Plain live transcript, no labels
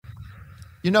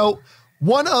You know,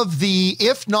 one of the,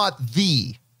 if not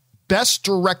the best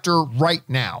director right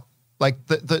now, like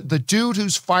the dude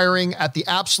who's firing at the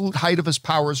absolute height of his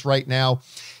powers right now,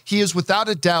 he is without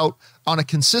a doubt on a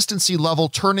consistency level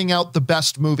turning out the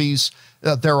best movies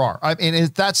there are. I mean,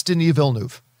 that's Denis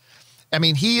Villeneuve. I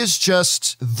mean, he is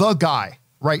just the guy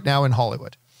right now in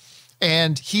Hollywood.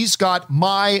 And he's got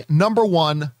my number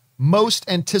one most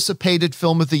anticipated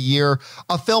film of the year,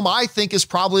 a film I think is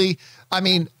probably, I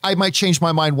mean, I might change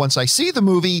my mind once I see the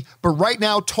movie, but right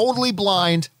now, totally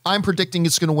blind, I'm predicting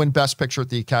it's going to win Best Picture at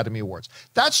the Academy Awards.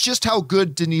 That's just how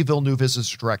good Denis Villeneuve is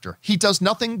as a director. He does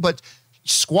nothing but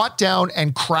squat down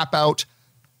and crap out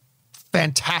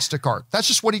fantastic art. That's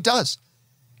just what he does.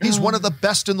 He's one of the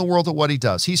best in the world at what he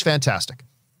does. He's fantastic.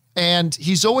 And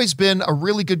he's always been a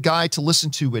really good guy to listen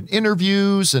to in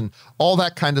interviews and all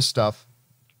that kind of stuff.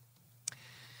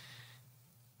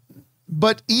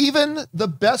 But even the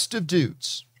best of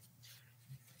dudes,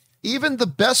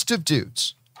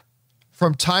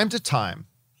 from time to time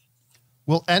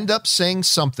will end up saying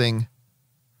something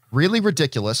really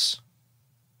ridiculous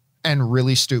and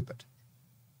really stupid.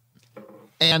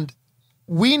 And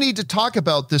we need to talk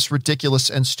about this ridiculous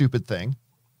and stupid thing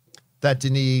that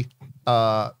Denis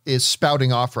is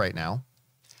spouting off right now.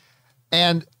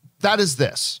 And that is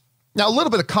this. Now, a little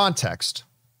bit of context.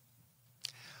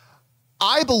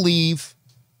 I believe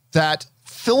that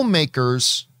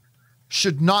filmmakers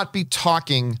should not be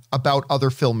talking about other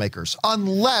filmmakers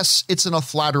unless it's in a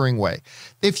flattering way.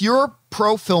 If you're a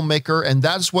pro filmmaker and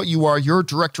that's what you are, you're a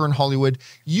director in Hollywood,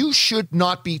 you should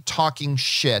not be talking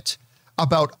shit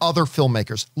about other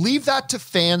filmmakers. Leave that to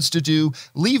fans to do.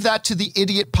 Leave that to the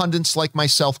idiot pundits like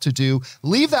myself to do.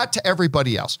 Leave that to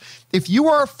everybody else. If you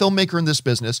are a filmmaker in this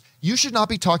business, you should not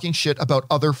be talking shit about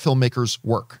other filmmakers'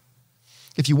 work.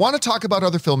 If you want to talk about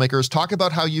other filmmakers, talk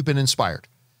about how you've been inspired.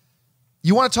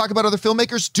 You want to talk about other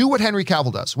filmmakers? Do what Henry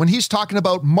Cavill does. When he's talking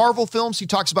about Marvel films, he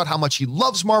talks about how much he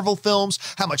loves Marvel films,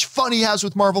 how much fun he has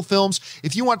with Marvel films.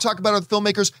 If you want to talk about other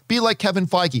filmmakers, be like Kevin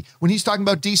Feige. When he's talking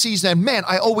about DC, he's saying, man,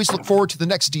 I always look forward to the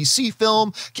next DC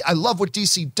film. I love what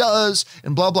DC does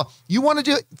and blah, blah. You want to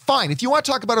do it? Fine. If you want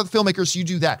to talk about other filmmakers, you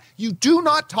do that. You do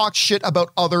not talk shit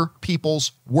about other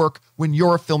people's work when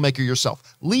you're a filmmaker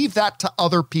yourself. Leave that to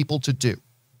other people to do.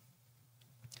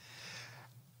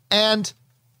 And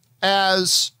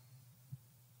as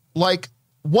like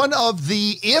one of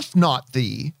the, if not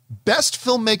the best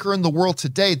filmmaker in the world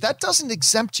today, that doesn't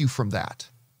exempt you from that.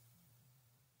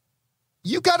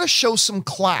 You got to show some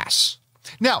class.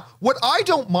 Now, what I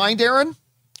don't mind, Aaron,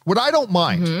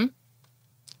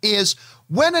 is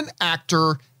when an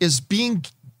actor is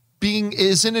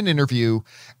is in an interview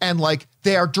and like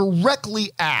they are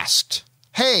directly asked,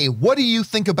 hey, what do you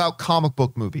think about comic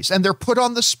book movies? And they're put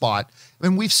on the spot.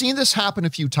 And we've seen this happen a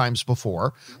few times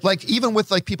before, like even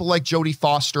with like people like Jodie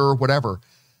Foster or whatever.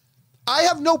 I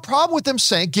have no problem with them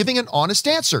giving an honest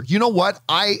answer. You know what?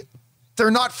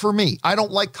 They're not for me. I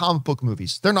don't like comic book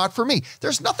movies. They're not for me.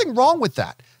 There's nothing wrong with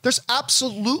that. There's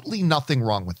absolutely nothing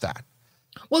wrong with that.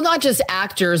 Well, not just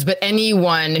actors, but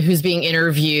anyone who's being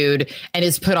interviewed and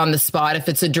is put on the spot. If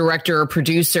it's a director or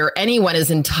producer, anyone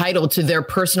is entitled to their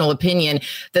personal opinion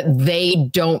that they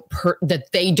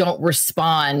don't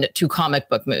respond to comic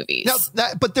book movies. Now,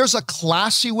 but there's a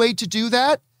classy way to do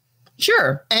that.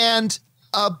 Sure. And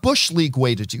a Bush League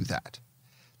way to do that.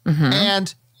 Mm-hmm.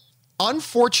 And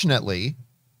unfortunately,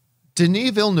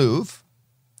 Denis Villeneuve,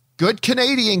 good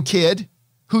Canadian kid,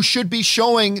 who should be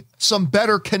showing some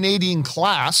better Canadian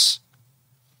class.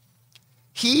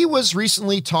 He was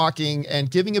recently talking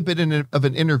and giving a bit of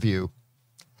an interview,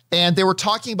 and they were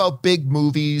talking about big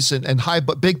movies and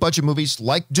big budget movies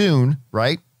like Dune,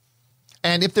 right?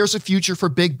 And if there's a future for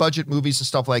big budget movies and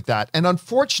stuff like that. And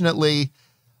unfortunately,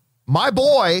 my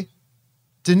boy,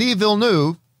 Denis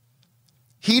Villeneuve,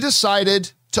 he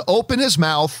decided to open his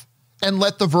mouth and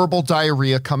let the verbal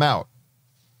diarrhea come out.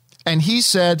 And he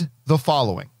said the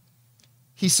following.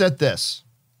 He said this: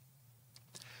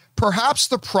 perhaps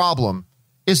the problem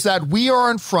is that we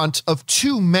are in front of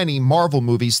too many Marvel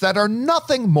movies that are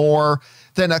nothing more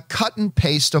than a cut and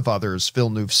paste of others,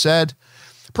 Villeneuve said.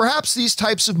 Perhaps these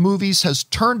types of movies has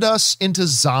turned us into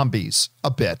zombies a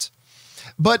bit.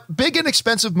 But big and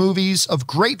expensive movies of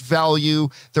great value,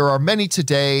 there are many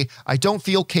today. I don't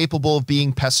feel capable of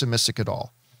being pessimistic at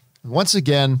all. And once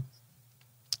again,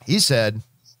 he said,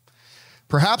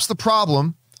 perhaps the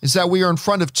problem is that we are in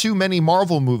front of too many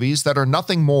Marvel movies that are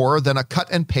nothing more than a cut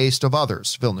and paste of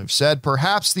others, Villeneuve said.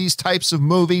 Perhaps these types of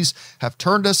movies have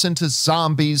turned us into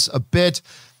zombies a bit,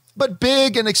 but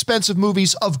big and expensive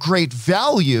movies of great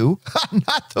value,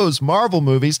 not those Marvel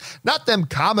movies, not them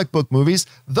comic book movies,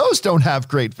 those don't have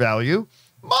great value.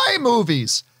 My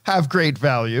movies have great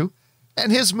value,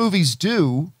 and his movies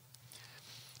do.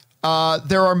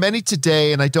 There are many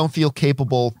today, and I don't feel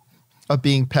capable of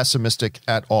being pessimistic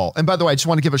at all. And by the way, I just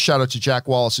want to give a shout out to Jack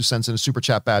Wallace, who sends in a super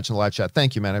chat badge in the live chat.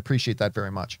 Thank you, man. I appreciate that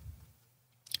very much.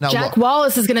 Now, Jack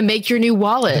Wallace is going to make your new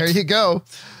wallet. There you go.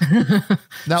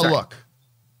 Now, look,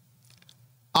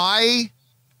 I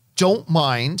don't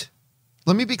mind.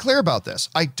 Let me be clear about this.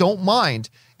 I don't mind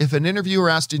if an interviewer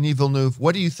asked Denis Villeneuve,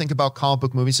 what do you think about comic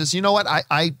book movies? He says, you know what?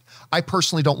 I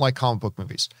personally don't like comic book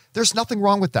movies. There's nothing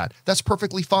wrong with that. That's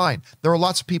perfectly fine. There are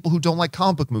lots of people who don't like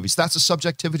comic book movies. That's a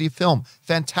subjectivity of film.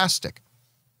 Fantastic.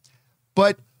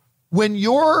 But when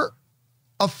you're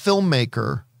a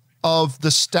filmmaker of the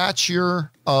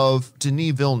stature of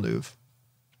Denis Villeneuve,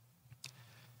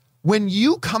 when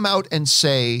you come out and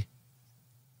say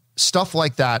stuff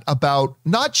like that about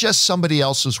not just somebody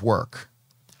else's work,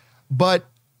 but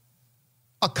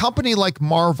a company like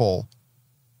Marvel,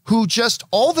 who just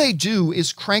all they do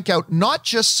is crank out not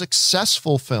just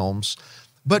successful films,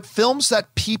 but films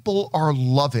that people are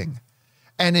loving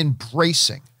and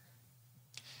embracing.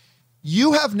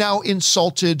 You have now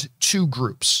insulted two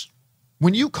groups.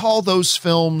 When you call those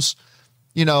films,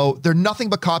 you know, they're nothing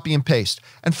but copy and paste.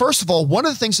 And first of all, one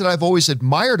of the things that I've always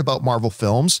admired about Marvel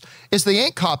films is they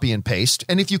ain't copy and paste.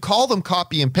 And if you call them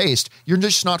copy and paste, you're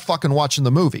just not fucking watching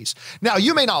the movies. Now,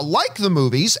 you may not like the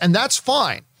movies, and that's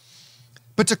fine.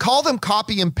 But to call them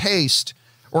copy and paste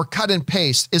or cut and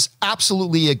paste is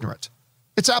absolutely ignorant.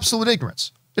 It's absolute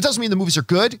ignorance. It doesn't mean the movies are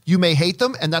good. You may hate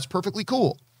them, and that's perfectly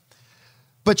cool.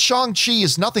 But Shang-Chi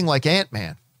is nothing like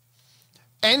Ant-Man.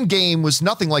 Endgame was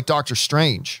nothing like Doctor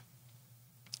Strange.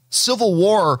 Civil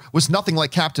War was nothing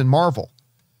like Captain Marvel.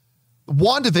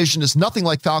 WandaVision is nothing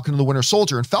like Falcon and the Winter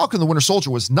Soldier, and Falcon and the Winter Soldier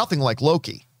was nothing like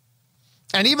Loki.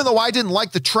 And even though I didn't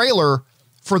like the trailer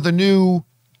for the new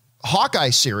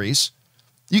Hawkeye series,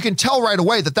 you can tell right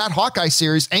away that that Hawkeye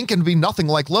series ain't going to be nothing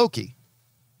like Loki.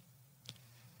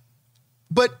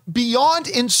 But beyond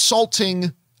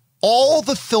insulting all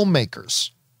the filmmakers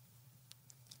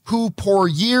who pour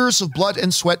years of blood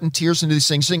and sweat and tears into these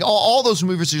things, saying all those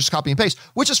movies are just copy and paste,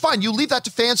 which is fine. You leave that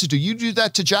to fans to do. You do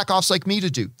that to jack-offs like me to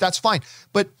do. That's fine.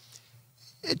 But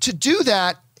to do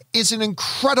that is an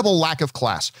incredible lack of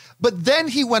class. But then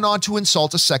he went on to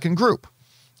insult a second group.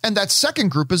 And that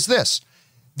second group is this.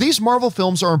 These Marvel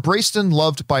films are embraced and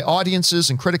loved by audiences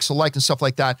and critics alike and stuff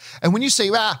like that. And when you say,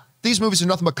 these movies are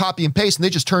nothing but copy and paste and they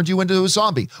just turned you into a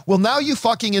zombie. Well, now you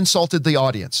fucking insulted the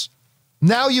audience.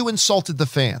 Now you insulted the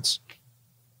fans.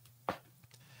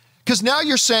 Because now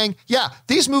you're saying,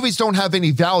 these movies don't have any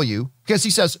value. Because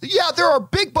he says, there are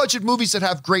big budget movies that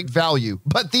have great value,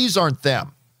 but these aren't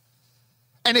them.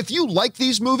 And if you like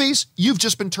these movies, you've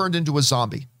just been turned into a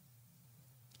zombie.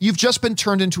 You've just been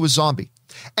turned into a zombie.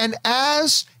 And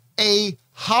as a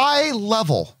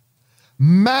high-level,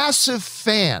 massive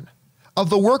fan of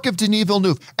the work of Denis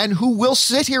Villeneuve, and who will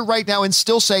sit here right now and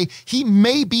still say he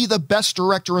may be the best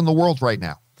director in the world right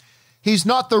now. He's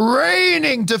not the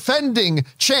reigning, defending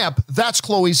champ. That's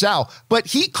Chloe Zhao. But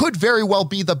he could very well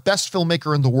be the best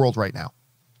filmmaker in the world right now.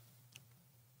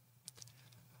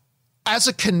 As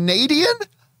a Canadian,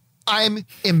 I'm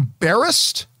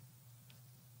embarrassed.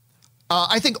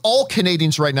 I think all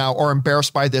Canadians right now are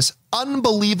embarrassed by this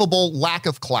unbelievable lack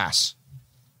of class.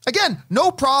 Again,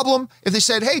 no problem if they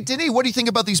said, hey, Denis, what do you think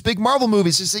about these big Marvel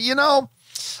movies? He said,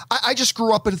 I just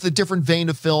grew up in a different vein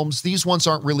of films. These ones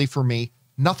aren't really for me.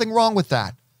 Nothing wrong with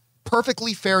that.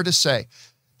 Perfectly fair to say.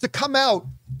 To come out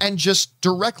and just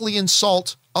directly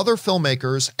insult other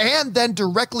filmmakers and then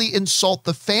directly insult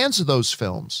the fans of those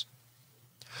films,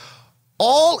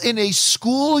 all in a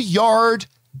schoolyard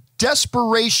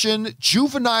desperation,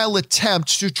 juvenile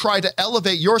attempt to try to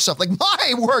elevate yourself. Like,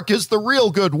 my work is the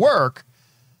real good work.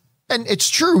 And it's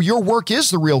true, your work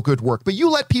is the real good work, but you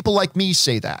let people like me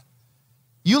say that.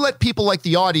 You let people like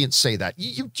the audience say that.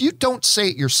 You don't say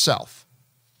it yourself.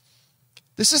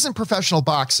 This isn't professional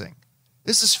boxing.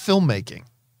 This is filmmaking.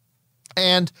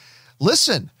 And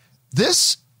listen,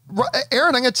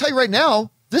 Aaron, I'm going to tell you right now,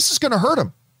 this is going to hurt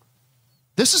him.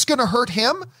 This is going to hurt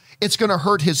him. It's going to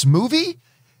hurt his movie.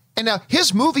 And now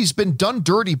his movie's been done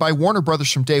dirty by Warner Brothers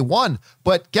from day one.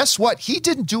 But guess what? He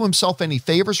didn't do himself any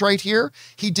favors right here.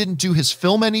 He didn't do his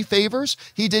film any favors.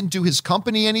 He didn't do his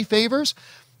company any favors.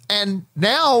 And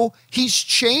now he's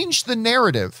changed the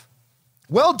narrative.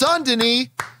 Well done, Denis.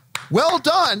 Well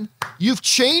done. You've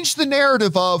changed the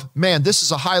narrative of, man, this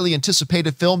is a highly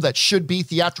anticipated film that should be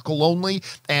theatrical only.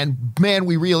 And man,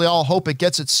 we really all hope it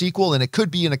gets its sequel and it could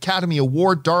be an Academy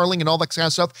Award darling and all that kind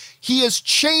of stuff. He has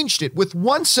changed it with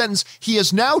one sentence. He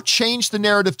has now changed the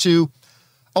narrative to,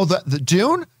 Oh, the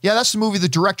Dune? Yeah, that's the movie the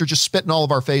director just spit in all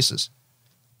of our faces.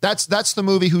 That's the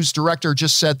movie whose director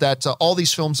just said that all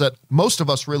these films that most of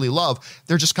us really love,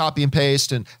 they're just copy and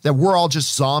paste, and that we're all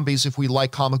just zombies if we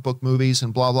like comic book movies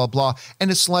and blah, blah, blah. And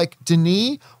it's like,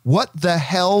 Denis, what the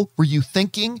hell were you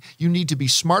thinking? You need to be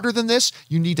smarter than this.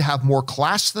 You need to have more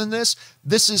class than this.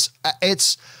 This is,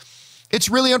 it's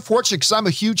really unfortunate because I'm a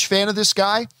huge fan of this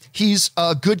guy. He's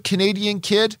a good Canadian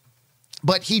kid,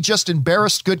 but he just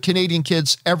embarrassed good Canadian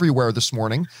kids everywhere this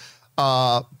morning.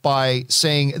 By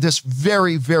saying this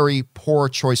very, very poor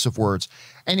choice of words.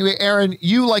 Anyway, Aaron,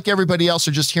 you, like everybody else,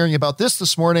 are just hearing about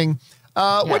this morning.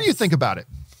 Yes. What do you think about it?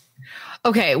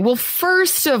 Okay, well,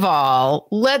 first of all,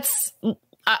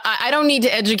 I don't need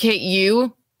to educate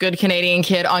you, good Canadian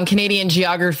kid, on Canadian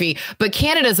geography, but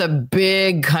Canada's a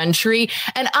big country,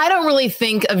 and I don't really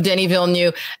think of Denis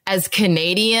Villeneuve as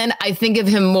Canadian. I think of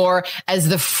him more as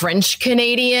the French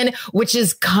Canadian, which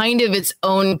is kind of its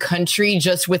own country,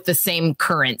 just with the same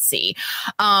currency.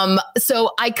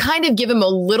 So I kind of give him a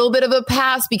little bit of a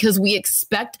pass because we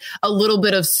expect a little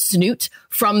bit of snoot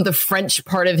from the French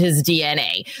part of his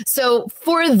DNA. So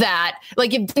for that,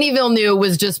 like if Denis Villeneuve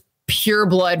was just pure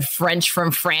blood French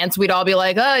from France, we'd all be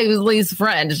like, oh, he's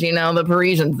French, the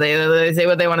Parisians, they say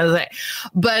what they want to say.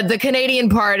 But the Canadian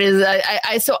part is,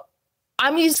 so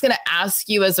I'm just going to ask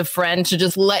you as a friend to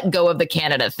just let go of the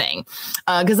Canada thing,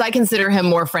 because I consider him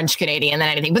more French Canadian than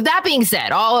anything. But that being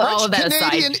said, all of that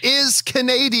Canadian aside, is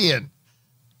Canadian.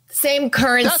 Same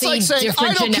currency, that's like saying,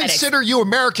 different I don't genetics. consider you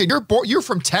American. You're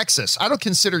from Texas. I don't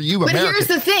consider you But American.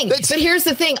 Here's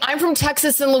the thing. I'm from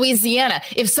Texas and Louisiana.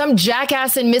 If some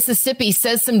jackass in Mississippi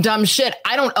says some dumb shit,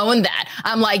 I don't own that.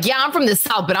 I'm like, yeah, I'm from the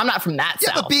South, but I'm not from that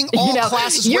South. Yeah, but being all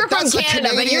classes, you're from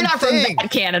Canada, but you're not from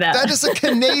bad Canada. That is a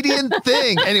Canadian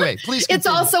thing. Anyway, please continue. It's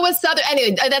also a Southern.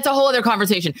 Anyway, that's a whole other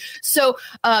conversation. So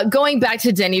going back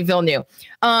to Denis Villeneuve,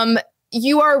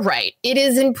 you are right. It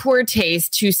is in poor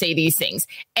taste to say these things.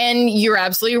 And you're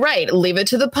absolutely right. Leave it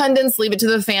to the pundits, leave it to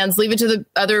the fans, leave it to the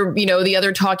other, the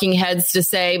other talking heads to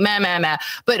say, meh.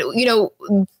 But,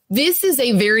 this is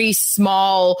a very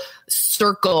small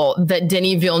circle that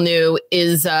Denis Villeneuve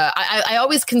is. I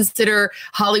always consider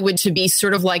Hollywood to be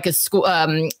sort of like a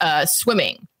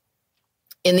swimming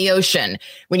in the ocean.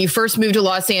 When you first move to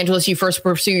Los Angeles, you first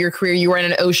pursue your career, you are in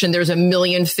an ocean, there's a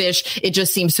million fish. It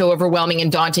just seems so overwhelming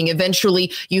and daunting.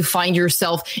 Eventually, you find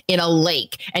yourself in a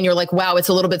lake and you're like, wow, it's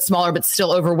a little bit smaller, but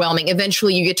still overwhelming.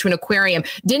 Eventually, you get to an aquarium.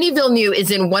 Denis Villeneuve is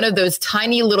in one of those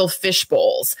tiny little fish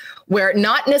bowls where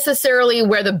not necessarily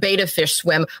where the betta fish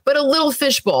swim, but a little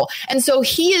fish bowl. And so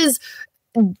he is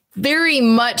very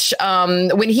much,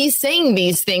 when he's saying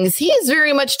these things, he is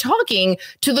very much talking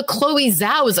to the Chloe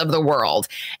Zhao's of the world.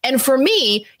 And for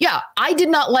me, I did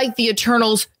not like the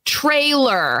Eternals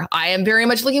trailer. I am very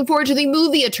much looking forward to the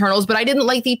movie Eternals, but I didn't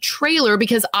like the trailer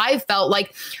because I felt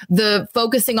like the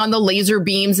focusing on the laser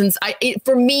beams. And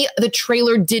for me, the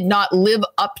trailer did not live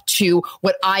up to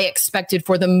what I expected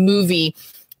for the movie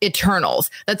Eternals.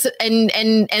 That's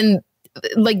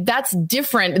that's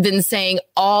different than saying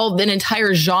an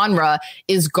entire genre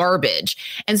is garbage.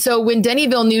 And so when Denis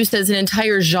Villeneuve says an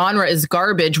entire genre is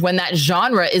garbage, when that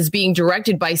genre is being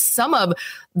directed by some of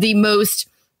the most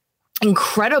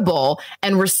incredible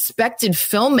and respected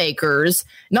filmmakers,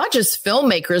 not just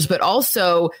filmmakers, but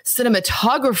also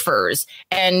cinematographers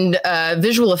and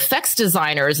visual effects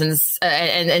designers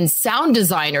and sound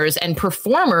designers and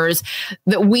performers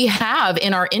that we have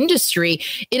in our industry,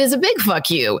 it is a big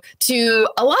fuck you to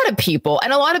a lot of people,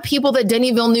 and a lot of people that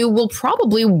Denis Villeneuve will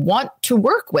probably want to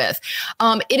work with.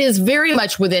 It is very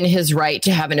much within his right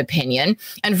to have an opinion.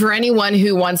 And for anyone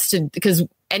who wants to, because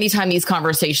anytime these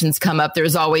conversations come up,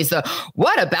 there's always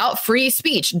what about free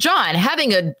speech? John,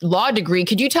 having a law degree,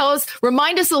 could you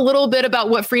remind us a little bit about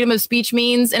what freedom of speech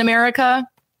means in America?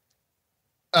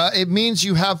 It means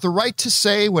you have the right to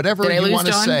say whatever you want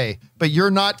to say, but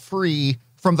you're not free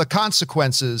from the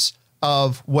consequences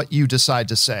of what you decide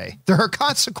to say. There are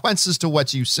consequences to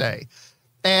what you say.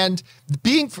 And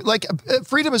being like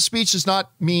freedom of speech does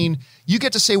not mean you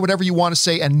get to say whatever you want to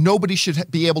say and nobody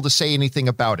should be able to say anything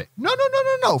about it.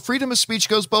 No. Freedom of speech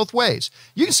goes both ways.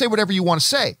 You can say whatever you want to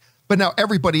say, but now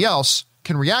everybody else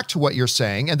can react to what you're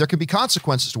saying and there can be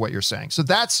consequences to what you're saying. So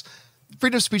that's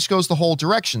freedom of speech goes the whole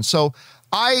direction. So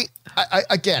I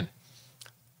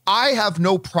have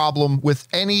no problem with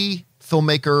any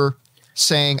filmmaker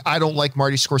saying, I don't like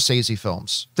Marty Scorsese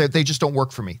films. They just don't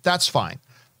work for me. That's fine.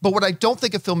 But what I don't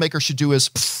think a filmmaker should do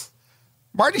is,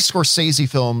 Marty Scorsese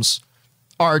films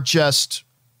are just,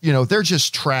 they're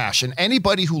just trash. And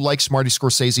anybody who likes Marty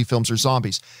Scorsese films are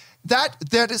zombies. That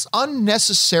is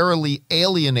unnecessarily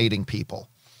alienating people.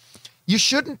 You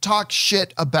shouldn't talk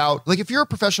shit about, like, if you're a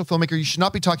professional filmmaker, you should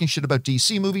not be talking shit about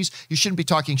DC movies. You shouldn't be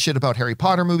talking shit about Harry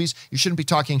Potter movies. You shouldn't be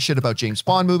talking shit about James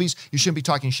Bond movies. You shouldn't be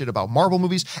talking shit about Marvel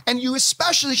movies. And you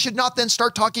especially should not then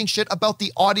start talking shit about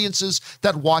the audiences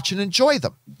that watch and enjoy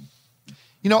them.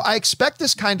 You know, I expect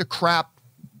this kind of crap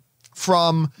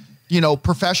from, you know,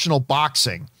 professional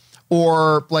boxing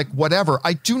or like whatever.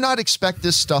 I do not expect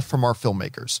this stuff from our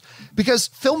filmmakers, because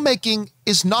filmmaking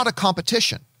is not a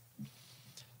competition.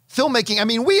 Filmmaking, I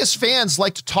mean, we as fans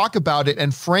like to talk about it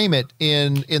and frame it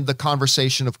in the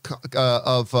conversation of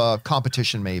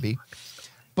competition, maybe.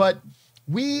 But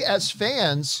we as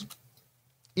fans,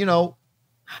 you know,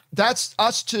 that's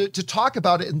us to talk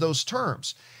about it in those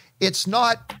terms. It's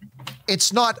not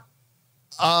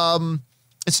for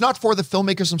the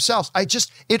filmmakers themselves.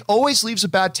 It always leaves a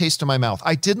bad taste in my mouth.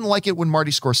 I didn't like it when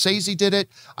Marty Scorsese did it.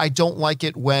 I don't like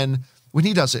it when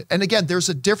he does it. And again, there's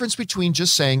a difference between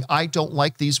just saying, I don't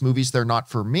like these movies, they're not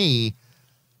for me,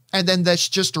 and then that's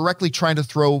just directly trying to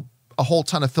throw a whole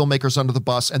ton of filmmakers under the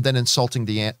bus and then insulting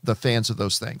the fans of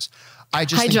those things. Hi,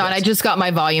 John. I just got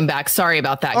my volume back. Sorry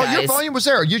about that, guys. Your volume was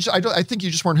there. I think you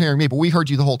just weren't hearing me, but we heard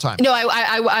you the whole time. No,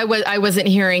 I wasn't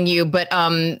hearing you, but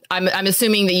I'm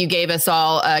assuming that you gave us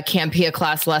all a Campea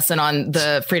class lesson on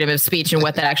the freedom of speech and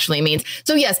what that actually means.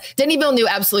 So yes, Denis Villeneuve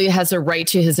absolutely has a right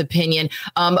to his opinion.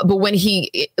 But when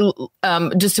he,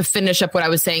 just to finish up what I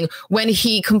was saying, when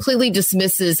he completely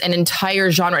dismisses an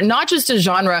entire genre, not just a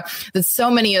genre that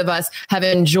so many of us have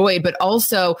enjoyed, but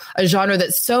also a genre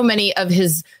that so many of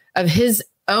his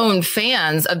own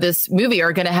fans of this movie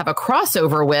are going to have a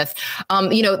crossover with.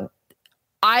 You know,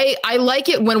 I like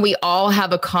it when we all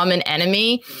have a common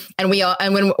enemy, and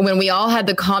when we all had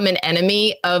the common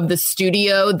enemy of the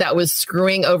studio that was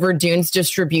screwing over Dune's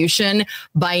distribution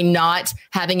by not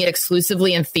having it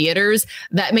exclusively in theaters.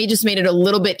 That just made it a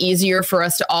little bit easier for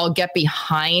us to all get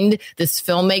behind this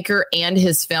filmmaker and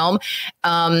his film.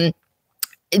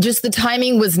 Just the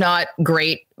timing was not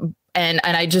great. And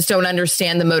I just don't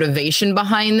understand the motivation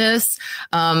behind this.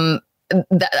 I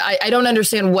don't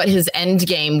understand what his end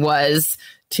game was.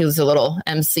 To use a little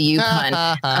MCU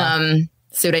pun.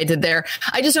 See what I did there?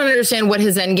 I just don't understand what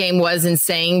his end game was in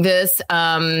saying this.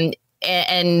 And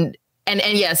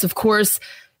yes, of course,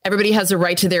 everybody has a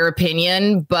right to their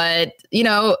opinion, but you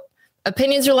know,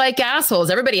 opinions are like assholes.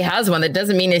 Everybody has one. That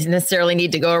doesn't mean you necessarily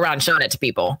need to go around showing it to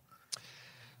people.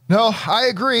 No, I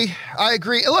agree.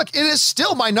 Look, it is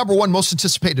still my number one most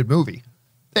anticipated movie.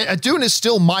 Dune is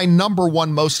still my number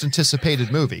one most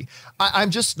anticipated movie.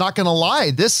 I'm just not going to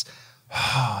lie. This,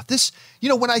 you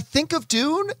know, when I think of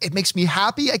Dune, it makes me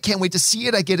happy. I can't wait to see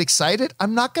it. I get excited.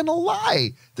 I'm not going to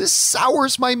lie. This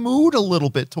sours my mood a little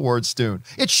bit towards Dune.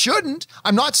 It shouldn't.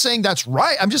 I'm not saying that's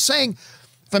right. I'm just saying,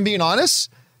 if I'm being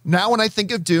honest, now when I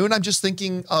think of Dune, I'm just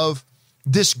thinking of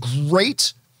this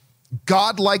great,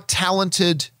 godlike,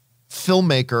 talented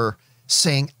filmmaker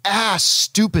saying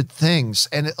stupid things,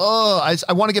 and I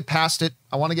want to get past it.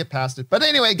 But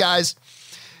anyway, guys,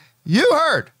 you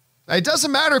heard. It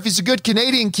doesn't matter if he's a good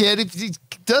Canadian kid. If he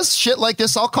does shit like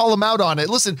this, I'll call him out on it.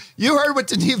 Listen, you heard what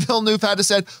Denis Villeneuve had to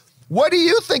say. What do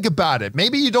you think about it?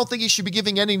 Maybe you don't think he should be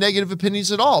giving any negative opinions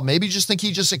at all. Maybe you just think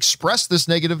he just expressed this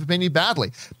negative opinion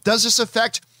badly. Does this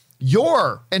affect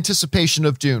your anticipation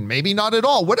of Dune? Maybe not at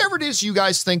all. Whatever it is you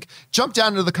guys think, jump down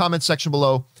into the comment section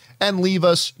below and leave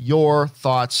us your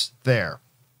thoughts there.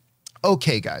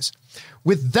 Okay, guys,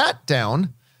 with that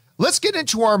down, let's get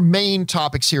into our main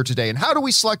topics here today. And how do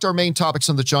we select our main topics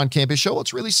on the John Campea Show?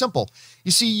 It's really simple.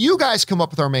 You see, you guys come up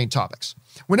with our main topics.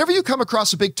 Whenever you come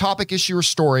across a big topic, issue, or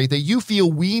story that you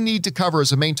feel we need to cover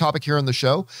as a main topic here on the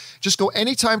show, just go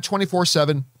anytime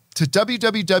 24/7 to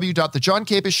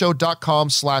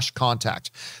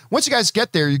www.thejohncampeashow.com/contact. Once you guys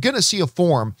get there, you're going to see a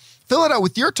form. Fill it out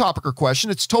with your topic or question.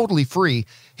 It's totally free.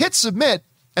 Hit submit,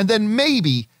 and then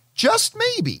maybe, just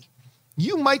maybe,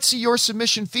 you might see your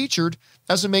submission featured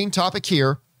as a main topic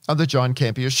here on the John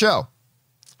Campea Show.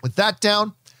 With that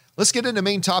down, let's get into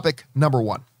main topic number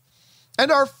one. And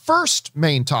our first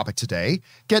main topic today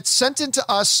gets sent in to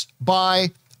us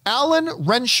by Alan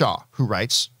Renshaw, who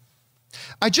writes,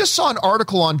 I just saw an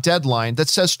article on Deadline that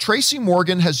says Tracy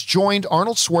Morgan has joined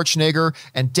Arnold Schwarzenegger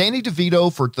and Danny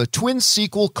DeVito for the twin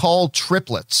sequel called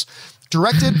Triplets,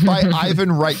 directed by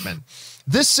Ivan Reitman.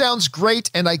 This sounds great,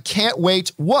 and I can't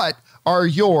wait. What are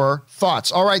your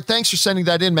thoughts? All right, thanks for sending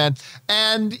that in, man.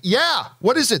 And yeah,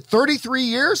 what is it, 33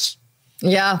 years?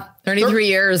 Yeah, 33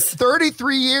 years.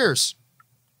 33 years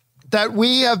that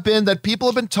people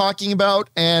have been talking about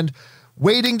and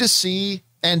waiting to see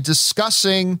and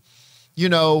discussing. You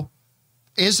know,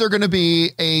 is there going to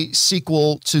be a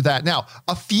sequel to that? Now,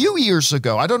 a few years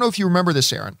ago, I don't know if you remember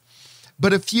this, Aaron,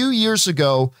 but a few years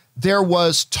ago, there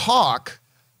was talk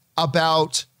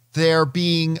about there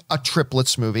being a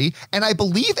triplets movie. And I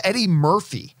believe Eddie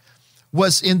Murphy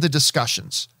was in the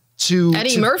discussions.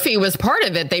 Eddie Murphy was part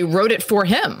of it. They wrote it for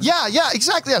him. Yeah,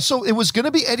 exactly. Yeah. So it was going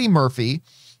to be Eddie Murphy.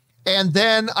 And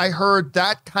then I heard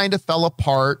that kind of fell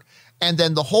apart. And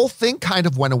then the whole thing kind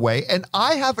of went away. And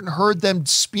I haven't heard them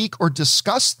speak or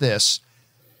discuss this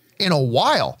in a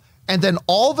while. And then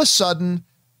all of a sudden,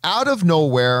 out of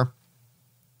nowhere,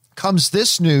 comes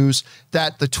this news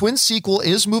that the twin sequel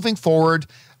is moving forward.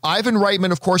 Ivan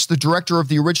Reitman, of course, the director of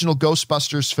the original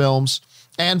Ghostbusters films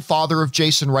and father of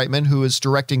Jason Reitman, who is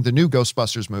directing the new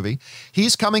Ghostbusters movie.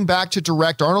 He's coming back to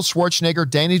direct. Arnold Schwarzenegger,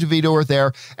 Danny DeVito are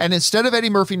there. And instead of Eddie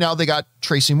Murphy, now they got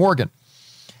Tracy Morgan.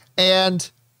 And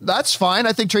that's fine.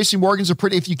 I think Tracy Morgan's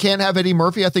if you can't have Eddie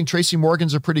Murphy, I think Tracy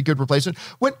Morgan's a pretty good replacement.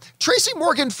 When Tracy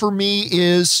Morgan for me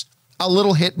is a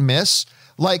little hit and miss.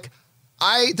 Like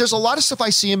there's a lot of stuff I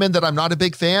see him in that I'm not a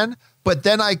big fan, but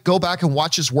then I go back and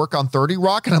watch his work on 30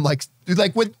 Rock and I'm like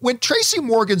when Tracy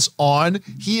Morgan's on,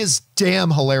 he is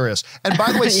damn hilarious. And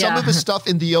by the way, some of his stuff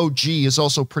in the OG is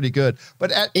also pretty good.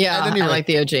 But at any rate, I like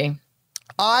the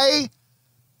OG.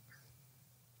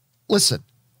 Listen,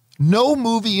 no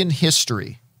movie in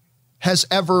history has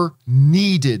ever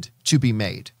needed to be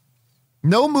made.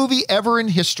 No movie ever in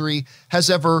history has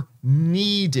ever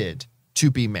needed to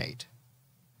be made.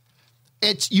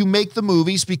 You make the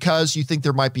movies because you think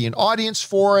there might be an audience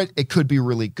for it. It could be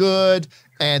really good,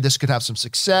 and this could have some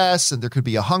success, and there could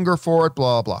be a hunger for it,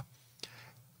 blah, blah.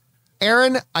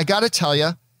 Aaron, I got to tell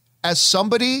you, as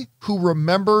somebody who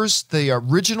remembers the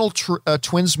original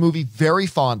Twins movie very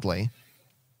fondly,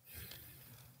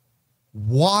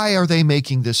 why are they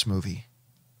making this movie?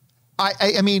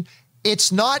 I mean,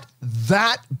 it's not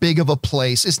that big of a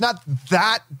place. It's not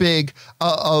that big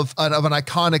of an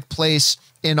iconic place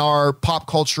in our pop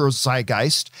culture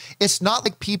zeitgeist. It's not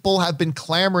like people have been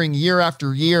clamoring year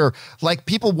after year, like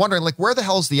people wondering, like, where the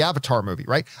hell is the Avatar movie,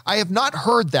 right? I have not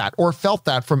heard that or felt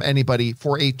that from anybody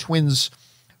for a Twins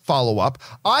follow-up.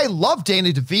 I love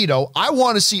Danny DeVito. I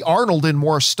want to see Arnold in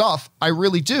more stuff. I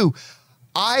really do.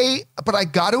 But I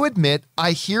got to admit,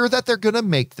 I hear that they're going to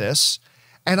make this,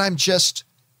 and I'm just,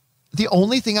 the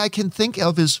only thing I can think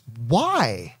of is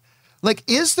why? Like,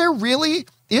 is there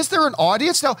an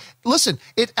audience? Now, listen,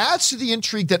 it adds to the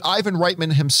intrigue that Ivan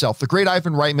Reitman himself, the great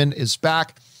Ivan Reitman, is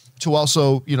back to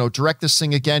also, direct this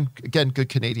thing again. Again, good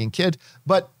Canadian kid.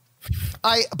 But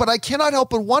I cannot help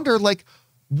but wonder, like,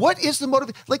 what is the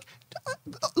motive? Like,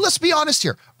 let's be honest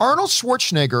here. Arnold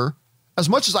Schwarzenegger, as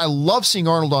much as I love seeing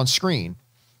Arnold on screen,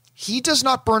 he does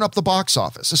not burn up the box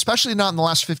office, especially not in the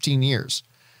last 15 years.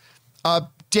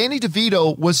 Danny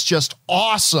DeVito was just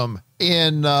awesome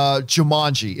in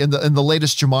Jumanji, in the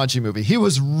latest Jumanji movie. He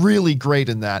was really great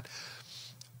in that.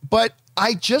 But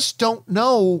I just don't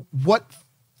know what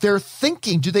they're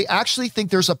thinking. Do they actually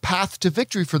think there's a path to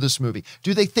victory for this movie?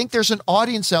 Do they think there's an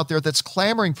audience out there that's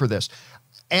clamoring for this?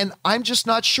 And I'm just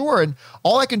not sure. And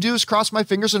all I can do is cross my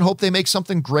fingers and hope they make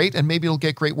something great, and maybe it'll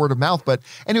get great word of mouth. But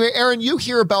anyway, Aaron, you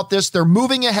hear about this. They're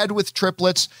moving ahead with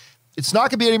triplets. It's not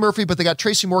going to be Eddie Murphy, but they got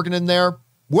Tracy Morgan in there.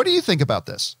 What do you think about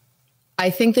this? I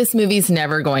think this movie's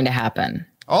never going to happen.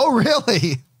 Oh,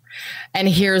 really? And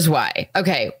here's why.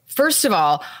 Okay. First of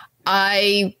all,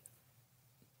 I'm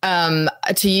a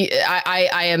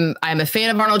fan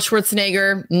of Arnold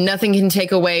Schwarzenegger. Nothing can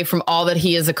take away from all that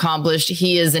he has accomplished.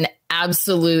 He is an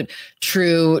absolute,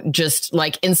 true, just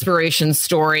like inspiration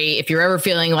story. If you're ever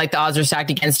feeling like the odds are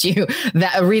stacked against you,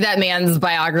 read that man's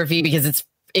biography, because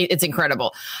it's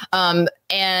incredible.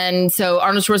 And so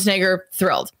Arnold Schwarzenegger,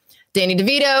 thrilled. Danny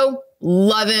DeVito,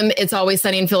 love him. It's Always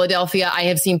Sunny in Philadelphia. I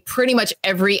have seen pretty much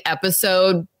every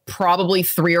episode, probably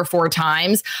 3 or 4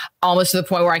 times, almost to the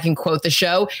point where I can quote the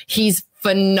show. He's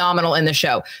phenomenal in the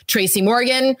show. Tracy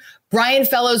Morgan, Brian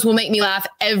Fellows will make me laugh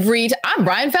every time. I'm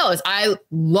Brian Fellows. I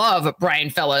love Brian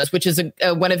Fellows, which is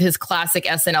one of his classic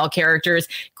SNL characters.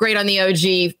 Great on the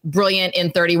OG, brilliant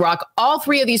in 30 Rock. All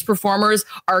 3 of these performers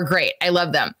are great. I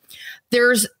love them.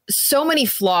 There's so many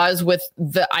flaws with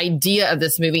the idea of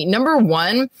this movie. Number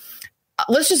one,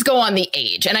 let's just go on the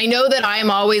age. And I know that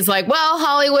I'm always like, well,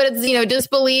 Hollywood is,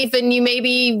 disbelief, and you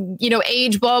maybe,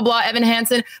 age, blah, blah, Evan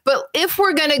Hansen. But if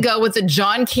we're going to go with the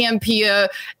John Campea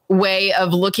way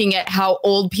of looking at how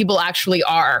old people actually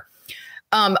are,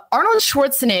 Arnold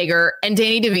Schwarzenegger and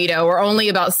Danny DeVito are only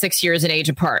about 6 years in age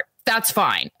apart. That's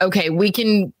fine. Okay, we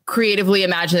can creatively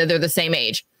imagine that they're the same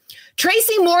age.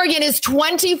 Tracy Morgan is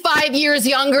 25 years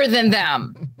younger than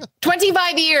them.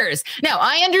 25 years. Now,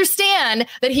 I understand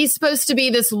that he's supposed to be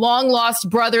this long lost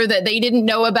brother that they didn't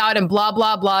know about and blah,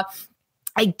 blah, blah.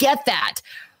 I get that.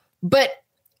 But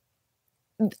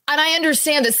I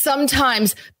understand that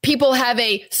sometimes people have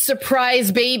a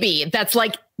surprise baby that's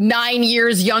like 9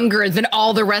 years younger than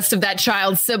all the rest of that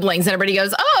child's siblings. And everybody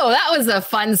goes, oh, that was a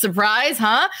fun surprise,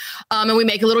 huh? And we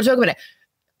make a little joke about it.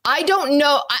 I don't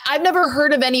know. I've never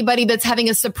heard of anybody that's having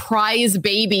a surprise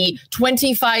baby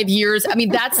 25 years. I mean,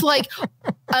 that's like,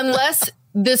 unless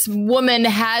this woman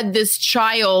had this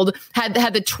child, had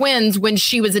the twins when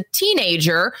she was a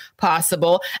teenager,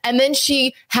 possible. And then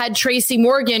she had Tracy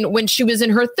Morgan when she was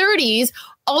in her 30s,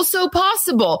 also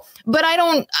possible. But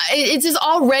it's just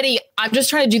already, I'm just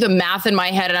trying to do the math in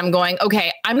my head and I'm going,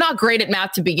 okay, I'm not great at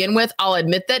math to begin with. I'll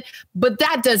admit that, but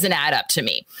that doesn't add up to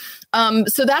me.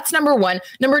 So that's number one.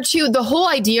 Number two, the whole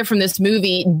idea from this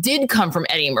movie did come from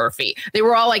Eddie Murphy. They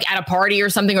were all like at a party or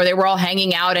something, or they were all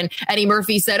hanging out and Eddie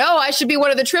Murphy said, oh, I should be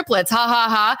one of the triplets. Ha ha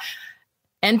ha.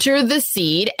 Enter the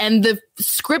seed, and the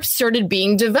script started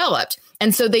being developed.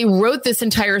 And so they wrote this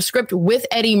entire script with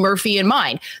Eddie Murphy in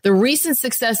mind. The recent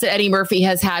success that Eddie Murphy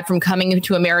has had from Coming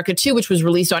to America 2, which was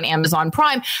released on Amazon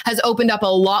Prime, has opened up a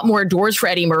lot more doors for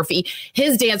Eddie Murphy.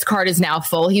 His dance card is now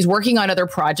full. He's working on other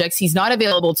projects. He's not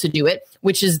available to do it,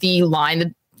 which is the line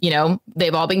that,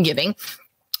 they've all been giving.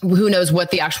 Who knows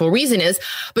what the actual reason is,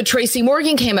 but Tracy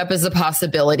Morgan came up as a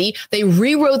possibility. They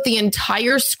rewrote the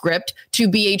entire script to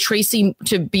be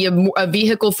a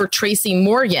vehicle for Tracy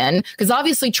Morgan, because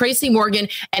obviously Tracy Morgan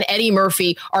and Eddie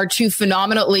Murphy are two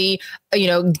phenomenally,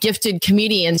 gifted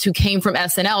comedians who came from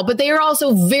SNL, but they are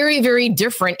also very, very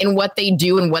different in what they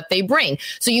do and what they bring.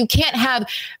 So you can't have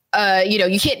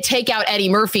you can't take out Eddie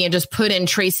Murphy and just put in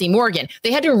Tracy Morgan.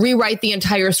 They had to rewrite the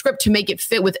entire script to make it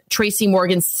fit with Tracy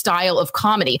Morgan's style of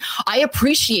comedy. I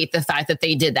appreciate the fact that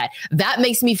they did that. That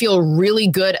makes me feel really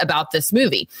good about this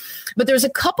movie. But there's a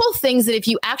couple things that if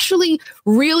you actually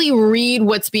really read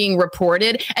what's being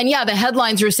reported, and yeah, the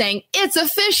headlines are saying it's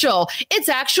official, it's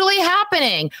actually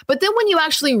happening. But then when you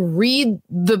actually read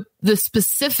the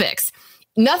specifics,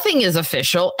 nothing is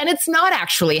official and it's not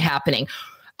actually happening.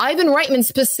 Ivan Reitman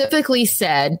specifically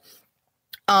said,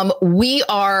 we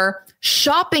are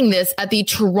shopping this at the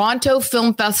Toronto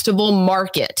Film Festival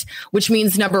market, which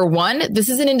means, number one, this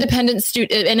is an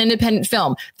independent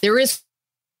film. There is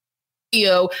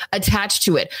video attached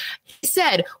to it. He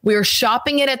said, we're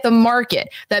shopping it at the market.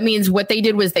 That means what they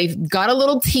did was they got a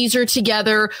little teaser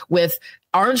together with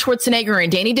Arnold Schwarzenegger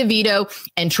and Danny DeVito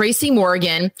and Tracy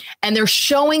Morgan, and they're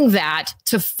showing that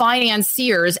to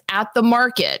financiers at the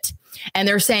market. And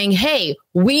they're saying, hey,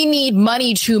 we need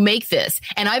money to make this.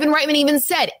 And Ivan Reitman even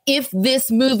said, if this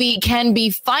movie can be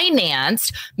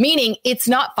financed, meaning it's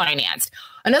not financed.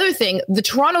 Another thing, the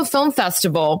Toronto Film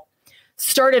Festival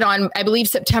started on, I believe,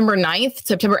 September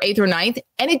 8th or 9th,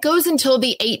 and it goes until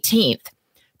the 18th.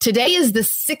 Today is the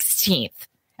 16th.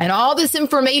 And all this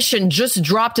information just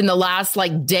dropped in the last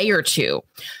day or two,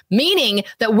 meaning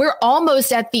that we're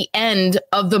almost at the end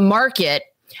of the market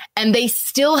and they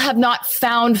still have not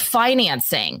found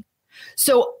financing.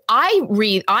 So I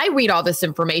read all this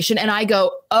information and I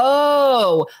go,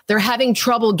 oh, they're having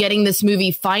trouble getting this movie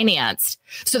financed.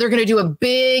 So they're going to do a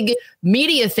big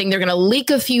media thing. They're going to leak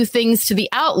a few things to the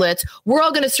outlets. We're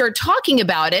all going to start talking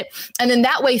about it. And then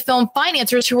that way, film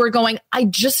financiers who are going, I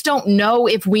just don't know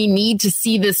if we need to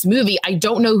see this movie. I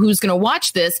don't know who's going to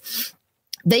watch this.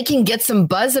 They can get some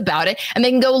buzz about it and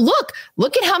they can go,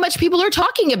 look at how much people are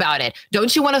talking about it.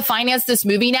 Don't you want to finance this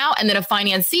movie now? And then a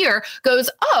financier goes,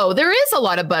 oh, there is a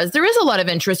lot of buzz. There is a lot of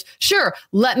interest. Sure.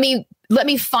 Let me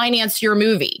finance your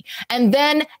movie. And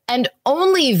then, and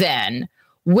only then,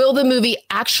 will the movie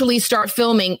actually start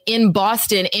filming in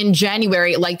Boston in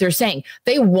January? Like they're saying,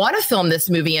 they want to film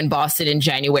this movie in Boston in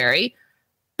January,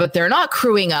 but they're not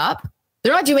crewing up.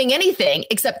 They're not doing anything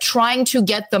except trying to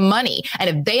get the money.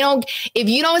 And if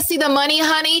you don't see the money,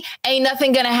 honey, ain't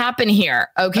nothing going to happen here.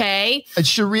 Okay.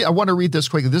 I want to read this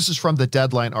quickly. This is from the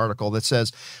Deadline article that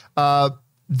says,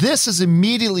 this has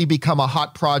immediately become a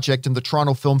hot project in the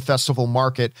Toronto Film Festival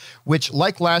market, which,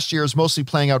 like last year, is mostly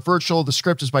playing out virtual. The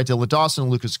script is by Dylan Dawson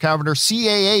and Lucas Cavendish.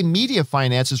 CAA Media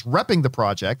Finance is repping the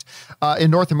project in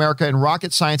North America, and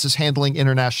Rocket Science is handling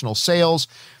international sales.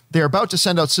 They're about to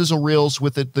send out sizzle reels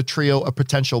with the trio of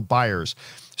potential buyers.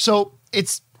 So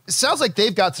it sounds like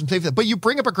they've got some things, but you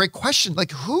bring up a great question.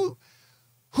 Like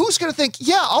who's going to think,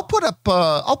 yeah, I'll put up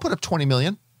 $20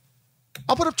 million.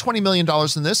 I'll put up $20 million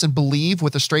in this and believe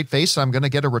with a straight face that I'm going to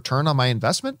get a return on my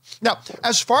investment. Now,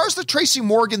 as far as the Tracy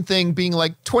Morgan thing being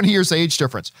like 20 years age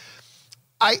difference,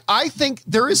 I think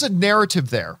there is a narrative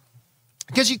there.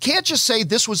 Because you can't just say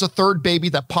this was a third baby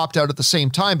that popped out at the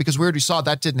same time, because we already saw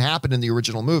that didn't happen in the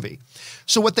original movie.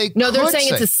 So what they they're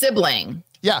saying it's a sibling.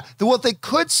 Yeah. What they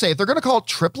could say, if they're going to call it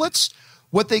triplets,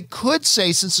 what they could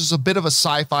say, since there's a bit of a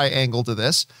sci-fi angle to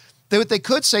this, what they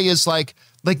could say is like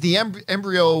the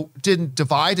embryo didn't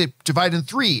divide, it divided in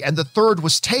three, and the third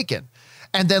was taken.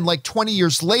 And then like 20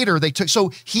 years later, they took,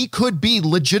 so he could be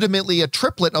legitimately a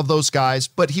triplet of those guys,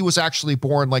 but he was actually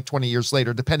born like 20 years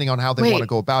later, depending on how they want to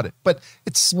go about it. But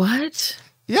it's what?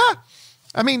 Yeah.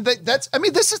 I mean,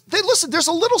 listen, there's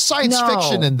a little science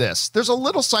fiction in this. There's a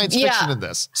little science fiction in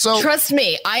this. So trust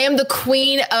me, I am the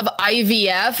queen of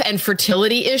IVF and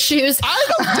fertility issues. I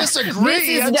don't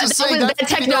disagree. That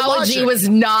technology was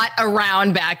not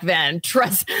around back then.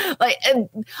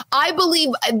 I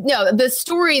believe, the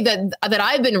story that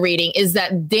I've been reading is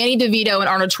that Danny DeVito and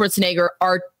Arnold Schwarzenegger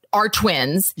are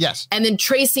twins. Yes. And then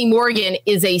Tracy Morgan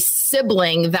is a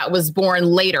sibling that was born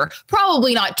later,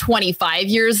 probably not 25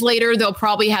 years later. They'll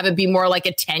probably have it be more like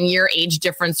a 10-year age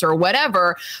difference or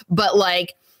whatever. But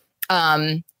like,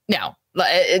 no.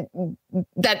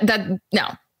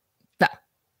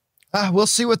 We'll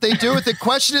see what they do with it.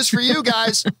 Question is for you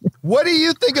guys. What do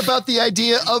you think about the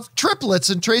idea of triplets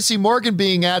and Tracy Morgan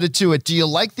being added to it? Do you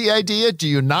like the idea? Do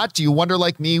you not? Do you wonder,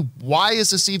 like me, why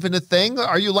is this even a thing?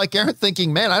 Are you like Aaron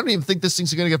thinking, man, I don't even think this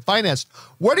thing's going to get financed?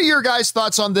 What are your guys'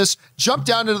 thoughts on this? Jump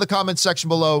down into the comments section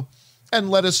below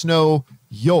and let us know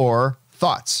your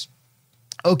thoughts.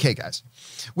 Okay, guys.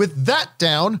 With that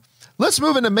down, let's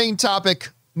move into main topic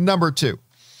number 2.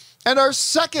 And our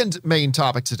second main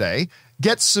topic today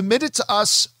gets submitted to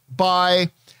us by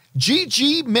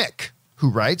GG Mick, who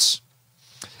writes,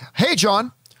 "Hey,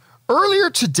 John, earlier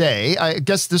today," I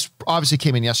guess this obviously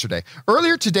came in yesterday.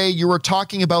 "Earlier today, you were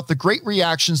talking about the great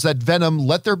reactions that Venom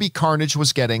Let There Be Carnage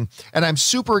was getting, and I'm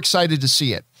super excited to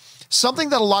see it. Something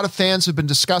that a lot of fans have been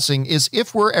discussing is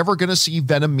if we're ever going to see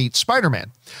Venom meet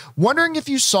Spider-Man. Wondering if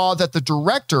you saw that the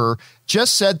director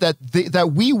just said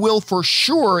that we will for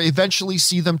sure eventually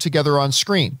see them together on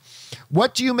screen.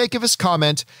 What do you make of his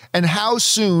comment, and how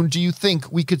soon do you think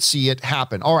we could see it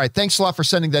happen?" All right, thanks a lot for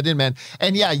sending that in, man.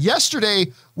 And yeah,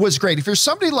 yesterday was great. If you're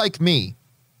somebody like me,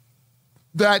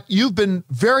 that you've been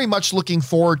very much looking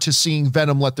forward to seeing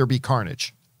Venom Let There Be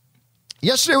Carnage,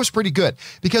 yesterday was pretty good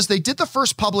because they did the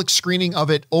first public screening of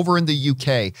it over in the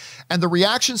UK, and the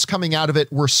reactions coming out of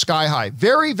it were sky high.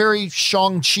 Very, very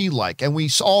Shang-Chi-like, and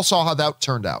we all saw how that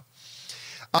turned out.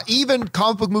 Even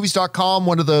comicbookmovies.com,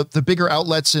 one of the bigger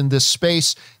outlets in this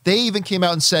space, they even came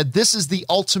out and said, this is the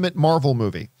ultimate Marvel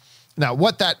movie. Now,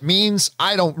 what that means,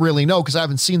 I don't really know because I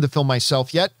haven't seen the film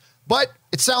myself yet, but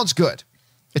it sounds good.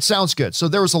 It sounds good. So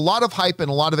there was a lot of hype and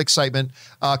a lot of excitement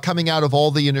coming out of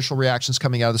all the initial reactions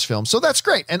coming out of this film. So that's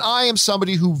great. And I am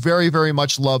somebody who very, very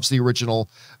much loves the original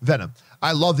Venom.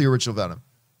 I love the original Venom.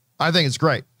 I think it's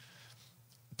great.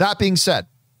 That being said,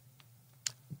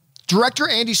 director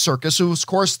Andy Serkis, who was, of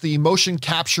course, the motion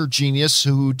capture genius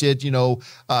who did,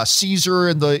 Caesar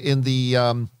in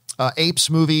the Apes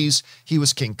movies. He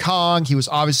was King Kong. He was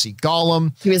obviously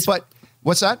Gollum. But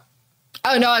what's that?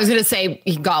 Oh, no, I was going to say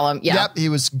Gollum. Yeah. Yep, he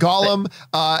was Gollum.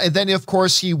 And then, of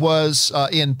course, he was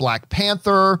in Black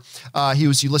Panther. He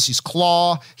was Ulysses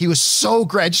Claw. He was so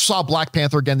great. I just saw Black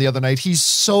Panther again the other night. He's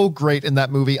so great in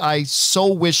that movie. I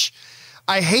so wish...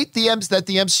 I hate that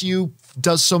the MCU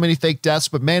does so many fake deaths,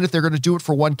 but man, if they're going to do it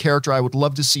for one character, I would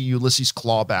love to see Ulysses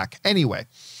Claw back. Anyway,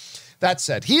 that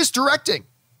said, he is directing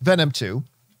Venom 2,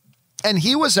 and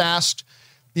he was asked,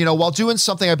 while doing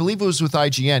something, I believe it was with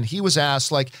IGN, he was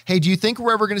asked, like, hey, do you think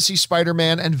we're ever going to see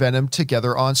Spider-Man and Venom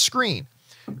together on screen?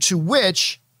 To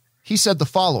which he said the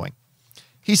following.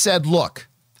 He said, look,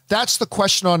 that's the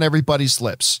question on everybody's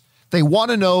lips. They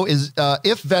want to know is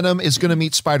if Venom is going to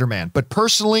meet Spider-Man, but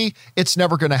personally, it's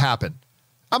never going to happen.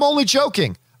 I'm only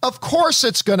joking. Of course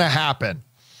it's going to happen.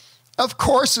 Of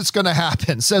course it's going to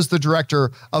happen, says the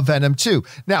director of Venom 2.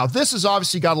 Now, this has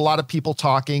obviously got a lot of people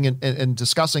talking and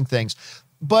discussing things,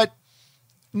 but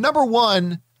number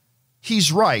one, he's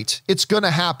right. It's going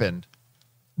to happen,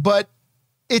 but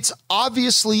it's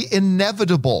obviously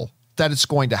inevitable that it's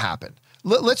going to happen.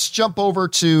 Let's jump over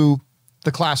to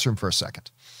the classroom for a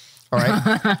second. All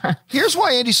right. Here's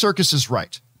why Andy Serkis is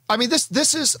right. I mean,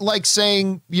 this is like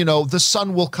saying, the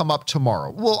sun will come up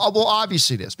tomorrow. Well,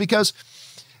 obviously it is, because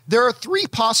there are 3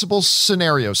 possible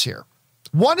scenarios here.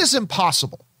 One is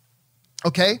impossible.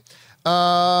 Okay.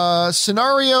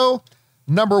 Scenario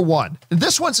number 1.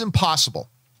 This one's impossible.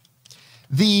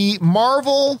 The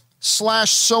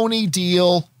Marvel/Sony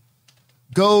deal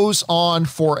goes on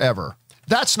forever.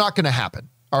 That's not going to happen.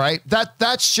 All right.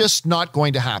 That's just not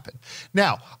going to happen.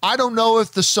 Now, I don't know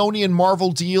if the Sony and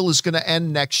Marvel deal is going to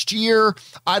end next year.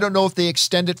 I don't know if they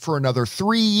extend it for another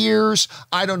 3 years.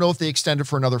 I don't know if they extend it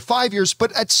for another 5 years,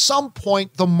 but at some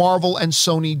point, the Marvel and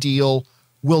Sony deal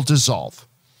will dissolve.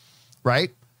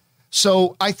 Right.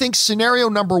 So I think scenario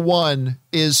number 1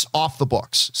 is off the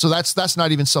books. So that's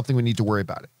not even something we need to worry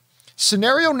about it.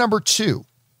 Scenario number 2,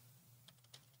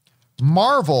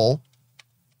 Marvel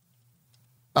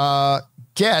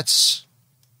gets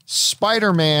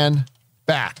Spider-Man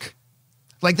back.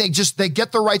 Like they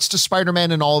get the rights to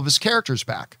Spider-Man and all of his characters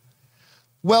back.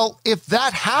 Well, if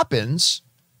that happens,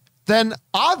 then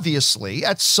obviously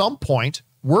at some point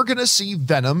we're going to see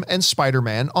Venom and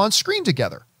Spider-Man on screen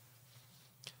together.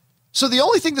 So the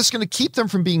only thing that's going to keep them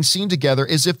from being seen together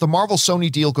is if the Marvel-Sony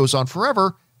deal goes on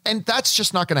forever, and that's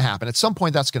just not going to happen. At some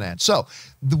point, that's going to end. So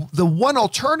the one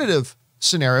alternative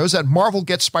scenario is that Marvel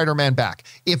gets Spider-Man back.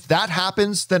 If that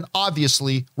happens, then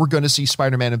obviously we're going to see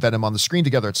Spider-Man and Venom on the screen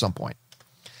together at some point.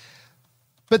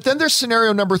 But then there's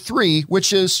scenario number 3,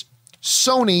 which is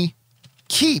Sony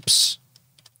keeps,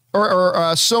 or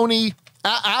Sony,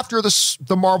 after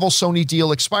the Marvel-Sony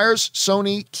deal expires,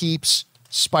 Sony keeps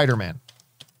Spider-Man,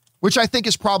 which I think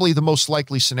is probably the most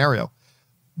likely scenario.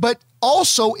 But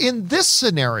also in this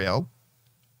scenario,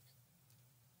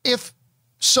 if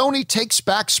Sony takes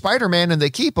back Spider-Man and they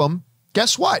keep him,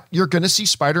 guess what? You're going to see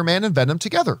Spider-Man and Venom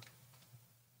together.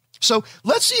 So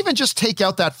let's even just take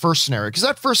out that first scenario, because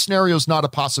that first scenario is not a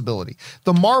possibility.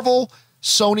 The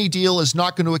Marvel-Sony deal is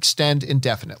not going to extend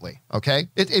indefinitely, okay?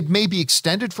 It may be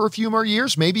extended for a few more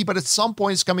years, maybe, but at some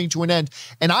point it's coming to an end.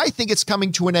 And I think it's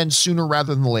coming to an end sooner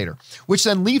rather than later, which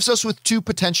then leaves us with 2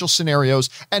 potential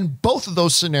scenarios. And both of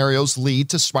those scenarios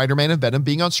lead to Spider-Man and Venom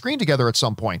being on screen together at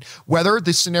some point. Whether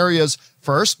the scenarios,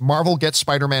 first, Marvel gets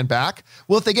Spider-Man back.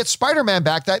 Well, if they get Spider-Man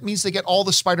back, that means they get all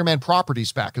the Spider-Man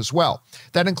properties back as well.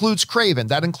 That includes Kraven.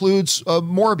 That includes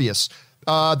Morbius.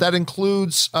 That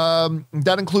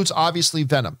includes obviously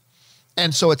Venom.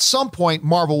 And so at some point,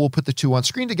 Marvel will put the 2 on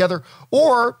screen together,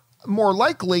 or more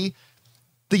likely,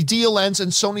 the deal ends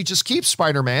and Sony just keeps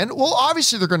Spider-Man. Well,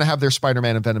 obviously they're going to have their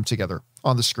Spider-Man and Venom together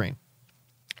on the screen.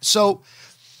 So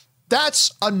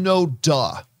that's a no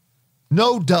duh.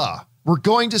 No duh. We're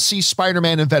going to see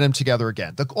Spider-Man and Venom together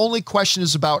again. The only question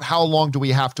is about how long do we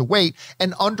have to wait,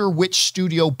 and under which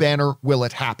studio banner will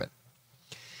it happen?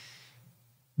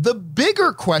 The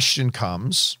bigger question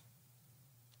comes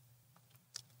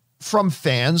from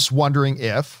fans wondering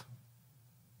if,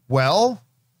 well,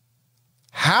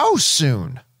 how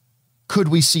soon could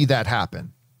we see that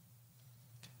happen?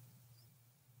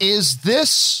 Is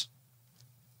this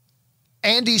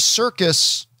Andy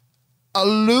Serkis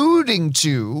alluding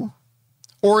to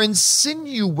or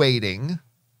insinuating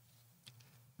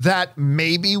that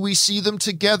maybe we see them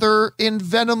together in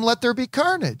Venom Let There Be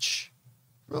Carnage?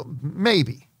 Well,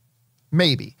 maybe.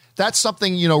 That's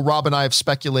something, Rob and I have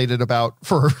speculated about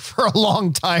for a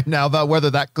long time now about whether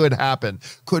that could happen.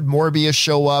 Could Morbius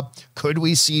show up? Could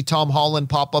we see Tom Holland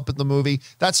pop up in the movie?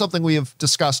 That's something we have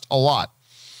discussed a lot.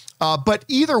 But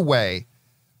either way,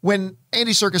 when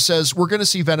Andy Serkis says we're going to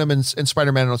see Venom and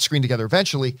Spider-Man on screen together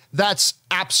eventually, that's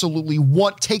absolutely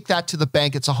take that to the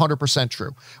bank. It's 100%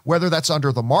 true. Whether that's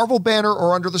under the Marvel banner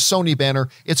or under the Sony banner,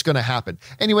 it's going to happen.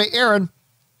 Anyway, Aaron,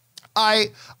 I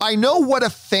know what a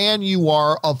fan you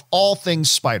are of all things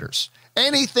spiders.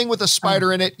 Anything with a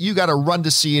spider in it, you got to run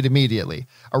to see it immediately.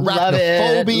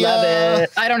 Arachnophobia. Love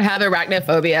it. I don't have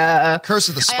arachnophobia. Curse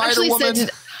of the Spider Woman.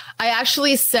 I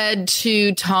actually said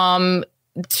to Tom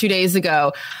 2 days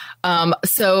ago,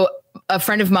 so a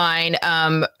friend of mine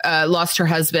lost her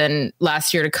husband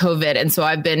last year to COVID. And so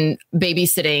I've been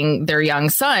babysitting their young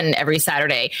son every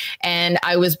Saturday. And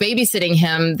I was babysitting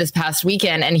him this past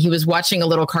weekend, and he was watching a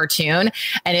little cartoon,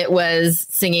 and it was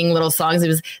singing little songs. It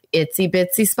was Itsy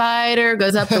Bitsy Spider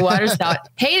Goes Up the Water Spout.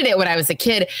 Hated it when I was a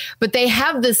kid, but they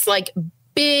have this like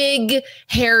big,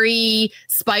 hairy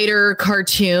spider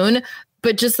cartoon,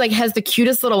 but just like has the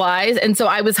cutest little eyes. And so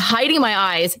I was hiding my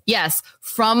eyes, yes,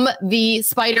 from the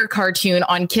spider cartoon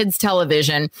on kids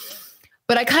television.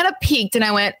 But I kind of peeked and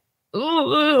I went,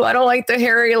 ooh, I don't like the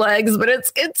hairy legs, but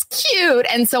it's cute.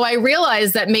 And so I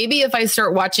realized that maybe if I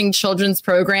start watching children's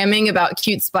programming about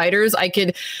cute spiders, I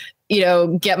could,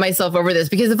 get myself over this.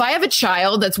 Because if I have a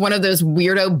child that's one of those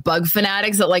weirdo bug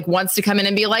fanatics that like wants to come in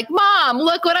and be like, Mom,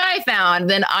 look what I found,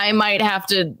 then I might have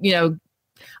to,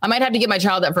 I might have to get my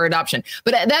child up for adoption.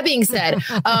 But that being said,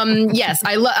 yes,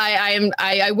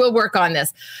 I will work on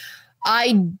this.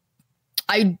 I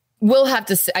do have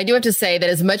to say that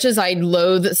as much as I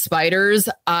loathe spiders,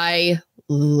 I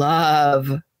love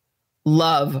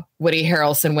Woody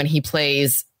Harrelson when he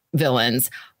plays villains.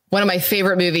 One of my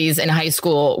favorite movies in high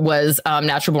school was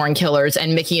Natural Born Killers,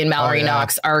 and Mickey and Mallory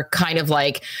Knox are kind of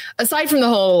like, aside from the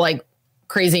whole like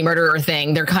crazy murderer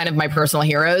thing, they're kind of my personal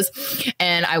heroes.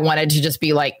 And I wanted to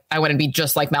be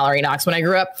just like Mallory Knox when I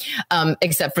grew up,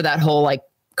 except for that whole like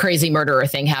crazy murderer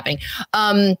thing happening.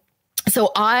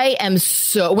 So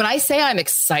when I say I'm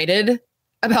excited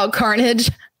about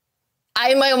Carnage,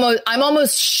 I'm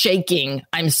almost shaking.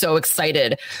 I'm so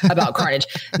excited about Carnage.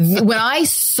 When I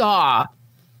saw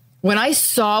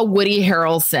Woody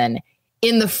Harrelson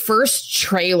in the first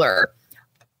trailer,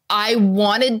 I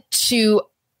wanted to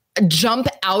jump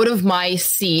out of my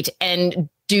seat and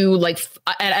do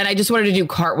and I just wanted to do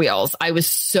cartwheels. I was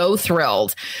so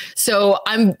thrilled. So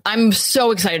I'm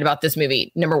so excited about this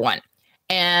movie, number one.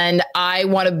 And I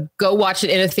want to go watch it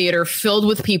in a theater filled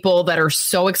with people that are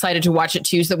so excited to watch it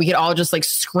too, so that we could all just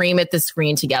scream at the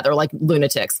screen together like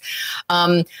lunatics.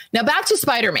 Now back to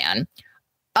Spider-Man.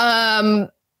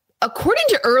 According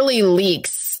to early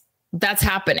leaks, that's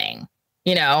happening,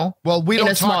 Well, we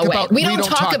don't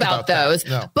talk about those,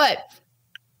 no. But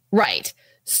right.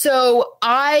 So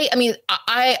I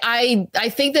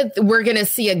think that we're going to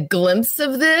see a glimpse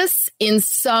of this in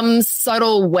some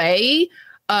subtle way,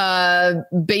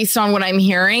 based on what I'm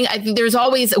hearing. I think there's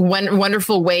always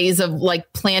wonderful ways of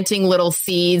planting little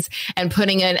seeds and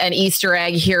putting an Easter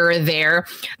egg here or there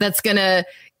that's going to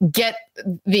get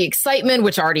the excitement,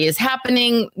 which already is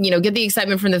happening, get the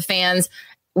excitement from the fans,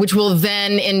 which will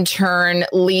then in turn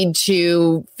lead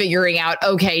to figuring out,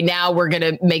 okay, now we're going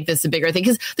to make this a bigger thing.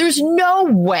 Because there's no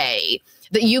way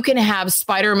that you can have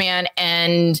Spider-Man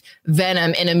and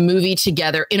Venom in a movie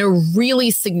together in a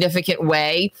really significant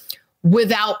way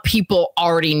without people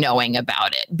already knowing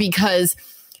about it. Because,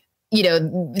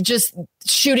 just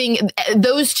shooting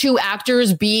those two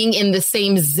actors being in the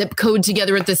same zip code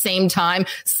together at the same time,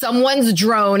 someone's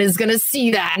drone is going to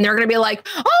see that and they're going to be like,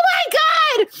 oh my God,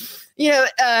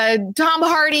 Tom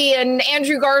Hardy and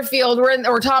Andrew Garfield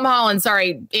or Tom Holland,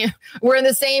 sorry, we're in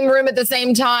the same room at the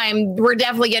same time. We're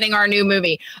definitely getting our new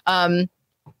movie.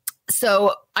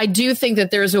 So I do think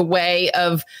that there's a way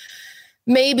of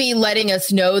maybe letting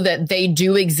us know that they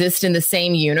do exist in the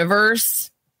same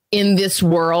universe in this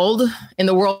world, in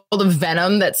the world of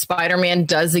Venom, that Spider-Man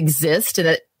does exist and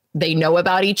that they know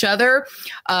about each other,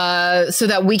 so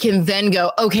that we can then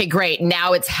go, okay, great,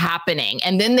 now it's happening.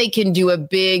 And then they can do a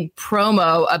big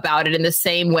promo about it in the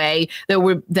same way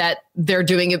that they're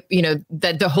doing it,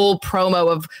 that the whole promo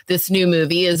of this new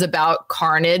movie is about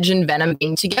Carnage and Venom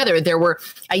being together. There were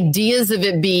ideas of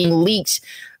it being leaked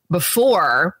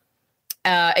before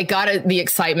it got the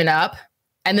excitement up,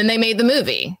 and then they made the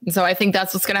movie. And so I think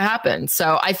that's what's going to happen.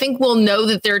 So I think we'll know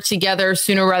that they're together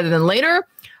sooner rather than later.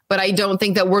 But I don't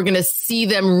think that we're going to see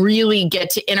them really get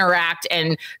to interact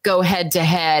and go head to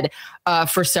head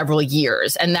for several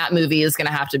years. And that movie is going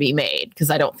to have to be made, because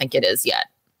I don't think it is yet.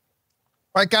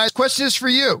 All right, guys, question is for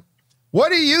you.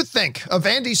 What do you think of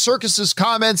Andy Serkis's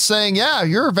comments saying, yeah,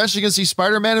 you're eventually going to see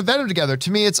Spider-Man and Venom together?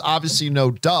 To me, it's obviously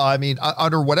no duh. I mean,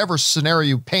 under whatever scenario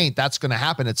you paint, that's going to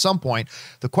happen at some point.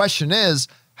 The question is,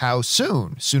 how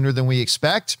soon? Sooner than we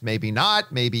expect? Maybe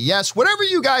not, maybe yes. Whatever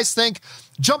you guys think,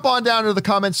 jump on down to the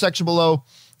comments section below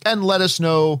and let us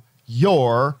know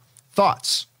your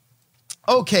thoughts.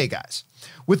 Okay, guys,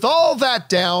 with all that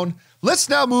down, let's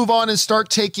now move on and start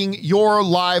taking your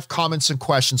live comments and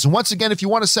questions. And once again, if you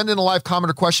want to send in a live comment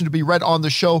or question to be read on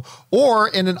the show or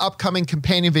in an upcoming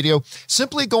companion video,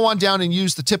 simply go on down and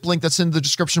use the tip link that's in the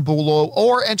description below,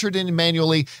 or enter it in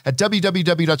manually at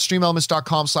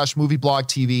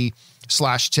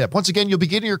www.streamelements.com/movieblogtv/tip. Once again, you'll be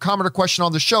getting your comment or question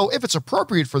on the show if it's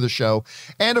appropriate for the show.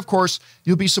 And of course,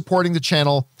 you'll be supporting the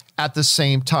channel at the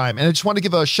same time. And I just want to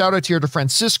give a shout out here to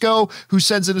Francisco, who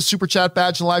sends in a super chat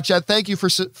badge in live chat. Thank you for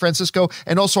Francisco.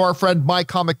 And also our friend My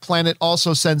Comic Planet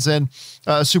also sends in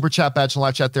a super chat badge in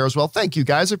live chat there as well. Thank you,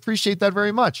 guys. I appreciate that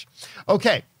very much.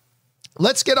 Okay,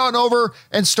 let's get on over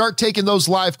and start taking those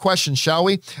live questions, shall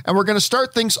we? And we're going to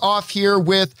start things off here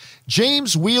with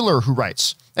James Wheeler, who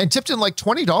writes, and tipped in like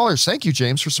 $20. Thank you,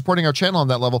 James, for supporting our channel on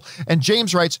that level. And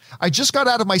James writes, I just got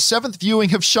out of my 7th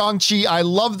viewing of Shang-Chi. I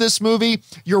love this movie.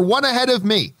 You're one ahead of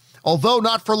me, although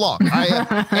not for long.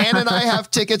 Ann and I have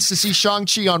tickets to see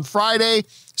Shang-Chi on Friday,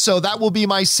 so that will be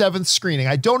my 7th screening.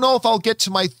 I don't know if I'll get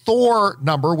to my Thor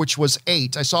number, which was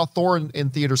 8. I saw Thor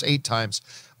in theaters 8 times.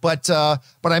 But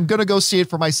I'm going to go see it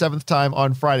for my 7th time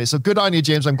on Friday. So good on you,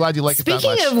 James. I'm glad you like it that much.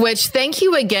 Speaking of which, thank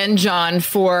you again, John,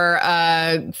 for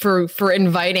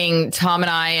inviting Tom and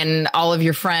I and all of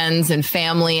your friends and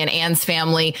family and Anne's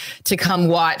family to come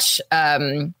watch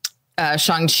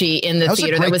Shang-Chi in the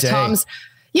theater. That was Tom's.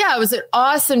 Yeah, it was an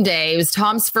awesome day. It was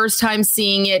Tom's first time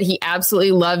seeing it. He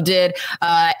absolutely loved it.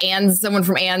 Someone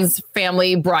from Anne's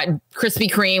family brought Krispy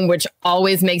Kreme, which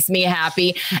always makes me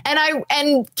happy.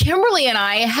 And Kimberly and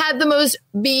I had the most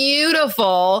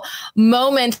beautiful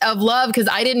moment of love, because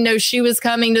I didn't know she was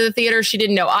coming to the theater. She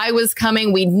didn't know I was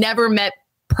coming. We'd never met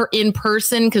in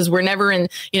person because we're never in,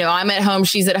 I'm at home,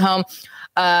 she's at home.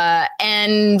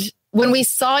 And when we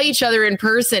saw each other in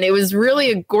person, it was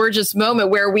really a gorgeous moment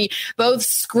where we both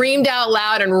screamed out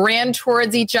loud and ran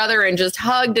towards each other and just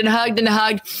hugged and hugged and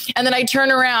hugged. And then I turn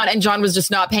around and John was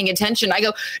just not paying attention. I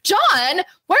go, John,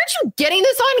 why aren't you getting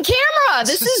this on camera?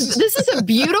 This is a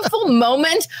beautiful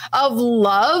moment of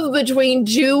love between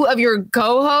two of your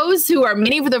co-hosts who are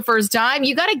meeting for the first time.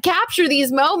 You got to capture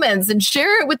these moments and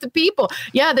share it with the people.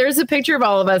 Yeah, there's a picture of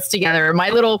all of us together. My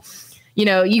little...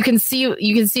 you can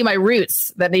see my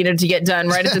roots that needed to get done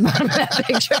right at the bottom of that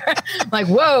picture. Like,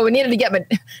 whoa, we needed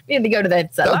to go to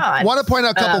that salon. I want to point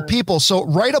out a couple people. So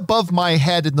right above my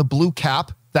head in the blue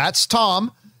cap, that's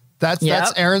Tom. That's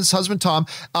Aaron's husband, Tom.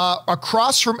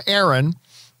 Across from Aaron,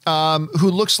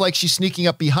 who looks like she's sneaking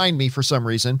up behind me for some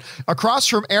reason. Across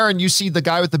from Aaron, you see the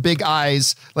guy with the big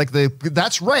eyes,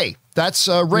 that's Ray. That's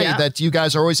Ray that you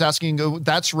guys are always asking.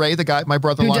 That's Ray, the guy, my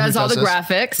brother-in-law who does all the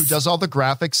graphics. Who does all the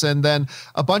graphics. And then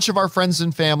a bunch of our friends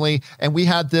and family. And we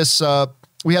had this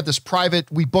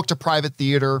we booked a private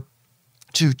theater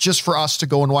just for us to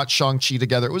go and watch Shang-Chi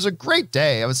together. It was a great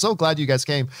day. I was so glad you guys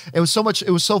came. It was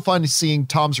so fun seeing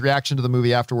Tom's reaction to the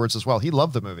movie afterwards as well. He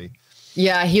loved the movie.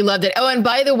 Yeah, he loved it. Oh, and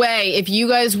by the way, if you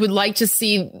guys would like to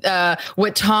see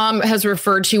what Tom has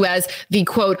referred to as the,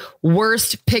 quote,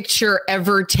 worst picture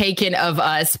ever taken of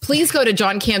us, please go to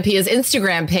John Campia's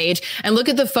Instagram page and look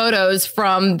at the photos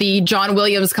from the John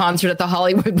Williams concert at the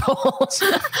Hollywood Bowl.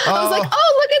 I was like,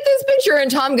 oh, look at this picture. And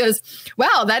Tom goes,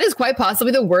 wow, that is quite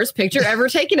possibly the worst picture ever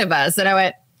taken of us. And I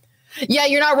went, yeah,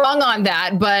 you're not wrong on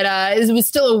that, but it was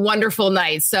still a wonderful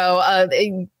night. So,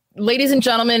 ladies and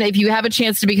gentlemen, if you have a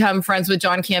chance to become friends with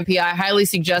John Campia, I highly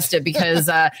suggest it because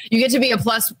you get to be a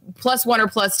plus one or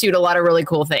plus two to a lot of really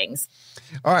cool things.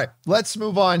 All right, let's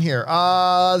move on here.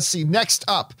 Let's see. Next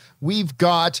up, we've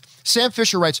got Sam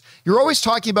Fisher writes, you're always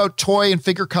talking about toy and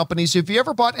figure companies. Have you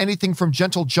ever bought anything from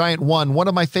Gentle Giant 1? One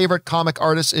of my favorite comic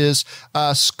artists is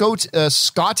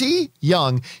Scotty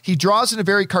Young. He draws in a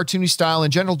very cartoony style,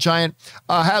 and Gentle Giant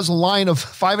has a line of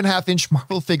 5.5-inch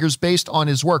Marvel figures based on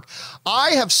his work.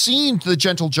 I have seen the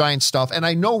Gentle Giant stuff, and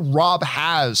I know Rob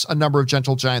has a number of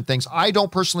Gentle Giant things. I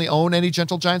don't personally own any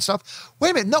Gentle Giant stuff.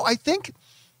 Wait a minute. No, I think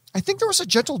there was a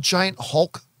Gentle Giant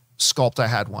Hulk sculpt I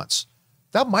had once.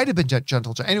 That might have been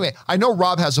Gentle Giant. Anyway, I know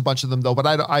Rob has a bunch of them, though, but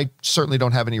I certainly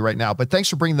don't have any right now. But thanks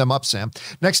for bringing them up, Sam.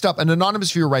 Next up, an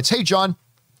anonymous viewer writes, hey, John,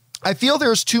 I feel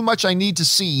there's too much I need to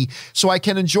see so I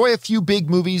can enjoy a few big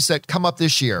movies that come up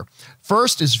this year.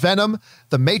 First is Venom,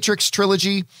 the Matrix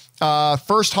trilogy,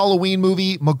 first Halloween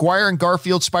movie, Maguire and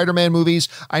Garfield Spider-Man movies.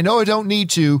 I know I don't need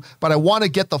to, but I want to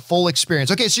get the full experience.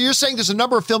 Okay, so you're saying there's a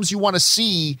number of films you want to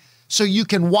see so you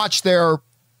can watch their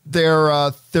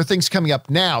things coming up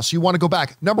now. So you want to go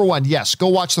back. Number one, yes, go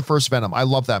watch the first Venom. I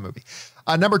love that movie.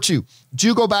 Number two,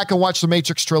 do go back and watch the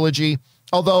Matrix trilogy.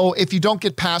 Although if you don't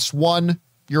get past one,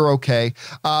 you're okay.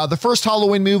 The first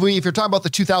Halloween movie, if you're talking about the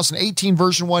 2018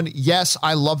 version one, yes,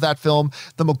 I love that film.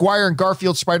 The Maguire and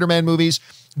Garfield Spider-Man movies,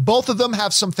 both of them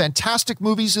have some fantastic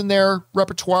movies in their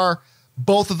repertoire.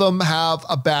 Both of them have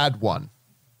a bad one.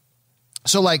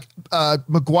 So like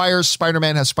Maguire's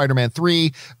Spider-Man has Spider-Man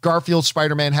 3, Garfield's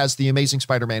Spider-Man has The Amazing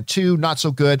Spider-Man 2, not so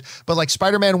good, but like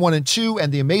Spider-Man 1 and 2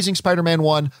 and The Amazing Spider-Man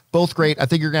 1, both great. I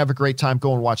think you're going to have a great time.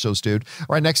 Go and watch those, dude.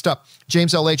 All right, next up,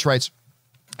 James LH writes,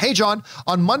 hey, John,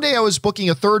 on Monday I was booking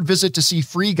a third visit to see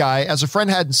Free Guy as a friend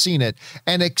hadn't seen it,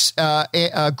 and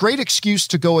a great excuse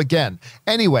to go again.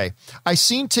 Anyway, I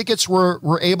seen tickets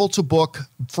were able to book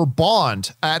for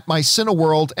Bond at my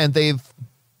Cineworld, and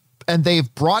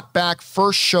they've brought back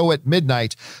first show at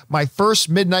midnight, my first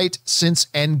midnight since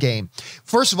Endgame.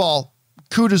 First of all,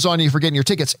 kudos on you for getting your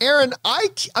tickets. Aaron,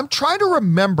 I'm trying to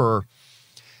remember,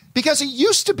 because it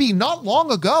used to be not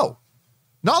long ago,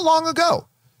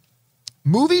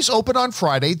 movies open on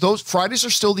Friday. Those Fridays are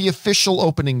still the official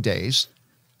opening days,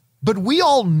 but we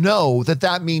all know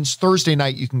that means Thursday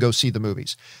night you can go see the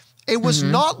movies. It was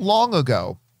not long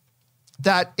ago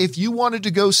that if you wanted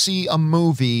to go see a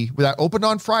movie that opened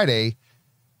on Friday,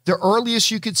 the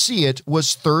earliest you could see it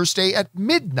was Thursday at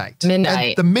midnight. And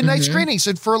the midnight screenings.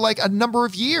 And for like a number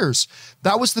of years,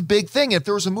 that was the big thing. If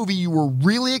there was a movie you were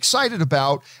really excited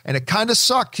about and it kind of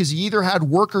sucked because you either had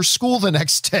work or school the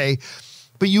next day,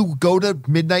 but you go to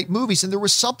midnight movies. And there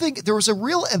was a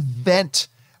real event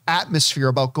atmosphere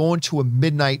about going to a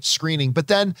midnight screening. But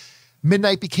then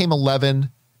midnight became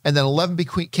 11, and then 11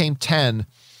 became 10.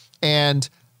 And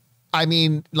I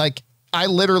mean, like, I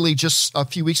literally just a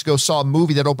few weeks ago saw a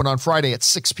movie that opened on Friday at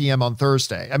 6 p.m. on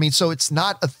Thursday. I mean, so it's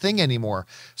not a thing anymore.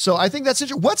 So I think that's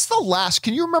interesting.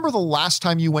 Can you remember the last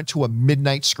time you went to a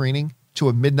midnight screening, to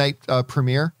a midnight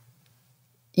premiere?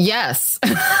 Yes.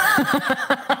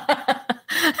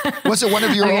 Was it one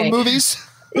of your own movies?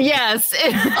 Yes.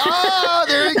 Oh,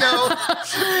 there you go.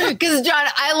 Because John,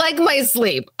 I like my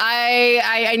sleep.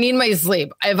 I need my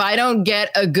sleep. If I don't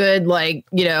get a good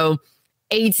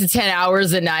 8 to 10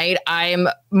 hours a night, I'm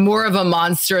more of a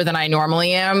monster than I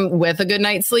normally am with a good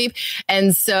night's sleep.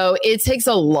 And so it takes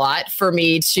a lot for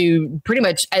me to pretty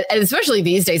much, especially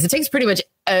these days, it takes pretty much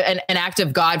an act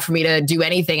of God for me to do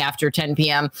anything after 10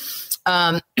 p.m.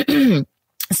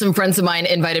 Some friends of mine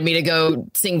invited me to go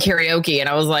sing karaoke. And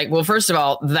I was like, well, first of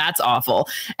all, that's awful.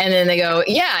 And then they go,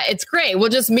 yeah, it's great. We'll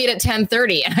just meet at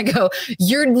 10:30. And I go,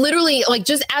 you're literally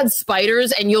just add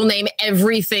spiders and you'll name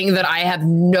everything that I have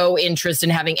no interest in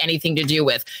having anything to do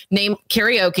with. Name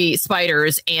karaoke,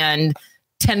 spiders, and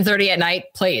 10:30 at night,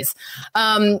 please.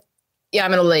 Yeah,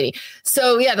 I'm an old lady.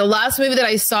 So yeah, the last movie that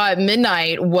I saw at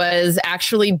midnight was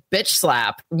actually Bitch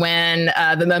Slap, when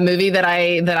the movie that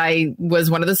I was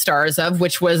one of the stars of,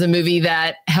 which was a movie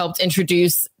that helped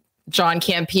introduce John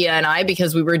Campea and I,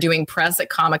 because we were doing press at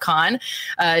Comic-Con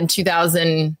in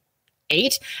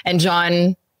 2008, and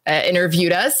John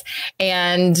interviewed us,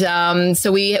 and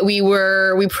so we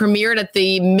premiered at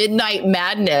the Midnight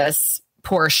Madness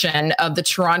portion of the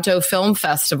Toronto Film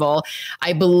Festival,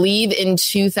 I believe in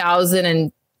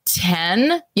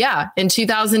 2010. Yeah, in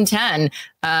 2010.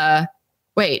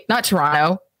 Wait, not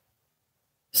Toronto.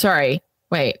 Sorry.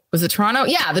 Wait, was it Toronto?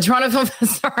 Yeah, the Toronto Film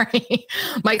Sorry.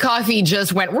 My coffee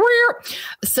just went.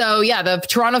 So yeah, the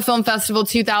Toronto Film Festival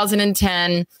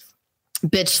 2010.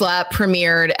 Bitch Slap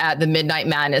premiered at the Midnight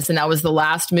Madness, and that was the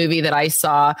last movie that I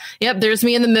saw. Yep, there's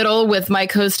me in the middle with my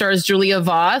co-stars Julia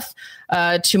Voth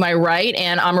to my right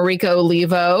and America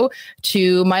Olivo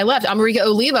to my left. America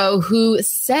Olivo, who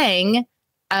sang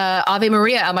Ave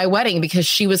Maria at my wedding because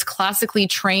she was classically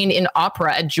trained in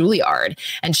opera at Juilliard,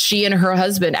 and she and her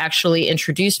husband actually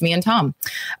introduced me and Tom.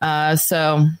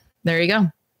 So there you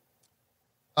go.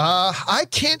 I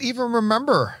can't even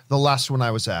remember the last one I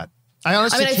was at.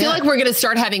 I feel like we're going to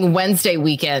start having Wednesday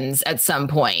weekends at some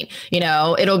point.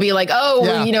 It'll be like,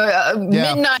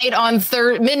 midnight on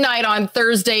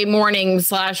Thursday morning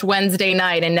 / Wednesday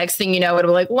night. And next thing you know, it'll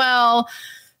be like, well,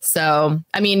 so,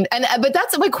 but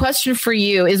that's my question for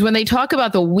you is, when they talk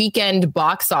about the weekend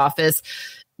box office,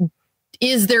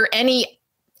 is there any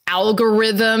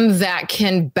algorithm that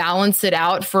can balance it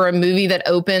out for a movie that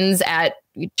opens at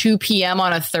 2 p.m.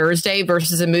 on a Thursday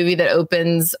versus a movie that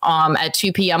opens at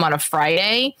 2 p.m. on a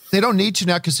Friday? They don't need to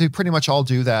now, because they pretty much all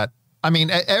do that.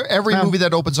 Every movie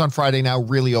that opens on Friday now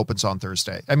really opens on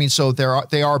Thursday. So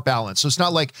they are balanced. So it's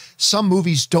not like some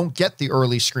movies don't get the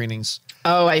early screenings.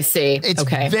 Oh, I see. It's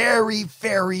very,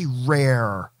 very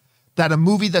rare that a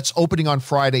movie that's opening on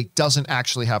Friday doesn't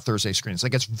actually have Thursday screenings.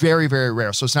 It's very, very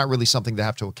rare. So it's not really something they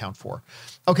have to account for.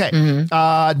 Okay.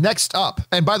 Next up.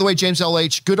 And by the way, James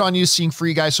LH, good on you seeing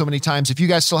Free Guy so many times. If you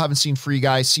guys still haven't seen Free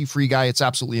Guy, see Free Guy. It's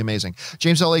absolutely amazing.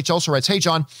 James LH also writes, hey,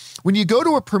 John, when you go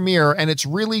to a premiere and it's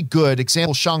really good,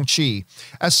 example, Shang-Chi,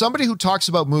 as somebody who talks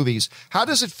about movies, how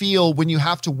does it feel when you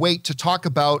have to wait to talk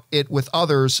about it with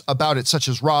others about it, such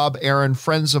as Rob, Aaron,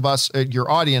 friends of us, your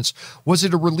audience? Was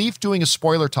it a relief doing a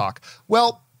spoiler talk?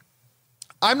 Well,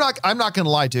 I'm not going to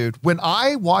lie, dude. When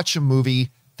I watch a movie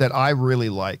that I really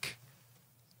like,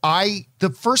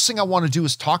 the first thing I want to do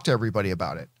is talk to everybody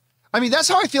about it. That's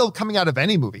how I feel coming out of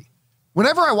any movie.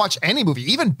 Whenever I watch any movie,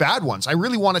 even bad ones, I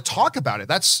really want to talk about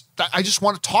it. I just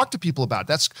want to talk to people about it.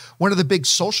 That's one of the big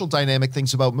social dynamic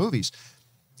things about movies.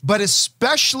 But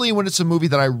especially when it's a movie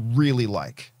that I really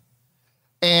like.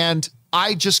 And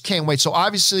I just can't wait. So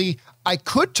obviously I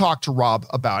could talk to Rob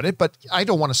about it, but I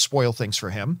don't want to spoil things for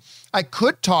him. I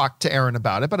could talk to Erin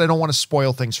about it, but I don't want to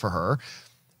spoil things for her.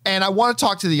 And I want to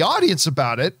talk to the audience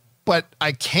about it, but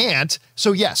I can't.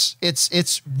 So yes,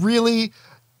 it's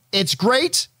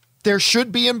great. There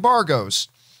should be embargoes,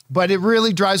 but it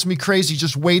really drives me crazy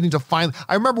just waiting to find.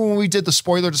 I remember when we did the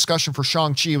spoiler discussion for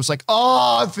Shang-Chi, it was like,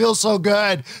 oh, it feels so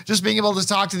good. Just being able to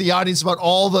talk to the audience about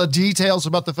all the details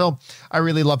about the film. I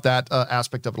really love that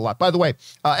aspect of it a lot. By the way,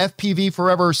 FPV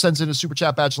Forever sends in a super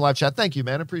chat badge in live chat. Thank you,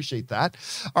 man. Appreciate that.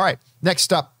 All right,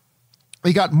 next up.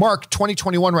 We got Mark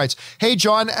 2021 writes, hey,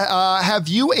 John, have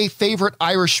you a favorite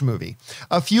Irish movie?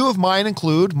 A few of mine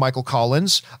include Michael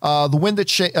Collins, The Wind That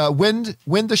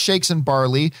Shakes and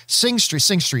Barley, Sing Street.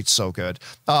 Sing Street's so good.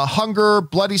 Hunger,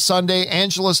 Bloody Sunday,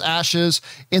 Angela's Ashes,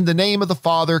 In the Name of the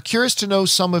Father. Curious to know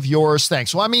some of yours.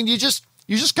 Thanks. Well, you just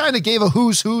kind of gave a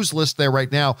who's list there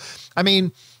right now.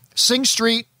 Sing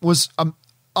Street was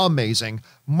amazing.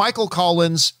 Michael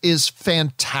Collins is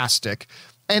fantastic.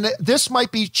 And this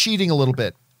might be cheating a little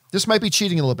bit.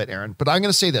 Aaron, but I'm going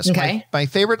to say this. Okay. My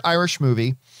favorite Irish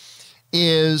movie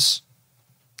is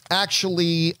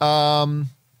actually Rattle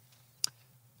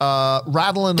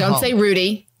and Hum. Don't say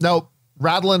Rudy. No,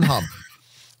 Rattle and Hum,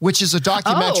 which is a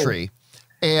documentary.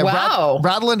 And Wow.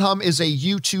 Rattle and Hum is a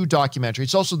U2 documentary.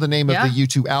 It's also the name of the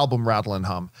U2 album, Rattle and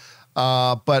Hum.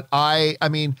 But I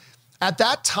mean, at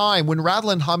that time when Rattle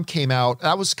and Hum came out,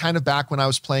 that was kind of back when I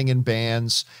was playing in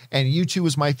bands, and U2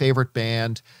 was my favorite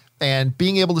band. And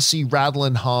being able to see Rattle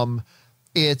and Hum,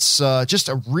 it's just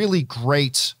a really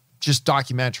great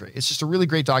documentary. It's just a really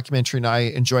great documentary, and I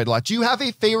enjoyed it a lot. Do you have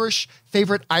a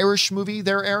favorite Irish movie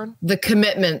there, Aaron? The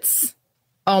Commitments.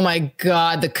 Oh my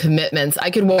God, The Commitments.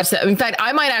 I could watch that. In fact,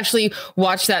 I might actually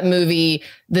watch that movie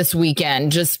this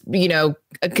weekend, just, to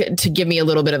give me a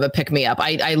little bit of a pick me up.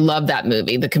 I love that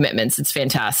movie, The Commitments. It's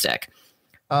fantastic.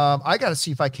 I got to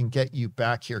see if I can get you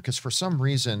back here, because for some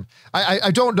reason,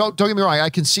 I don't get me wrong, I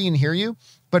can see and hear you,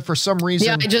 but for some reason,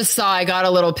 yeah, I got a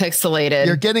little pixelated.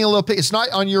 You're getting a little. It's not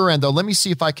on your end though. Let me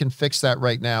see if I can fix that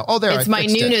right now. Oh, there. It's my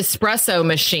new Nespresso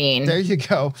machine. There you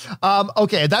go.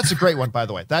 Okay, that's a great one, by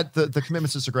the way. That the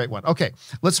Commitments is a great one. Okay,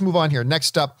 let's move on here.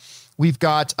 Next up, we've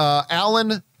got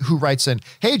Alan, who writes in,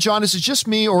 "Hey John, is it just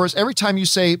me, or is every time you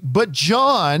say 'but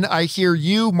John,' I hear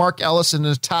you, Mark Ellis, and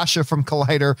Natasha from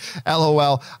Collider?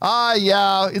 LOL."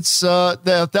 Yeah, it's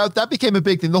that became a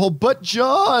big thing. The whole 'but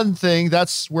John' thing.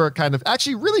 That's where it kind of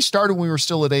actually really started when we were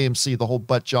still at AMC. The whole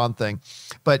 'but John' thing.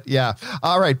 But yeah,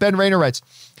 all right. Ben Rayner writes,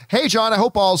 "Hey John, I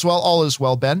hope all is well. All is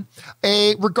well, Ben.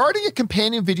 Regarding a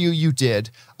companion video you did,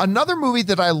 another movie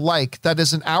that I like that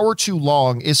is an hour too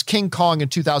long is King Kong in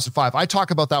 2005. I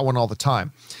talk about that one all the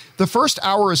time. The first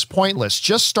hour is pointless.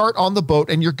 Just start on the boat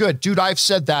and you're good." Dude, I've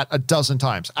said that a dozen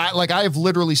times. I have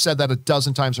literally said that a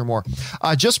dozen times or more.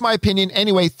 Just my opinion.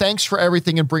 Anyway, thanks for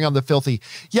everything and bring on the filthy.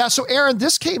 Yeah, so Aaron,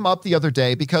 this came up the other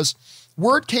day because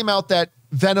word came out that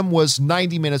Venom was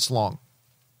 90 minutes long.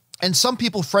 And some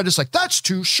people, Fred is like, that's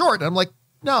too short. And I'm like,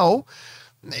 no,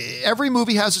 every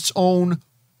movie has its own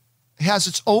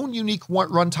unique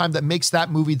runtime that makes that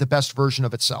movie the best version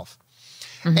of itself.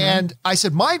 Mm-hmm. And I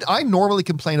said, I normally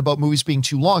complain about movies being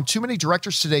too long. Too many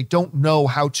directors today don't know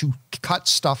how to cut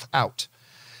stuff out.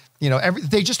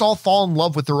 They just all fall in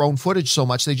love with their own footage so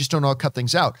much. They just don't know how to cut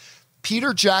things out.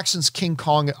 Peter Jackson's King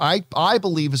Kong, I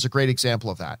believe, is a great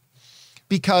example of that,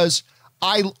 because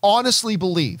I honestly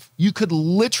believe you could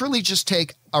literally just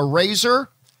take a razor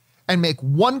and make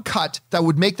one cut that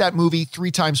would make that movie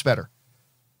 3 times better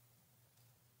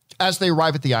as they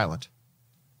arrive at the island.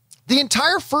 The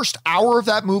entire first hour of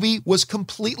that movie was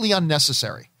completely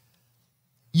unnecessary.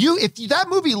 If that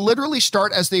movie literally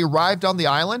start as they arrived on the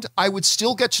island, I would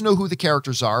still get to know who the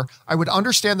characters are. I would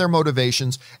understand their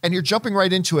motivations, and you're jumping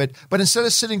right into it. But instead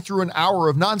of sitting through an hour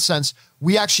of nonsense,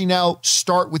 we actually now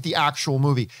start with the actual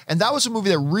movie. And that was a movie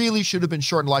that really should have been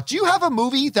shortened a lot. Do you have a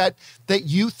movie that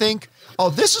you think, oh,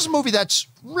 this is a movie that's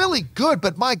really good,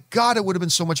 but my God, it would have been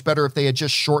so much better if they had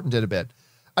just shortened it a bit?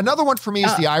 Another one for me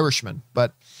is The Irishman,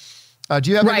 but do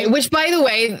you have any? Which, by the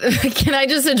way, can I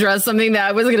just address something that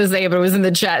I wasn't going to say, but it was in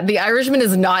the chat? The Irishman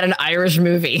is not an Irish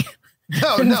movie.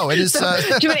 No, it is.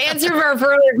 To answer for our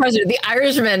earlier question, The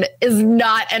Irishman is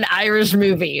not an Irish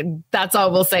movie. That's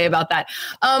all we'll say about that.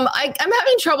 I'm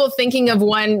having trouble thinking of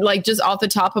one, like, just off the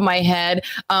top of my head.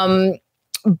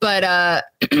 But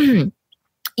it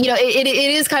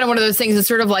is kind of one of those things. It's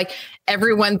sort of like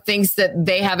everyone thinks that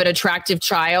they have an attractive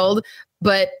child,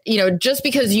 but, just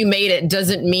because you made it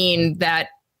doesn't mean that,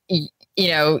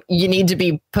 you need to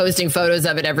be posting photos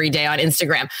of it every day on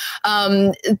Instagram.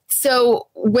 So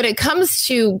when it comes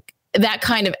to that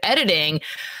kind of editing,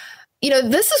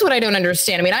 this is what I don't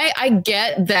understand. I mean, I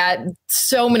get that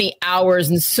so many hours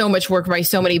and so much work by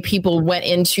so many people went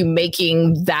into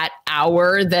making that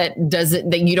hour that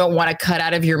you don't want to cut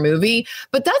out of your movie.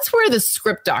 But that's where the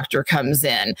script doctor comes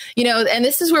in, and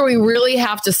this is where we really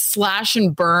have to slash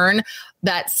and burn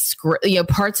that script,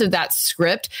 parts of that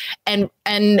script, and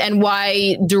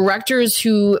why directors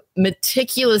who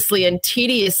meticulously and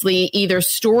tediously either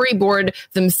storyboard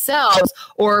themselves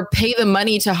or pay the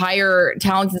money to hire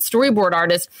talented storyboard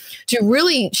artists to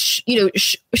really,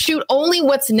 shoot only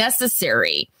what's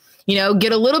necessary.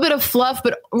 Get a little bit of fluff,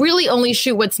 but really only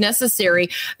shoot what's necessary,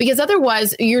 because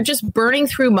otherwise you're just burning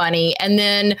through money. And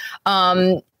then,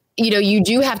 you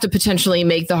do have to potentially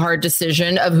make the hard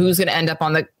decision of who's going to end up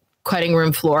on the cutting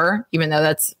room floor, even though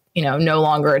that's, no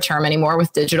longer a term anymore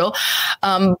with digital.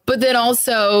 But then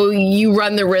also you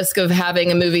run the risk of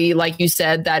having a movie, like you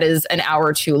said, that is an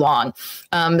hour too long.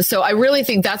 So I really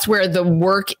think that's where the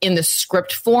work in the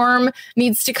script form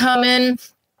needs to come in.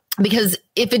 Because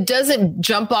if it doesn't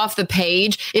jump off the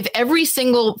page, if every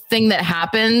single thing that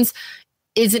happens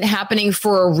isn't happening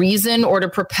for a reason or to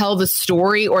propel the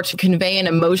story or to convey an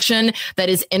emotion that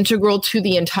is integral to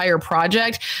the entire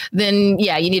project, then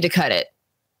yeah, you need to cut it.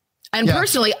 And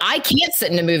personally, I can't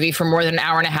sit in a movie for more than an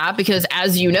hour and a half because,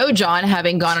 as you know, John,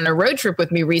 having gone on a road trip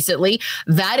with me recently,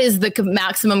 that is the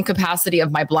maximum capacity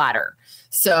of my bladder.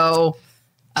 So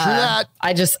I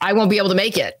won't be able to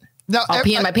make it. No, I'll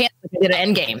pee in my pants if I did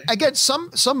an Endgame. Again,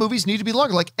 some movies need to be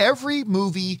longer. Like every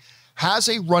movie has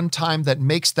a runtime that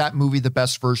makes that movie the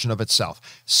best version of itself.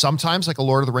 Sometimes, like a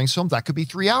Lord of the Rings film, that could be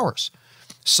 3 hours.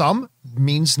 Some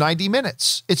means 90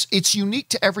 minutes. It's unique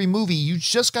to every movie. You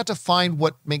just got to find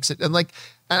what makes it. And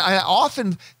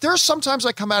there are sometimes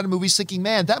I come out of movies thinking,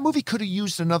 man, that movie could have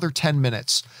used another 10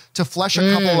 minutes to flesh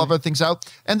a couple of other things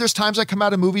out. And there's times I come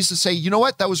out of movies to say, you know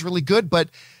what, that was really good, but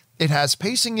it has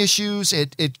pacing issues.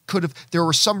 There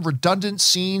were some redundant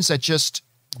scenes that just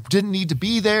didn't need to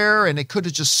be there, and it could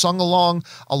have just sung along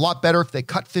a lot better if they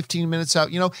cut 15 minutes out.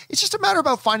 It's just a matter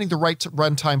about finding the right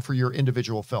runtime for your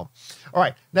individual film. All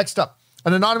right, next up,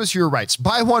 an anonymous viewer writes,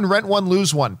 buy one, rent one,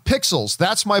 lose one. Pixels,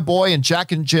 That's My Boy, and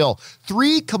Jack and Jill.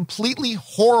 3 completely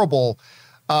horrible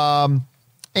Andy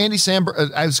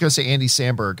Samberg. I was going to say Andy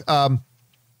Samberg.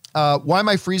 Why am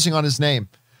I freezing on his name?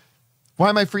 Why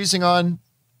am I freezing on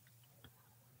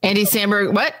Andy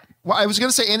Samberg? What? Well, I was going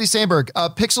to say Andy Samberg.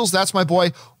 Pixels, That's My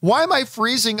Boy. Why am I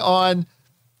freezing on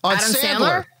Adam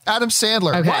Sandler? Adam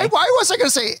Sandler. Okay. Why was I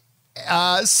going to say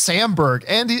Samberg?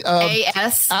 Andy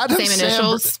A.S. Adam same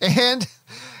initials. And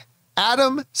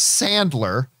Adam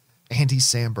Sandler, Andy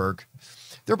Samberg.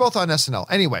 They're both on SNL.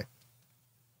 Anyway,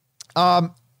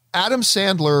 Adam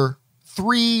Sandler,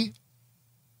 3,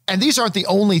 and these aren't the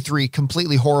only 3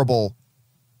 completely horrible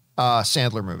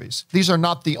Sandler movies. These are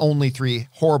not the only 3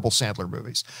 horrible Sandler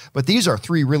movies, but these are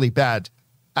 3 really bad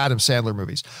Adam Sandler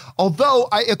movies. Although,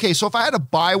 so if I had to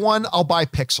buy one, I'll buy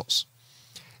Pixels.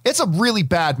 It's a really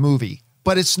bad movie,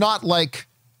 but it's not like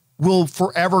will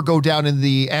forever go down in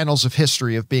the annals of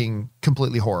history of being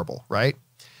completely horrible, right?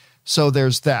 So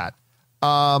there's that.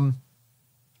 That's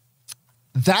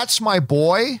My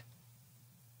Boy.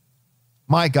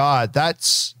 My God,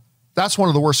 that's one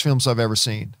of the worst films I've ever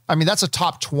seen. I mean, that's a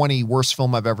top 20 worst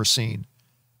film I've ever seen.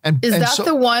 And is that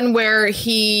the one where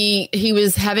he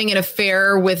was having an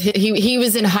affair with he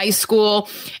was in high school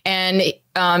and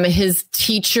his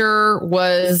teacher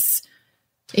was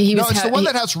it's the one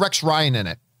that has Rex Ryan in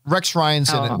it. Rex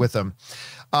Ryan's in it with him.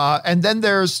 And then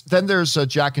there's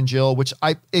Jack and Jill, which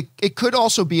it could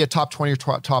also be a top 20 or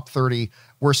top 30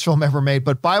 worst film ever made.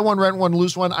 But buy one, rent one,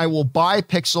 lose one. I will buy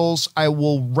Pixels. I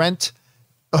will rent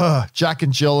Jack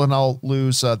and Jill, and I'll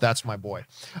lose That's My Boy.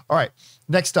 All right,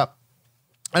 next up,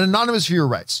 an anonymous viewer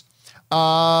writes,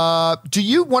 do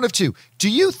you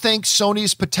think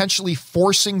Sony's potentially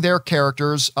forcing their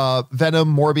characters,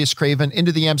 Venom, Morbius, Kraven,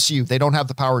 into the MCU? They don't have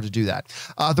the power to do that.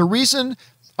 The reason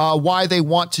why they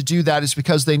want to do that is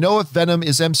because they know if Venom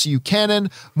is MCU canon,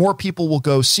 more people will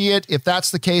go see it. If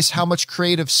that's the case, how much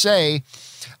creative say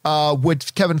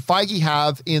would Kevin Feige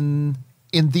have in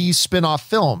these spin-off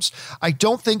films? I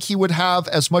don't think he would have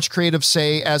as much creative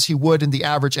say as he would in the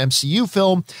average MCU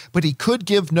film, but he could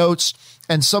give notes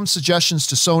and some suggestions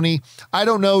to Sony. I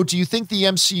don't know. Do you think the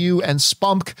MCU and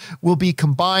Spunk will be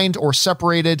combined or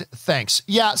separated? Thanks.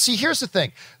 Yeah, see, here's the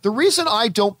thing. The reason I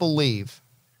don't believe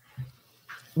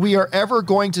we are ever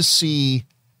going to see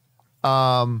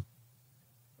the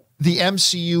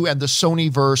MCU and the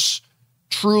Sonyverse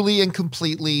truly and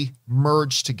completely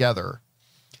merge together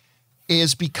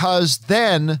is because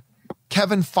then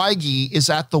Kevin Feige is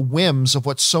at the whims of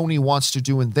what Sony wants to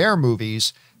do in their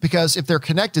movies, because if they're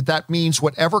connected, that means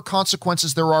whatever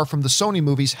consequences there are from the Sony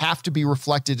movies have to be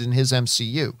reflected in his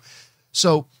MCU.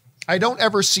 So I don't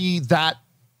ever see that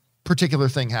particular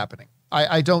thing happening.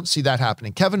 I don't see that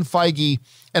happening. Kevin Feige,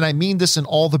 and I mean this in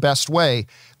all the best way,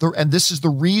 and this is the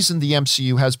reason the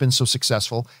MCU has been so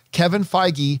successful, Kevin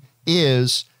Feige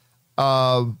is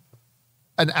an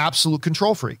absolute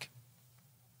control freak.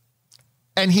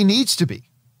 And he needs to be.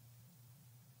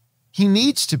 He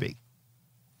needs to be.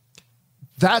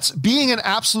 That's being an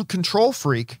absolute control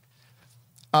freak.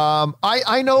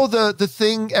 I know the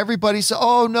thing everybody says,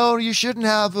 oh, no, you shouldn't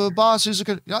have a boss who's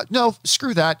no,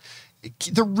 screw that.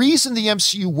 The reason the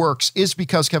MCU works is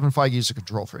because Kevin Feige is a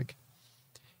control freak.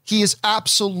 He is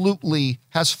absolutely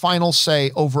has final say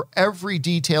over every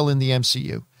detail in the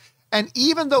MCU. And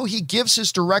even though he gives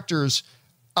his directors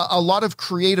a lot of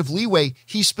creative leeway,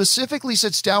 he specifically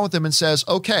sits down with them and says,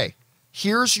 okay,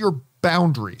 here's your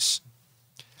boundaries.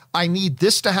 I need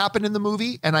this to happen in the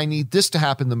movie, and I need this to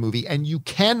happen in the movie. And you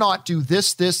cannot do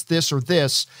this, or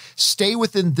this. Stay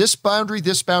within this boundary,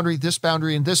 this boundary, this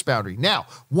boundary, and this boundary. Now,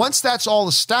 once that's all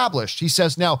established, he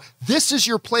says, now, this is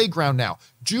your playground now.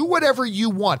 Do whatever you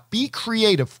want. Be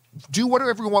creative. Do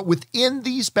whatever you want within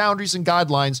these boundaries and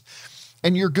guidelines,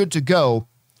 and you're good to go.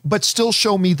 But still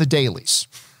show me the dailies.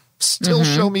 Still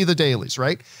show me the dailies,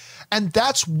 right? And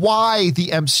that's why the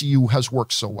MCU has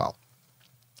worked so well.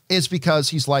 Is because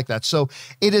he's like that. So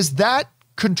it is that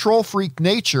control freak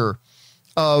nature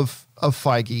of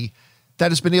Feige that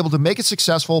has been able to make it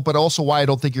successful, but also why I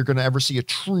don't think you're going to ever see a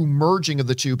true merging of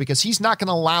the two, because he's not going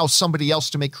to allow somebody else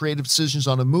to make creative decisions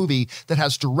on a movie that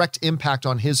has direct impact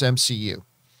on his MCU.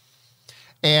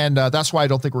 And that's why I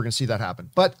don't think we're going to see that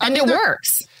happen. But and it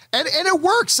works. And it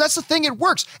works. That's the thing. It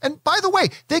works. And by the way,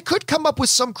 they could come up with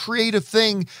some creative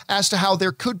thing as to how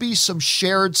there could be some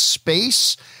shared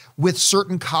space with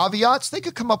certain caveats. They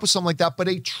could come up with something like that, but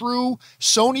a true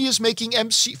Sony is making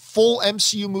full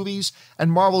MCU movies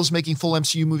and Marvel is making full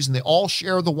MCU movies, and they all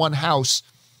share the one house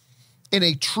in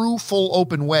a true full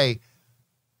open way.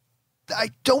 I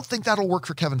don't think that'll work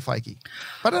for Kevin Feige.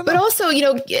 But also,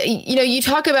 you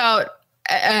talk about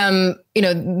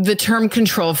the term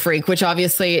control freak, which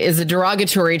obviously is a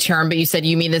derogatory term, but you said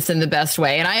you mean this in the best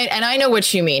way. And I know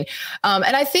what you mean.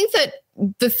 And I think that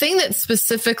the thing that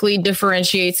specifically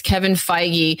differentiates Kevin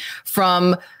Feige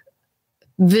from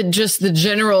the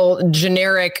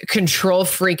generic control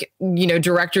freak,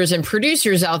 directors and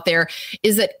producers out there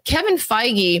is that Kevin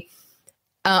Feige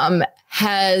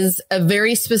has a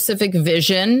very specific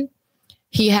vision.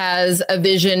 He has a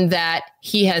vision that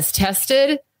he has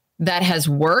tested, that has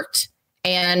worked,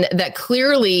 and that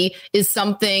clearly is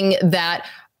something that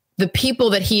the people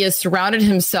that he has surrounded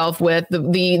himself with,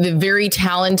 the very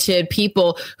talented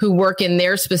people who work in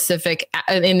their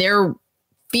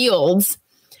fields,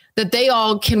 that they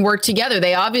all can work together.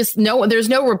 They obviously know there's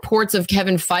no reports of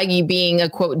Kevin Feige being a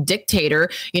quote dictator.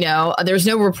 There's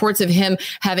no reports of him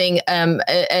having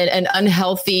an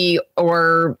unhealthy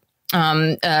or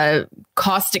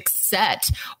caustic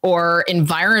set or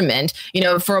environment.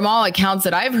 From all accounts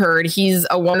that I've heard, he's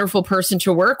a wonderful person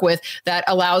to work with that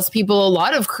allows people a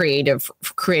lot of creative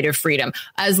freedom,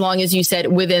 as long as you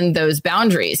said within those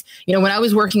boundaries. When I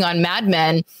was working on Mad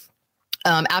Men,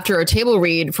 after a table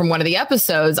read from one of the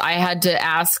episodes, I had to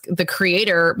ask the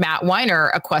creator, Matt Weiner,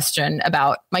 a question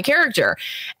about my character.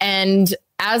 And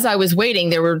as I was waiting,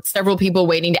 there were several people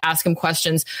waiting to ask him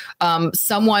questions.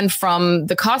 Someone from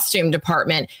the costume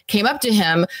department came up to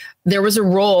him. There was a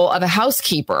role of a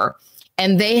housekeeper,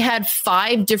 and they had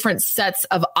 5 different sets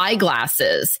of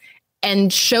eyeglasses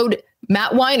and showed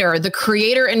Matt Weiner, the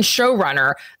creator and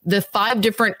showrunner, the 5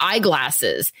 different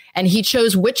eyeglasses, and he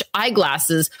chose which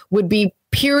eyeglasses would be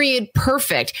period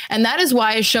perfect. And that is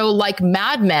why a show like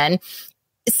Mad Men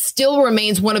still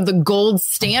remains one of the gold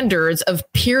standards of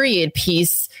period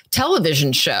piece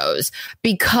television shows,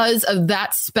 because of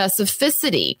that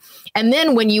specificity. And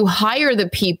then when you hire the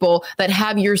people that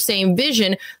have your same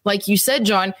vision, like you said,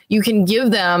 John, you can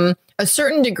give them a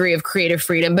certain degree of creative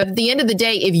freedom. But at the end of the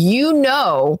day, if you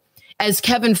know, as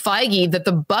Kevin Feige, that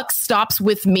the buck stops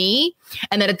with me,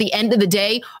 and that at the end of the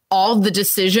day, all the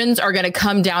decisions are going to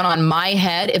come down on my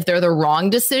head if they're the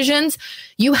wrong decisions,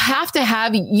 you have to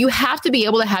be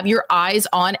able to have your eyes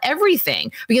on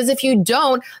everything. Because if you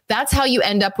don't, that's how you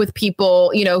end up with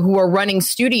people, who are running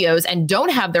studios and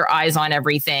don't have their eyes on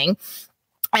everything.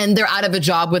 And they're out of a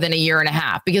job within a year and a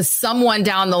half because someone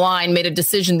down the line made a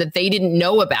decision that they didn't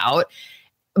know about.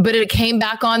 But it came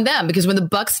back on them, because when the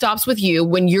buck stops with you,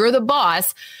 when you're the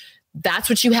boss, that's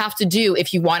what you have to do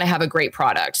if you want to have a great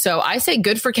product. So I say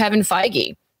good for Kevin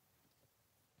Feige.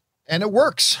 And it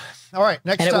works. All right.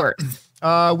 Next up,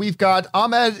 works. We've got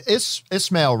Ahmed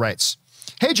Ismail writes,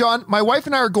 "Hey, John, my wife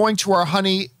and I are going to our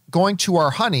honey,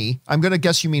 I'm going to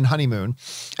guess you mean honeymoon,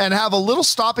 and have a little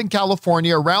stop in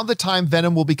California around the time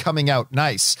Venom will be coming out.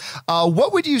 Nice.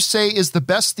 What would you say is the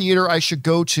best theater I should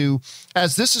go to,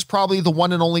 as this is probably the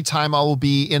one and only time I will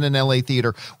be in an LA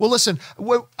theater?" Well, listen,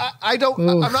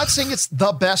 I'm not saying it's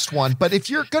the best one, but if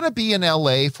you're going to be in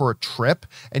LA for a trip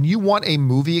and you want a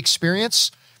movie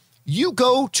experience, you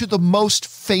go to the most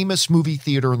famous movie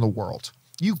theater in the world.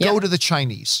 You go to the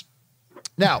Chinese.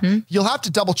 Now, you'll have to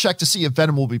double check to see if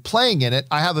Venom will be playing in it.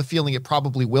 I have a feeling it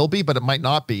probably will be, but it might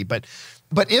not be. But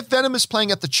if Venom is playing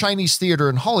at the Chinese theater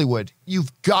in Hollywood, you've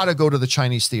got to go to the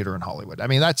Chinese theater in Hollywood. I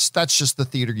mean, that's just the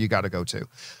theater you got to go to.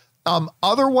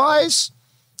 Otherwise,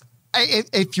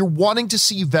 if you're wanting to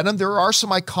see Venom, there are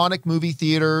some iconic movie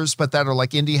theaters, but that are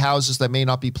like indie houses that may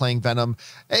not be playing Venom.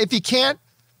 If you can't,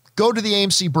 go to the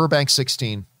AMC Burbank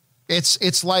 16.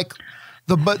 It's like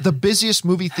the busiest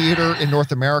movie theater in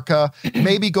North America.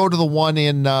 Maybe go to the one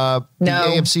in the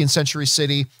AMC in Century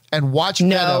City and watch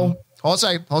Venom. Hold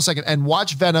on a second. And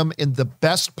watch Venom in the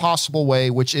best possible way,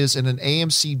 which is in an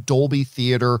AMC Dolby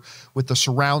theater with the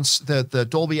surrounds, the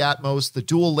Dolby Atmos, the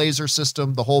dual laser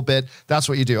system, the whole bit. That's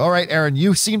what you do. All right, Aaron,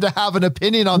 you seem to have an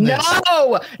opinion on this.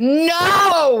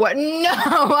 No.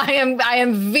 I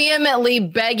am vehemently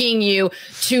begging you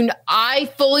to.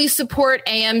 I fully support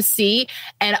AMC,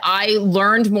 and I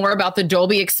learned more about the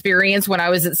Dolby experience when I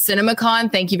was at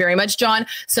CinemaCon. Thank you very much, John.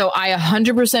 So I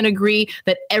 100% agree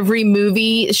that every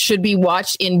movie should be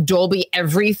watched in Dolby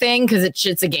everything, because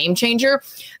it's a game changer.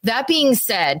 That being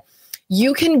said,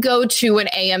 you can go to an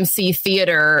AMC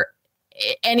theater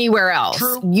anywhere else.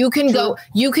 True. You can go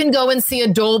and see a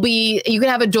Dolby. You can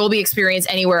have a Dolby experience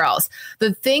anywhere else.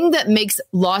 The thing that makes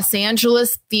Los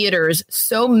Angeles theaters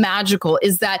so magical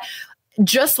is that,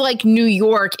 just like New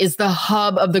York is the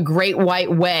hub of the Great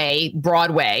White Way,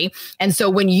 Broadway. And so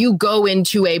when you go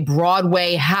into a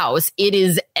Broadway house, it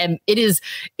is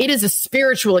a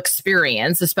spiritual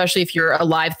experience, especially if you're a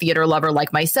live theater lover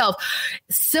like myself.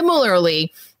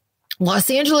 Similarly,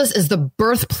 Los Angeles is the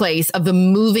birthplace of the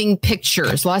moving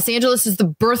pictures. Los Angeles is the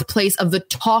birthplace of the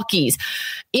talkies.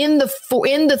 In the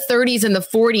 30s and the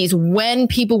 40s, when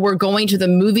people were going to the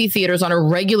movie theaters on a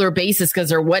regular basis because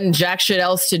there wasn't jack shit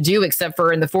else to do except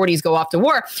for in the 40s go off to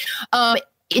war.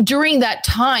 During that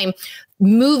time,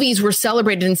 movies were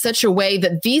celebrated in such a way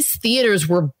that these theaters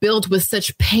were built with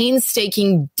such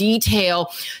painstaking detail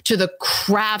to the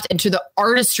craft and to the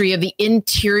artistry of the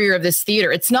interior of this theater.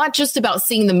 It's not just about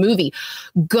seeing the movie.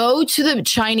 Go to the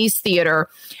Chinese theater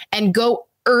and go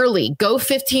early, go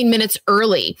 15 minutes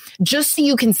early, just so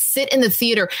you can sit in the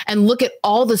theater and look at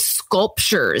all the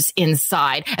sculptures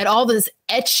inside, at all those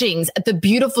etchings, at the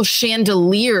beautiful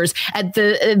chandeliers, at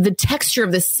the texture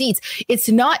of the seats. It's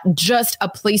not just a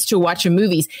place to watch a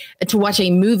movie.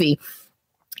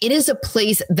 It is a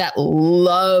place that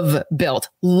love built,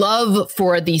 love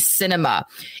for the cinema.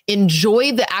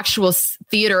 Enjoy the actual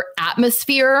theater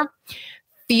atmosphere,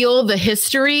 feel the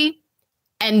history,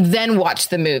 and then watch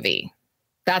the movie.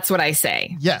 That's what I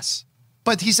say. Yes.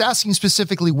 But he's asking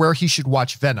specifically where he should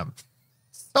watch Venom.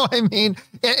 So, I mean,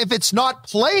 if it's not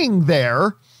playing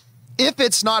there,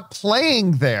 that's why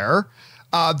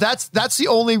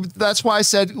I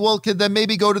said, well, then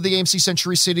maybe go to the AMC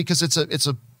Century City, because it's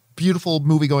a beautiful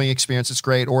movie going experience. It's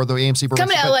great. Or the AMC Burbank.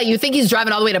 Coming to LA, you think he's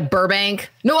driving all the way to Burbank?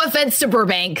 No offense to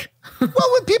Burbank. Well,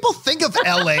 when people think of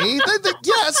LA,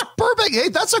 yes, Burbank, hey,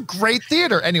 that's a great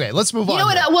theater. Anyway, let's move on. You know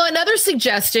what? Well, another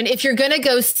suggestion, if you're going to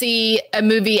go see a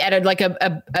movie at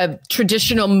a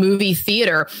traditional movie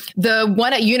theater, the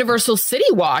one at Universal City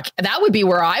Walk, that would be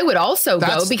where I would also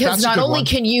go, because not only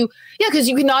can you, because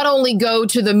you can not only go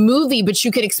to the movie, but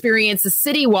you could experience the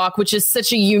City Walk, which is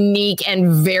such a unique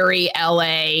and very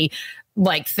LA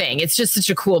like thing. It's just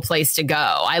such a cool place to go.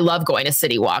 I love going to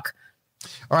City Walk.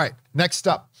 All right, next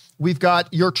up. We've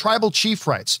got your tribal chief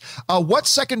writes, what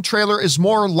second trailer is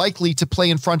more likely to play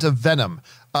in front of Venom?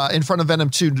 In front of Venom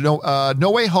 2,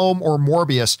 No Way Home or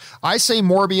Morbius? I say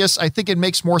Morbius. I think it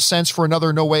makes more sense for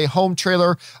another No Way Home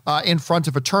trailer in front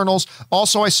of Eternals.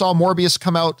 Also, I saw Morbius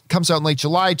comes out in late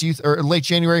July, or late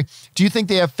January. Do you think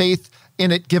they have faith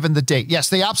in it given the date? Yes,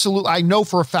 they absolutely. I know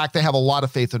for a fact they have a lot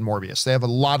of faith in Morbius. They have a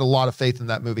lot of faith in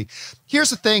that movie.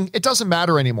 Here's the thing. It doesn't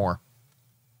matter anymore.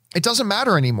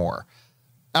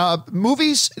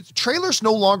 Trailers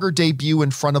no longer debut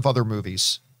in front of other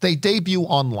movies. They debut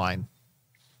online.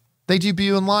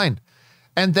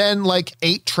 And then like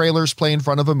 8 trailers play in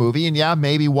front of a movie. And yeah,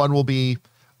 maybe one will be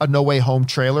a No Way Home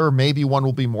trailer, or maybe one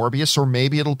will be Morbius, or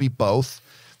maybe it'll be both.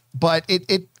 But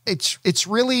it's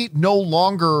really no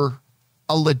longer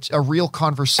a real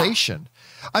conversation.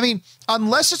 I mean,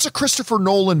 unless it's a Christopher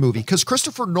Nolan movie, because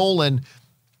Christopher Nolan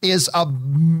is a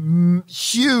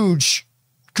huge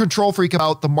control freak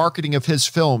about the marketing of his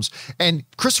films. And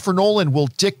Christopher Nolan will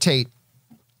dictate,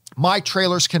 my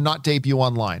trailers cannot debut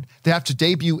online. They have to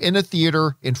debut in a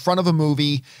theater in front of a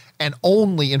movie, and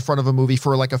only in front of a movie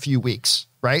for like a few weeks,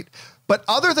 right? But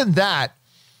other than that,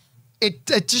 it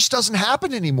just doesn't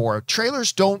happen anymore.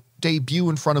 Trailers don't debut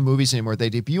in front of movies anymore. They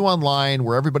debut online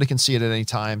where everybody can see it at any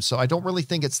time. So I don't really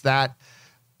think it's that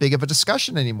big of a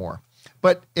discussion anymore.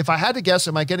 But if I had to guess,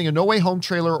 am I getting a No Way Home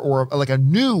trailer, or like a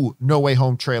new No Way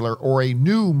Home trailer, or a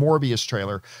new Morbius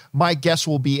trailer? My guess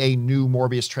will be a new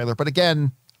Morbius trailer. But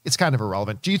again, it's kind of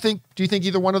irrelevant. Do you think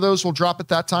either one of those will drop at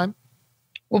that time?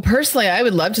 Well, personally, I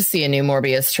would love to see a new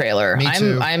Morbius trailer. Me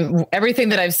too. I'm everything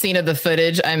that I've seen of the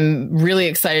footage, I'm really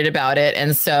excited about it.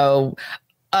 And so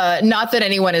not that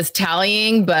anyone is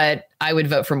tallying, but I would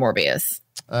vote for Morbius.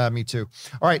 Me too.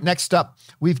 All right, next up,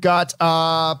 we've got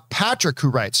Patrick, who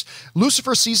writes,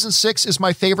 Lucifer season 6 is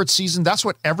my favorite season. That's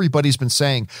what everybody's been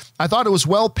saying. I thought it was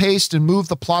well-paced and moved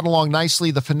the plot along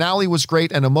nicely. The finale was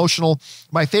great and emotional.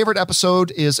 My favorite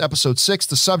episode is episode 6,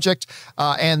 The Subject,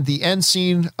 and the end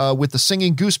scene with the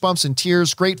singing, goosebumps and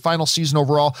tears. Great final season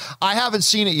overall. I haven't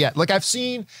seen it yet. Like, I've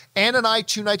seen, Ann and I,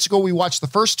 2 nights ago, we watched the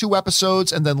first 2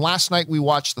 episodes, and then last night we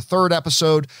watched the 3rd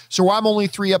episode. So I'm only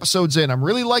 3 episodes in. I'm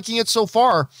really liking it so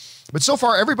far. But so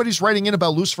far, everybody's writing in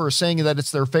about Lucifer saying that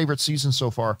it's their favorite season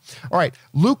so far. All right.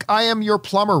 Luke, I am your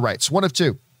plumber writes, 1 of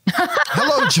 2.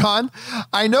 Hello, John.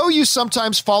 I know you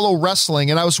sometimes follow wrestling,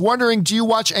 and I was wondering, do you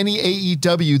watch any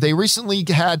AEW? They recently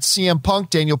had CM Punk,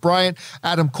 Daniel Bryan,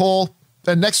 Adam Cole,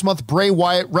 and next month, Bray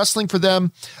Wyatt wrestling for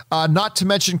them, not to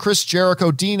mention Chris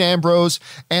Jericho, Dean Ambrose,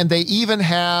 and they even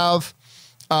have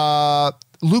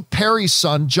Luke Perry's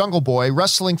son, Jungle Boy,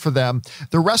 wrestling for them.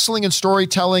 The wrestling and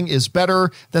storytelling is better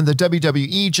than the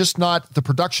WWE, just not the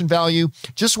production value.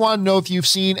 Just want to know if you've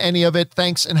seen any of it.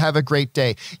 Thanks and have a great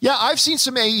day. Yeah, I've seen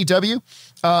some AEW.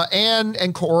 Ann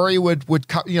and Corey would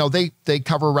they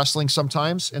cover wrestling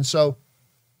sometimes, and so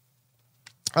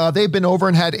they've been over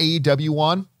and had AEW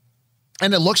on,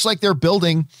 and it looks like they're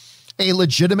building a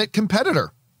legitimate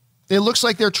competitor. It looks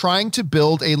like they're trying to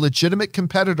build a legitimate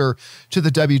competitor to the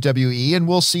WWE, and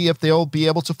we'll see if they'll be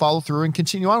able to follow through and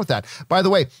continue on with that. By the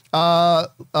way,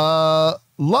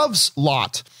 Loves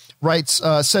Lot writes,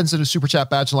 sends in a super chat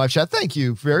badge in live chat. Thank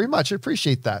you very much. I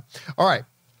appreciate that. All right.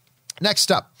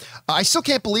 Next up, I still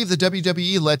can't believe the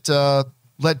WWE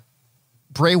let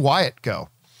Bray Wyatt go.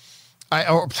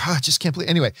 I just can't believe.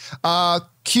 Anyway,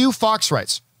 Q Fox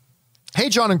writes, hey,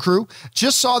 John and crew,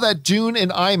 just saw Dune in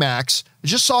IMAX,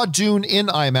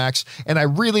 and I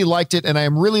really liked it, and I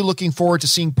am really looking forward to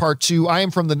seeing part 2. I am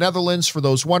from the Netherlands, for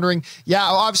those wondering. Yeah,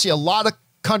 obviously a lot of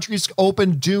countries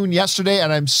opened Dune yesterday,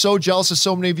 and I'm so jealous that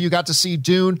so many of you got to see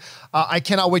Dune. I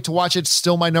cannot wait to watch it. It's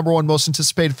still my number 1 most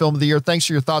anticipated film of the year. Thanks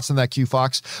for your thoughts on that, Q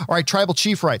Fox. All right, Tribal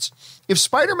Chief writes, if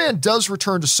Spider-Man does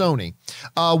return to Sony,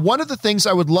 one of the things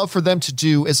I would love for them to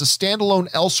do is a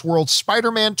standalone Elseworld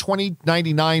Spider-Man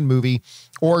 2099 movie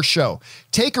or show.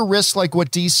 Take a risk like what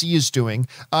DC is doing.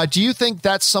 Do you think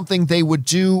that's something they would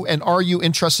do, and are you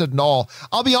interested in all?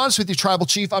 I'll be honest with you, Tribal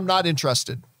Chief, I'm not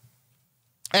interested.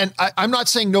 And I'm not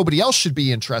saying nobody else should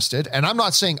be interested, and I'm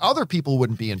not saying other people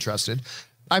wouldn't be interested.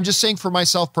 I'm just saying for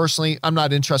myself personally, I'm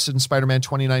not interested in Spider-Man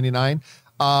 2099,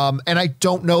 and I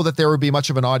don't know that there would be much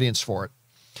of an audience for it.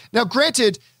 Now,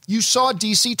 granted, you saw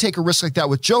DC take a risk like that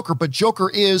with Joker, but Joker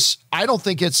is, I don't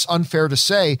think it's unfair to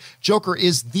say, Joker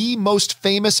is the most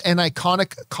famous and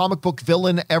iconic comic book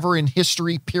villain ever in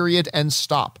history, period, and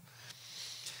stop.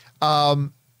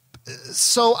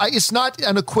 So it's not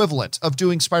an equivalent of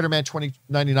doing Spider-Man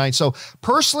 2099. So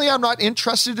personally, I'm not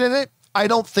interested in it. I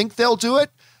don't think they'll do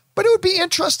it, but it would be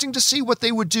interesting to see what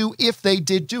they would do if they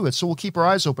did do it. So we'll keep our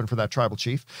eyes open for that, Tribal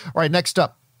Chief. All right, next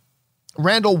up,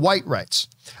 Randall White writes,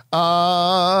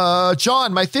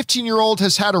 John, my 15-year-old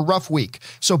has had a rough week.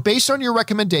 So based on your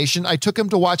recommendation, I took him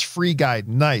to watch Free Guy.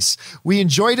 Nice. We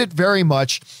enjoyed it very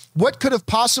much. What could have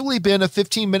possibly been a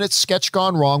 15-minute sketch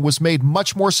gone wrong was made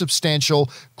much more substantial.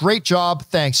 Great job.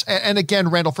 Thanks. And again,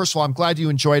 Randall, first of all, I'm glad you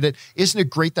enjoyed it. Isn't it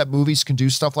great that movies can do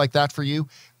stuff like that for you?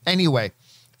 Anyway,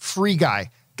 Free Guy.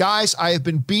 Guys, I have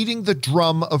been beating the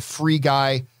drum of Free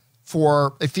Guy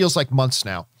for, it feels like months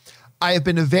now. I have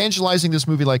been evangelizing this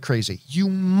movie like crazy. You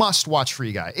must watch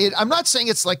Free Guy. I'm not saying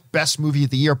it's like best movie of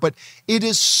the year, but it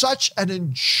is such an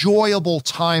enjoyable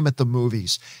time at the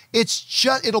movies. It's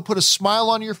just, it'll put a smile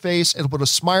on your face. It'll put a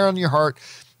smile on your heart.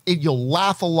 You'll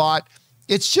laugh a lot.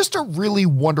 It's just a really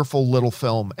wonderful little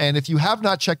film. And if you have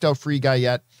not checked out Free Guy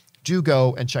yet, do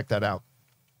go and check that out.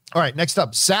 All right, next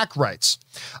up, Zach writes,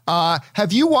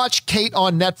 have you watched Kate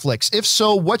on Netflix? If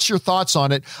so, what's your thoughts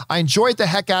on it? I enjoyed the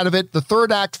heck out of it. The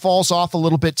third act falls off a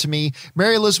little bit to me.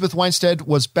 Mary Elizabeth Winstead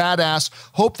was badass.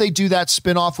 Hope they do that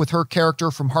spinoff with her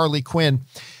character from Harley Quinn.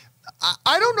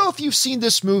 I don't know if you've seen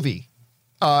this movie,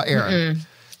 Aaron.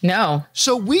 No.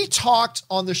 So we talked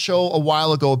on the show a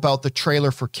while ago about the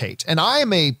trailer for Kate, and I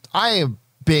am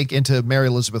big into Mary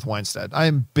Elizabeth Winstead. I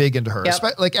am big into her.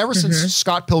 Yep. Like ever since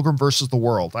Scott Pilgrim versus the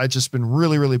World, I've just been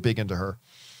really, really big into her.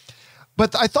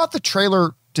 But I thought the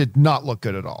trailer did not look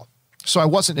good at all. So I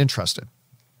wasn't interested.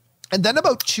 And then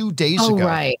about 2 days ago,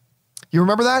 right. You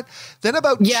remember that? Then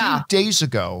about 2 days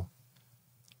ago,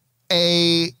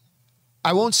 I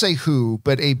won't say who,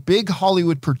 but a big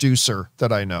Hollywood producer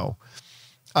that I know,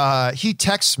 he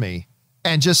texts me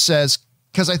and just says,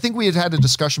 because I think we had a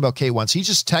discussion about Kate once. He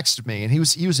just texted me, and he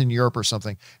was in Europe or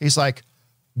something. He's like,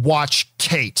 watch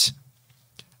Kate.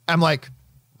 I'm like,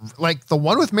 like the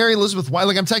one with Mary Elizabeth White,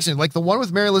 like I'm texting, like the one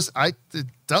with Mary Elizabeth, it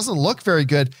doesn't look very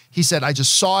good. He said, I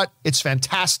just saw it. It's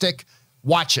fantastic.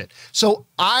 Watch it. So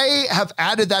I have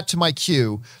added that to my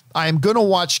queue. I am going to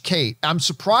watch Kate. I'm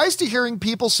surprised to hearing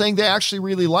people saying they actually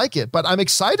really like it, but I'm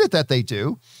excited that they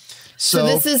do. So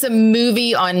this is a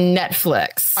movie on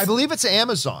Netflix. I believe it's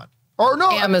Amazon. Or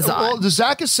no, Amazon. Well,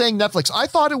 Zach is saying Netflix. I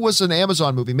thought it was an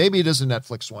Amazon movie. Maybe it is a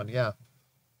Netflix one. Yeah.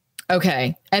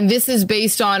 Okay. And this is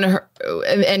based on her.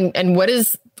 And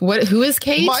who is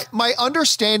Kate? My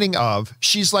understanding of,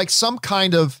 she's like some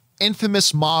kind of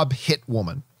infamous mob hit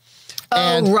woman.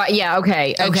 Right. Yeah.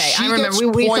 Okay. Okay. I remember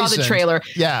we saw the trailer.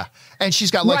 Yeah. And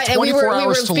she's got like 24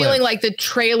 hours to live. We were feeling like the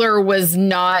trailer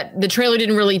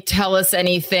didn't really tell us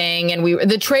anything. And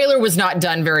the trailer was not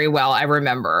done very well. I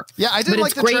remember. Yeah. I didn't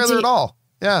like the trailer at all.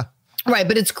 Yeah. Right.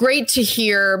 But it's great to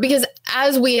hear, because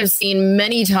as we have seen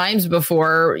many times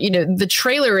before, the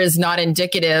trailer is not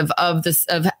indicative of this,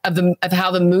 of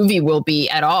how the movie will be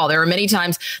at all. There are many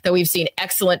times that we've seen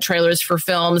excellent trailers for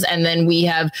films, and then we've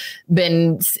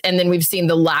seen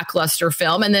the lackluster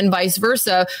film, and then vice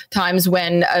versa, times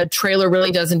when a trailer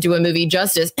really doesn't do a movie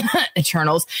justice,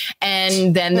 Eternals,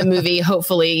 and then the movie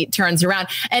hopefully turns around.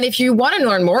 And if you want to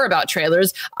learn more about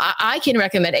trailers, I can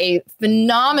recommend a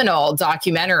phenomenal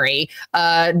documentary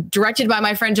directed by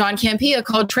my friend John Campea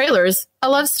called Trailers, A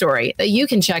Love Story, that you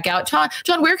can check out.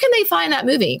 John, where can they find that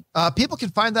movie? People can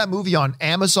find that movie on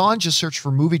Amazon. Just search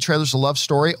for Movie Trailers, A Love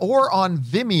Story, or on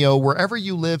Vimeo, wherever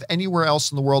you live, anywhere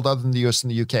else in the world other than the US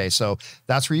and the UK. So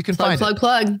that's where you can find it.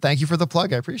 Plug. Thank you for the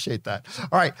plug. I appreciate that.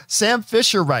 All right. Sam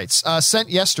Fisher writes, sent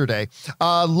yesterday,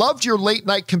 loved your late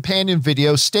night companion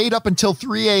video, stayed up until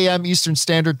 3 a.m. Eastern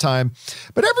Standard Time,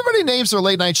 but everybody names their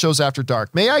late night shows after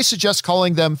dark. May I suggest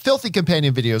calling them filthy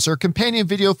companion videos or companion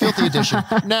video filthy edition?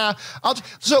 Nah.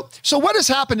 So what has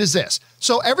happened is this.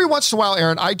 So every once in a while,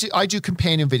 Aaron, I do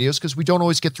companion videos because we don't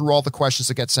always get through all the questions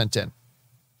that get sent in.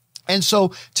 And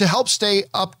so to help stay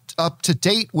up to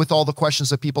date with all the questions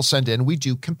that people send in, we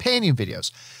do companion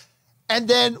videos. And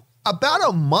then about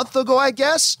a month ago, I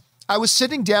guess, I was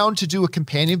sitting down to do a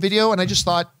companion video, and I just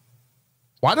thought,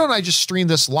 why don't I just stream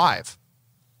this live?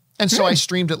 And so I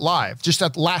streamed it live just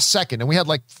at the last second. And we had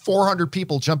like 400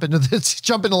 people jump into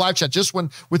live chat just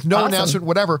with no announcement,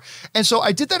 whatever. And so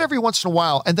I did that every once in a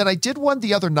while. And then I did one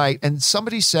the other night, and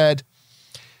somebody said,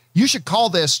 you should call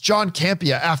this John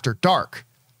Campea After Dark.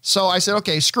 So I said,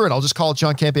 okay, screw it. I'll just call it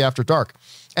John Campea After Dark.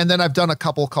 And then I've done a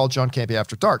couple called John Campea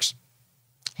After Darks.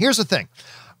 Here's the thing.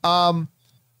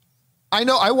 I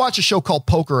know I watch a show called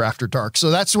Poker After Dark,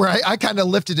 so that's where I kind of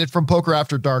lifted it from Poker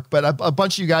After Dark, but a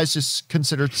bunch of you guys just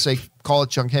considered to say, call it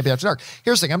John Campea After Dark.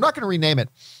 Here's the thing. I'm not going to rename it,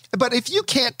 but if you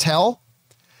can't tell,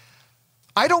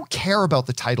 I don't care about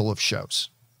the title of shows.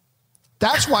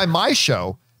 That's why my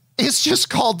show is just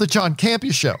called The John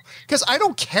Campea Show, because I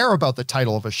don't care about the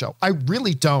title of a show. I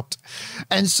really don't.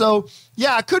 And so,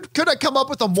 yeah, could I come up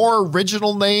with a more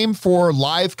original name for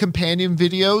live companion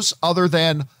videos other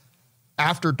than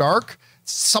After Dark?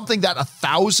 Something that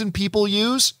 1,000 people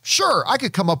use? Sure, I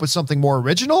could come up with something more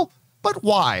original, but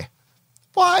why?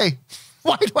 Why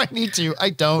do I need to? I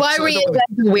don't. Why reinvent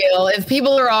the wheel? If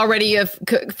people are already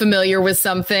familiar with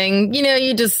something,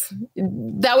 you just,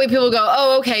 that way people go,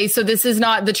 oh, okay, so this is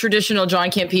not the traditional John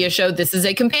Campea show. This is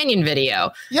a companion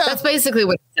video. Yeah. That's basically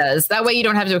what it says. That way you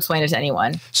don't have to explain it to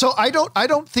anyone. So I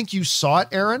don't think you saw it,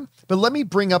 Aaron, but let me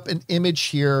bring up an image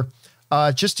here.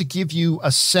 Just to give you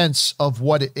a sense of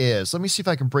what it is. Let me see if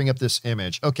I can bring up this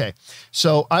image. Okay,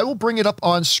 so I will bring it up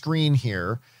on screen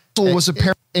here. It was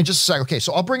apparent in just a second. Okay,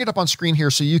 so I'll bring it up on screen here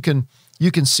so you can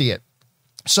see it.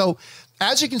 So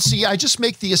as you can see, I just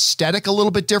make the aesthetic a little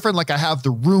bit different. Like I have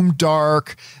the room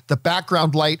dark, the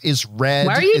background light is red.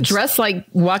 Why are you dressed like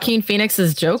Joaquin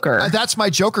Phoenix's Joker? That's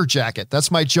my Joker jacket. That's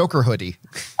my Joker hoodie.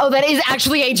 Oh, that is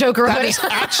actually a Joker hoodie. That is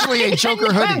actually a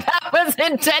Joker hoodie. That was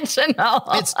intentional.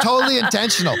 It's totally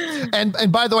intentional.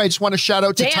 And by the way, I just want to shout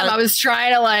out to I was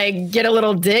trying to get a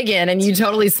little dig in, and you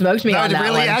totally smoked me on that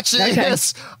really one. Actually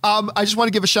is. I just want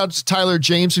to give a shout out to Tyler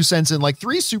James, who sends in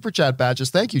 3 super chat badges.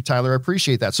 Thank you, Tyler. I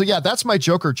appreciate that. So yeah, that's my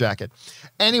Joker jacket.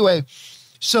 Anyway,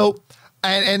 so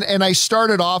and I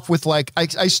started off with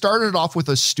I started off with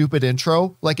a stupid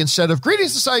intro. Instead of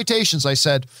greetings and salutations, I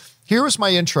said, here was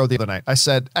my intro the other night. I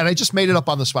said, and I just made it up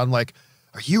on the spot. I'm like,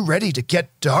 are you ready to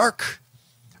get dark?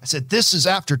 I said, this is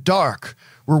After Dark,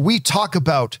 where we talk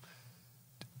about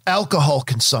alcohol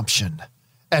consumption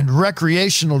and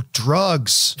recreational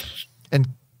drugs and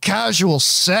casual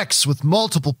sex with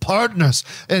multiple partners.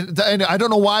 And I don't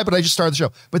know why, but I just started the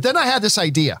show. But then I had this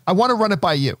idea. I want to run it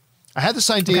by you. I had this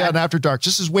idea on After Dark,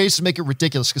 just as ways to make it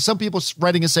ridiculous. Because some people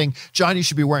writing and saying, John, you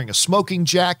should be wearing a smoking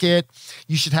jacket.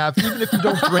 You should have, even if you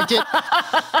don't drink it,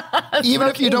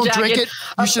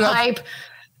 you should have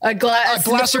a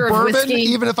glass of bourbon, whiskey.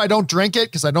 even if I don't drink it,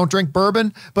 because I don't drink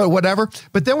bourbon, but whatever.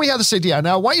 But then we had this idea.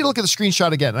 Now I want you to look at the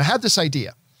screenshot again. I had this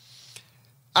idea.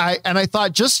 I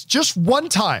thought just one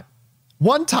time,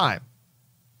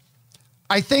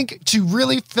 I think to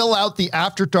really fill out the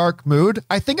After Dark mood,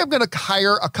 I think I'm going to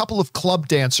hire a couple of club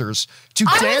dancers to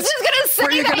dance. I was just going to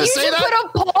say that. You should put a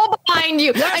pole behind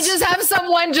you and just have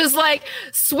someone just like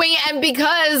swing. And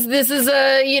because this is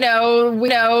we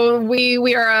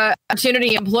are a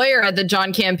opportunity employer at the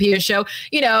John Campea show,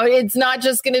 it's not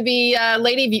just going to be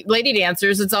lady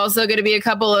dancers. It's also going to be a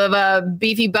couple of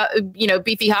beefy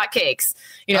hotcakes,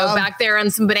 back there on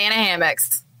some banana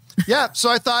hammocks. Yeah. So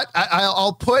I thought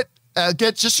I'll put,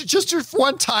 get just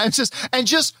one time,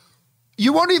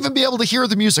 you won't even be able to hear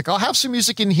the music. I'll have some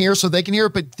music in here so they can hear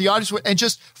it, but the audience would, and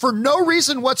just for no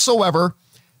reason whatsoever,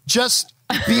 just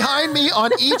behind me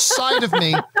on each side of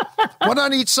me, one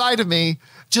on each side of me,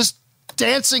 just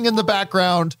dancing in the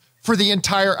background for the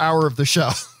entire hour of the show.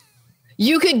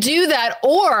 You could do that,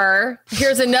 or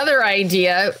here's another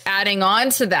idea adding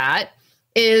on to that.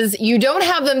 Is you don't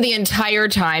have them the entire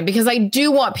time, because I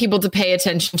do want people to pay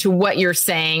attention to what you're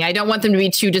saying. I don't want them to be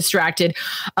too distracted.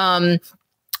 And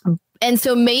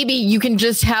so maybe you can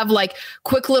just have like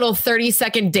quick little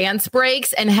 30-second dance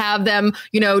breaks and have them,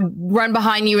 run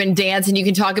behind you and dance. And you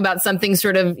can talk about something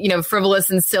sort of, frivolous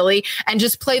and silly, and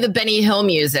just play the Benny Hill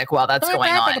music while that's going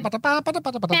on.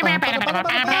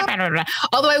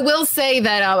 Although I will say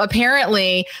that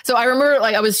apparently, so I remember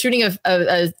I was shooting a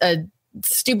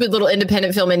stupid little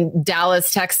independent film in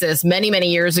Dallas, Texas, many,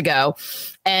 many years ago.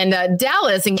 And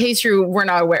Dallas, in case you were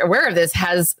not aware of this,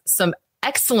 has some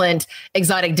excellent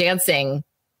exotic dancing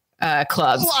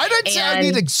clubs. Well, I didn't say I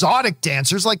need exotic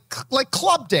dancers, like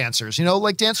club dancers,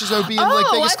 like dancers that would be in like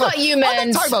Vegas club. You meant,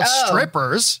 I'm not talking about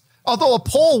strippers, although a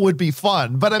pole would be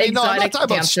fun. But I mean, no, I'm not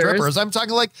talking about strippers. I'm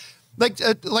talking like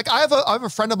I have a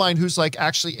friend of mine who's like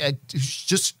actually who's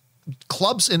just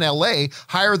clubs in LA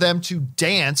hire them to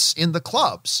dance in the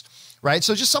clubs. Right.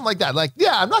 So just something like that. Like,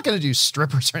 yeah, I'm not going to do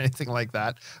strippers or anything like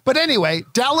that. But anyway,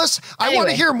 Dallas, I want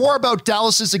to hear more about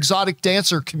Dallas's exotic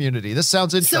dancer community. This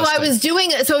sounds interesting. So I was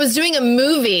doing a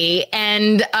movie,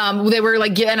 and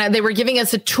they were giving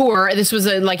us a tour. This was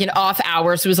an off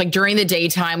hour. So it was like during the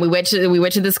daytime. We went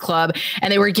to this club,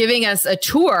 and they were giving us a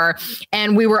tour,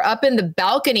 and we were up in the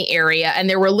balcony area, and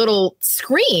there were little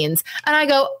screens. And I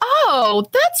go, oh,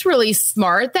 that's really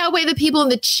smart. That way the people in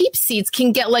the cheap seats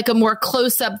can get like a more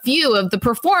close up view of the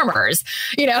performers,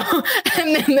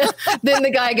 and then the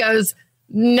guy goes,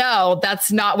 no,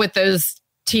 that's not what those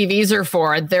TVs are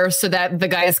for. They're so that the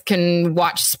guys can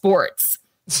watch sports.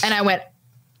 And I went,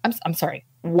 I'm sorry,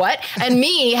 what? And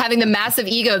me having the massive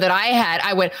ego that I had,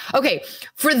 I went, okay,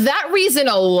 for that reason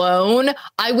alone,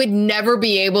 I would never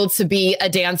be able to be a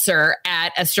dancer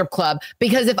at a strip club,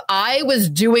 because if I was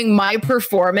doing my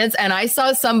performance and I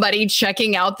saw somebody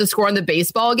checking out the score in the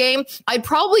baseball game, I'd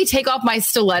probably take off my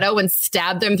stiletto and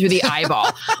stab them through the eyeball.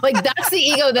 Like, that's the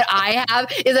ego that I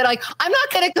have, is that like, I'm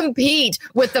not going to compete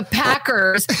with the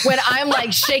Packers when I'm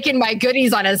like shaking my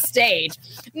goodies on a stage.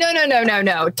 No.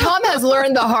 Tom has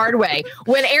learned the hard way.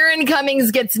 When Aaron Cummings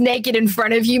gets naked in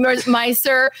front of you, my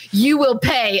sir, you will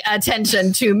pay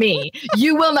attention to me.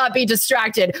 You will not be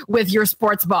distracted with your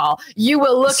sports ball. You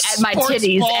will look at my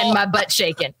titties and my butt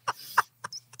shaking.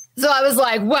 So I was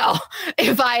like, well,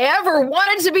 if I ever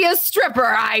wanted to be a stripper,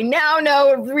 I now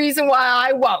know the reason why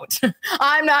I won't.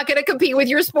 I'm not going to compete with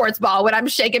your sports ball when I'm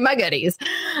shaking my goodies.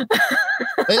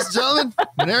 Ladies and gentlemen,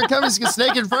 when Aaron Cummings gets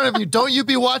naked in front of you, don't you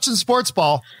be watching sports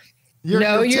ball. You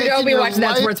don't be watching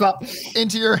that sports ball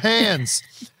into your hands.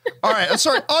 All right. I'm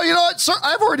sorry. Oh, you know what? Sorry,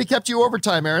 I've already kept you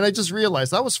overtime, Aaron. I just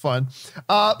realized that was fun.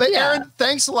 But yeah. Aaron,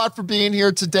 thanks a lot for being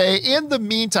here today. In the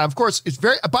meantime, of course,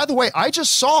 by the way, I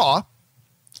just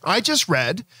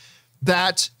read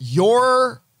that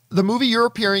the movie you're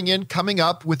appearing in coming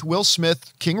up with Will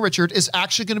Smith, King Richard, is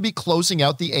actually going to be closing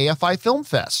out the AFI Film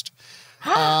Fest.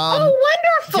 Oh,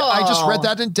 wonderful. Yeah, I just read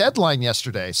that in Deadline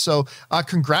yesterday. So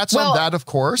congrats on that, of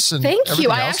course. And thank you.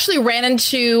 I actually ran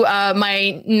into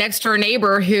my next door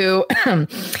neighbor who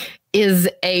is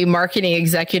a marketing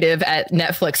executive at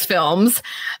Netflix Films.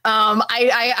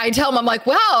 I tell him, I'm like,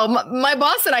 wow, my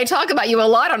boss and I talk about you a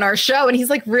lot on our show. And he's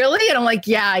like, really? And I'm like,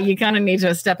 yeah, you kind of need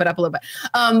to step it up a little bit.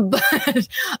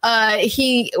 But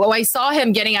I saw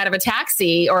him getting out of a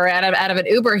taxi or out of an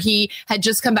Uber. He had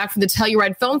just come back from the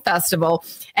Telluride Film Festival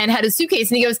and had a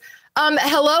suitcase. And he goes,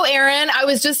 Hello, Aaron. I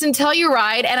was just in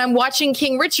Telluride and I'm watching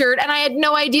King Richard and I had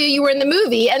no idea you were in the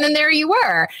movie. And then there you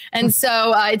were. And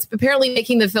so it's apparently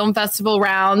making the film festival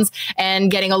rounds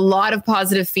and getting a lot of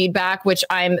positive feedback, which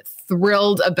I'm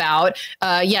thrilled about.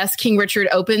 Yes, King Richard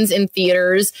opens in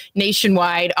theaters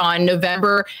nationwide on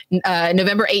November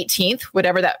 18th,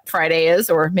 whatever that Friday is,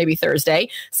 or maybe Thursday.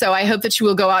 So I hope that you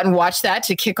will go out and watch that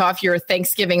to kick off your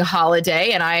Thanksgiving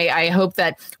holiday. And I hope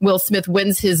that Will Smith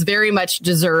wins his very much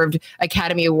deserved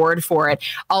Academy Award for it.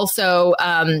 Also,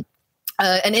 an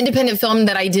independent film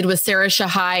that I did with Sarah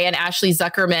Shahai and Ashley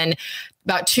Zuckerman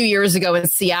about 2 years ago in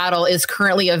Seattle is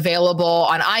currently available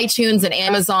on iTunes and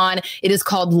Amazon. It is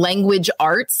called Language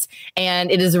Arts,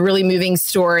 and it is a really moving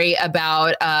story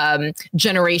about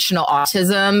generational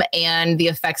autism and the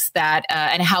effects that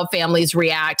and how families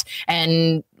react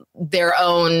and their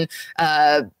own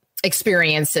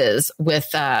experiences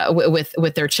with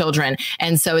their children.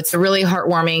 And so it's a really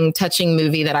heartwarming, touching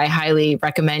movie that I highly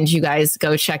recommend you guys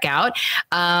go check out.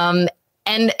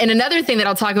 And another thing that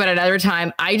I'll talk about another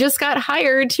time, I just got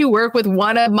hired to work with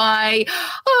one of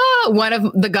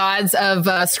the gods of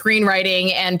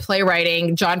screenwriting and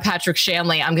playwriting, John Patrick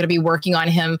Shanley. I'm going to be working on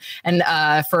him and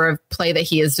for a play that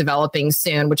he is developing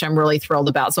soon, which I'm really thrilled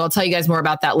about. So I'll tell you guys more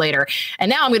about that later. And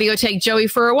now I'm going to go take Joey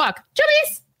for a walk.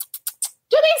 Joey's,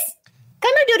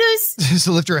 come here, doodles. Just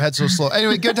lift your head so slow.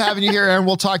 Anyway, good to having you here, Aaron.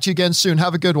 We'll talk to you again soon.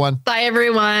 Have a good one. Bye,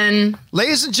 everyone.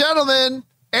 Ladies and gentlemen,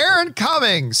 Aaron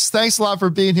Cummings. Thanks a lot for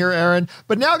being here, Aaron.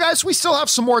 But now, guys, we still have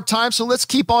some more time, so let's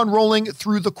keep on rolling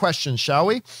through the questions, shall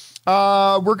we?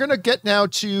 We're going to get now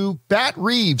to Bat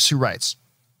Reeves, who writes,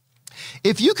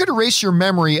 if you could erase your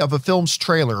memory of a film's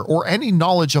trailer or any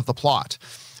knowledge of the plot,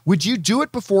 would you do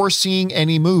it before seeing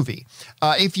any movie?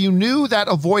 If you knew that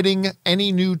avoiding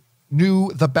any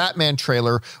the Batman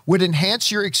trailer would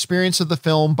enhance your experience of the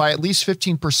film by at least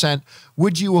 15%,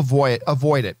 would you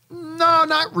avoid it? No,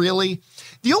 not really.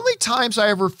 The only times I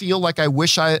ever feel like I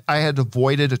wish I had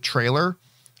avoided a trailer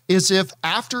is if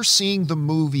after seeing the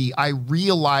movie, I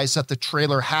realized that the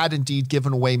trailer had indeed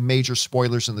given away major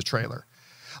spoilers in the trailer.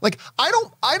 Like, I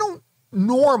don't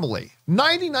normally,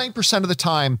 99% of the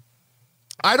time,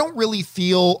 I don't really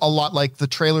feel a lot like the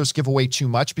trailers give away too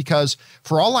much because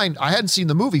for all I hadn't seen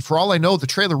the movie. For all I know, the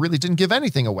trailer really didn't give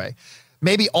anything away.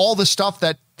 Maybe all the stuff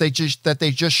that they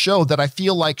just showed that I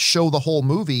feel like show the whole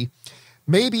movie.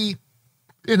 Maybe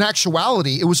in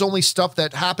actuality, it was only stuff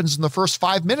that happens in the first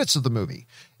 5 minutes of the movie.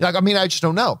 Like, I mean, I just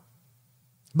don't know.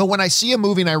 But when I see a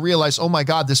movie and I realize, oh my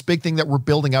God, this big thing that we're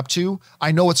building up to,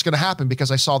 I know it's going to happen because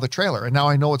I saw the trailer and now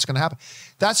I know it's going to happen.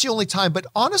 That's the only time. But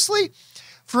honestly,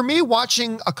 for me,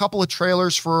 watching a couple of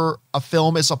trailers for a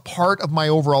film is a part of my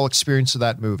overall experience of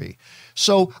that movie.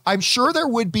 So I'm sure there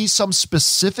would be some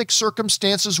specific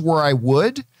circumstances where I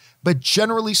would, but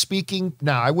generally speaking,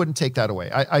 no, I wouldn't take that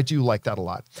away. I do like that a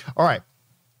lot. All right.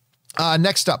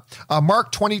 Next up,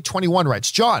 Mark 2021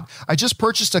 writes, John, I just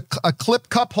purchased a clip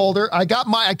cup holder. I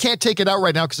can't take it out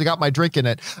right now because I got my drink in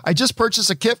it. I just purchased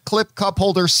a clip cup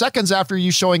holder seconds after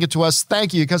you showing it to us.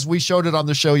 Thank you, because we showed it on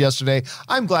the show yesterday.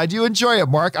 I'm glad you enjoy it,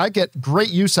 Mark. I get great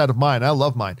use out of mine. I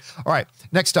love mine. All right,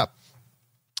 next up,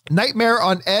 Nightmare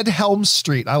on Ed Helm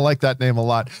Street. I like that name a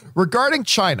lot. Regarding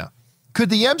China, could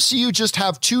the MCU just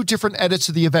have two different edits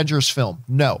of the Avengers film?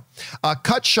 No.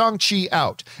 Cut Shang-Chi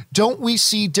out. Don't we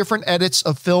see different edits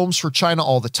of films for China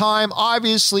all the time?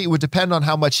 Obviously, it would depend on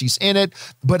how much he's in it,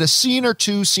 but a scene or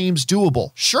two seems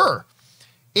doable. Sure.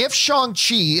 If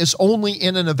Shang-Chi is only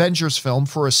in an Avengers film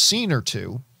for a scene or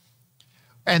two,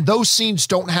 and those scenes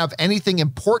don't have anything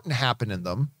important happen in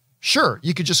them, sure,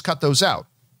 you could just cut those out.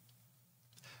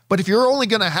 But if you're only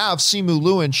going to have Simu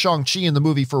Liu and Shang-Chi in the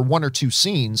movie for one or two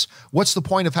scenes, what's the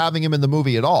point of having him in the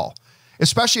movie at all?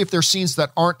 Especially if they're scenes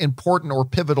that aren't important or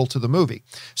pivotal to the movie.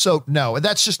 So no,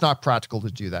 that's just not practical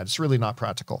to do that. It's really not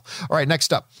practical. All right,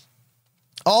 next up.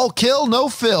 All kill, no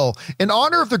fill. In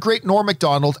honor of the great Norm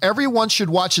Macdonald, everyone should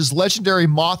watch his legendary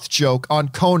moth joke on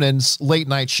Conan's late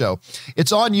night show.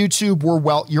 It's on YouTube.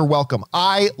 You're welcome.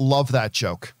 I love that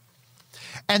joke.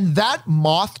 And that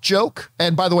moth joke,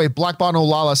 and by the way, Black Bono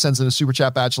Lala sends in a super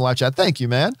chat badge and live chat. Thank you,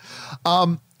 man.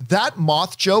 That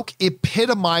moth joke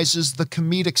epitomizes the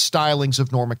comedic stylings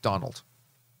of Norm Macdonald.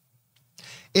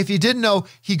 If you didn't know,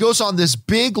 he goes on this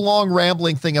big, long,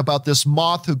 rambling thing about this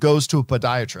moth who goes to a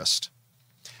podiatrist.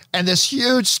 And this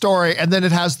huge story, and then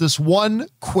it has this one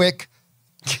quick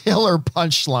killer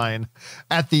punchline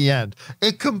at the end.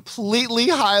 It completely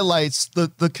highlights the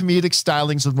comedic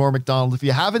stylings of Norm Macdonald. If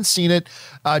you haven't seen it,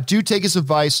 do take his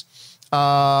advice.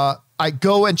 I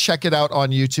go and check it out on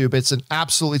YouTube. It's an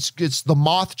absolute, it's the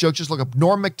moth joke. Just look up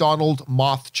Norm Macdonald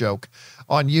moth joke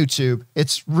on YouTube.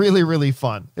 It's really, really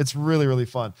fun. It's really, really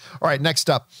fun. All right, next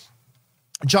up.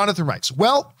 Jonathan writes,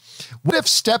 well, what if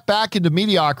step back into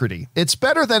mediocrity? It's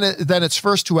better than its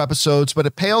first 2 episodes, but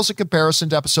it pales in comparison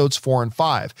to episodes 4 and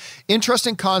 5.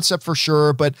 Interesting concept for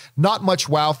sure, but not much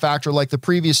wow factor like the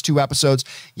previous 2 episodes.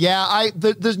 Yeah,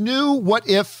 the new what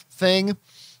if thing,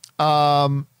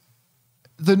 the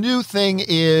new thing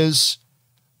is,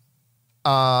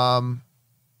 what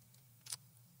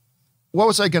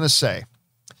was I going to say?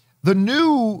 The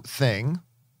new thing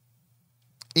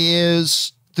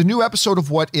is the new episode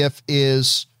of What If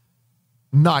is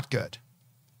not good.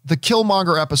 The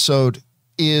Killmonger episode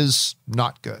is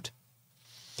not good.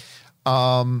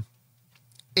 I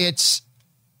just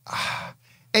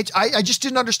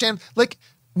didn't understand, like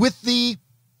with the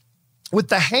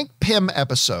Hank Pym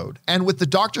episode and with the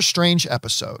Doctor Strange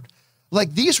episode,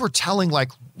 like these were telling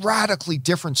like radically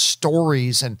different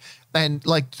stories and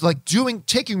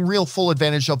taking real full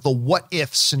advantage of the what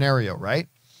if scenario, right?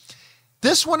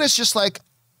 This one is just like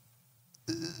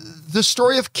the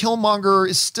story of Killmonger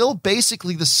is still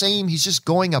basically the same. He's just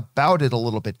going about it a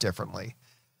little bit differently.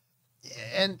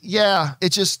 And yeah,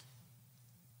 it just,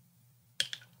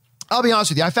 I'll be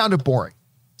honest with you, I found it boring.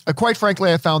 Quite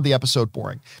frankly, I found the episode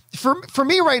boring. For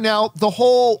me right now, the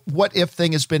whole what if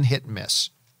thing has been hit and miss.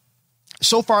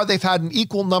 So far, they've had an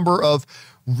equal number of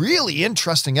really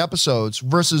interesting episodes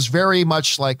versus very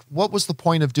much like, what was the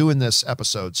point of doing this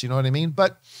episodes? You know what I mean?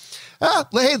 But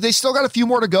hey, they still got a few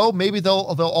more to go. Maybe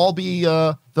they'll all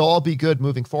be good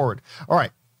moving forward. All right.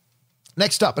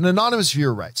 Next up, an anonymous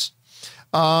viewer writes,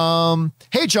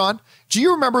 hey, John, do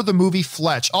you remember the movie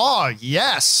Fletch? Oh,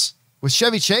 yes. With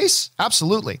Chevy Chase?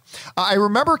 Absolutely. I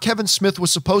remember Kevin Smith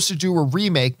was supposed to do a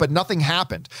remake, but nothing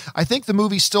happened. I think the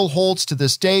movie still holds to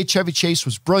this day. Chevy Chase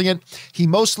was brilliant. He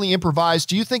mostly improvised.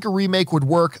 Do you think a remake would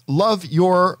work? Love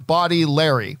your body,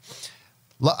 Larry.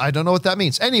 I don't know what that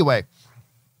means. Anyway,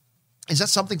 is that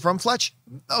something from Fletch?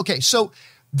 Okay, so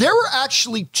there were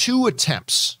actually 2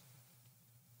 attempts.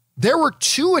 There were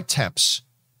 2 attempts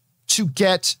to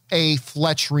get a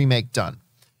Fletch remake done.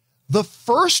 The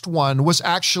first one was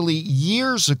actually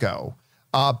years ago,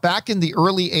 back in the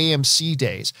early AMC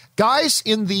days. Guys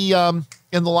in the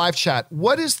live chat,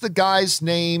 what is the guy's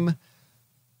name?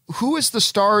 Who is the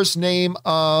star's name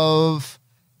of?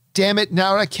 Damn it!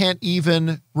 Now I can't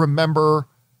even remember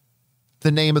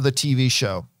the name of the TV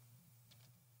show.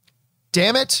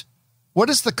 Damn it! What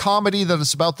is the comedy that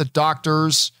is about the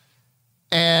doctors,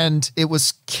 and it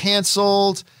was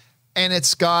canceled, and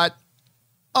it's got.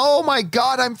 Oh my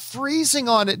God, I'm freezing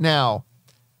on it now.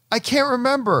 I can't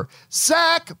remember.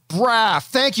 Zach Braff.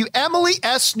 Thank you. Emily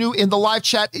S. knew in the live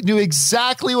chat, knew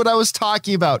exactly what I was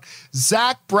talking about.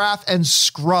 Zach Braff and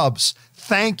Scrubs.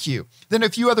 Thank you. Then a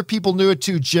few other people knew it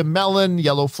too. Jim Mellon,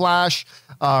 Yellow Flash,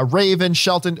 Raven,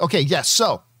 Shelton. Okay, yes.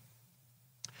 So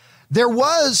there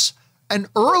was an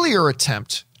earlier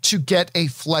attempt to get a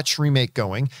Fletch remake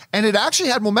going, and it actually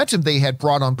had momentum. They had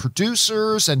brought on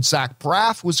producers, and Zach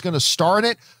Braff was going to star in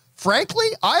it. Frankly,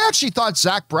 I actually thought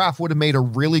Zach Braff would have made a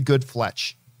really good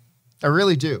Fletch. I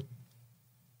really do.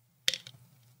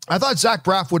 I thought Zach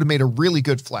Braff would have made a really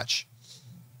good Fletch.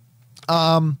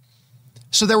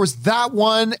 So there was that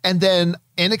one, and then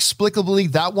inexplicably,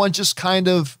 that one just kind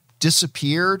of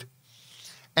disappeared.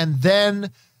 And then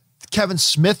Kevin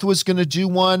Smith was going to do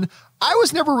one. I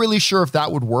was never really sure if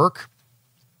that would work.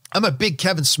 I'm a big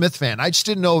Kevin Smith fan. I just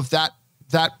didn't know if that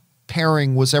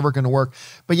pairing was ever going to work.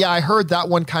 But yeah, I heard that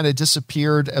one kind of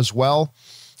disappeared as well.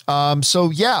 So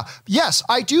yeah, yes,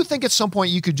 I do think at some point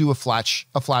you could do a Fletch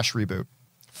reboot.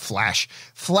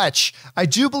 Fletch. I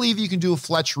do believe you can do a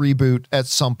Fletch reboot at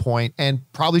some point and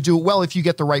probably do it well if you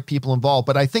get the right people involved.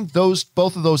 But I think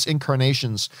both of those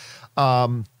incarnations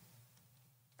are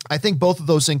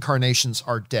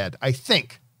dead. I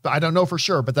think. I don't know for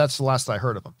sure, but that's the last I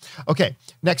heard of them. Okay,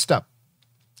 next up.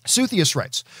 Suthius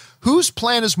writes, whose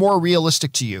plan is more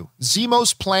realistic to you?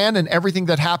 Zemo's plan and everything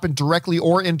that happened directly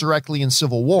or indirectly in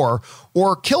Civil War,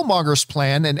 or Killmonger's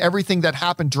plan and everything that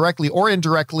happened directly or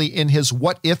indirectly in his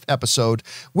What If episode,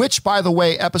 which, by the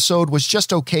way, episode was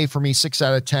just okay for me, 6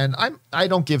 out of 10. I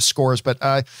don't give scores, but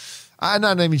I'm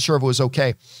not even sure if it was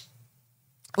okay.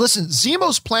 Listen,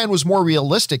 Zemo's plan was more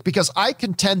realistic because I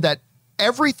contend that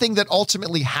everything that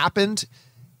ultimately happened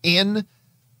in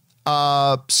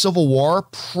Civil War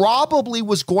probably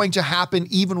was going to happen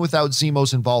even without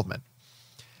Zemo's involvement.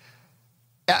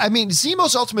 I mean,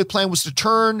 Zemo's ultimate plan was to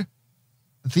turn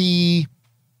the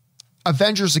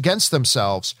Avengers against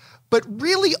themselves, but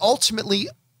really ultimately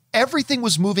everything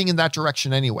was moving in that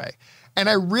direction anyway. And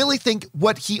I really think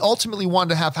what he ultimately wanted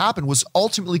to have happen was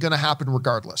ultimately going to happen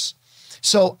regardless.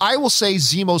 So I will say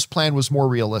Zemo's plan was more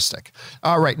realistic.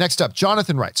 All right, next up,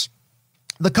 Jonathan writes,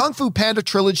 the Kung Fu Panda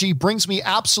trilogy brings me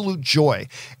absolute joy.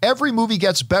 Every movie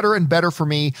gets better and better for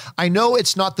me. I know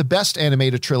it's not the best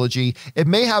animated trilogy. It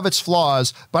may have its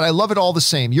flaws, but I love it all the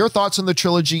same. Your thoughts on the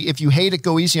trilogy? If you hate it,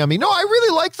 go easy on me. No, I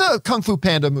really like the Kung Fu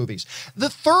Panda movies. The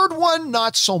third one,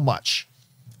 not so much.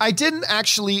 I didn't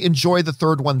actually enjoy the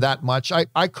third one that much.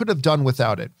 I could have done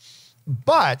without it.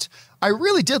 But I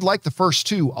really did like the first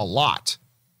two a lot.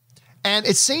 And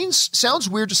it sounds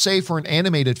weird to say for an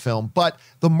animated film, but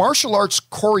the martial arts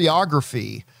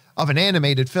choreography of an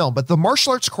animated film, but the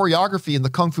martial arts choreography in the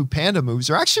Kung Fu Panda movies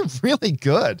are actually really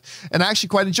good. And I actually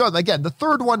quite enjoy them. Again, the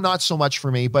third one, not so much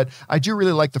for me, but I do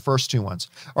really like the first two ones.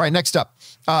 All right, next up,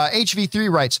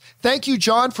 HV3 writes, thank you,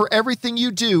 John, for everything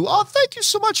you do. Oh, thank you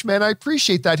so much, man. I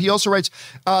appreciate that. He also writes,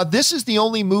 this is the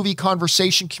only movie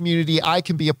conversation community I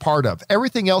can be a part of.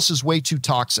 Everything else is way too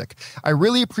toxic. I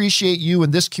really appreciate you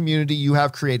and this community you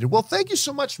have created. Well, thank you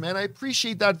so much, man. I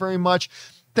appreciate that very much.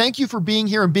 Thank you for being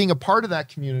here and being a part of that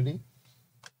community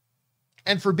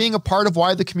and for being a part of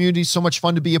why the community is so much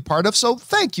fun to be a part of. So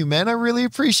thank you, man. I really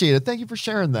appreciate it. Thank you for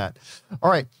sharing that. All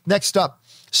right. Next up,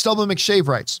 Stubble McShave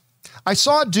writes, I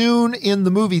saw Dune in the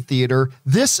movie theater.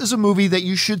 This is a movie that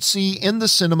you should see in the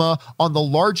cinema on the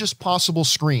largest possible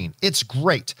screen. It's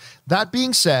great. That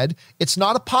being said, it's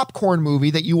not a popcorn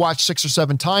movie that you watch 6 or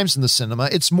 7 times in the cinema.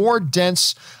 It's more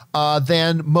dense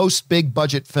than most big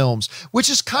budget films, which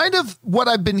is kind of what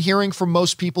I've been hearing from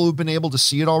most people who've been able to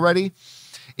see it already,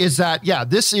 is that, yeah,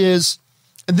 this is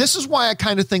why I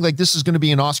kind of think like this is going to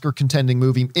be an Oscar contending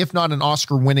movie, if not an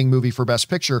Oscar winning movie for Best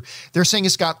Picture. They're saying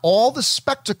it's got all the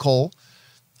spectacle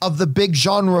of the big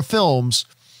genre films,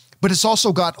 but it's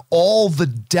also got all the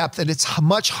depth and it's a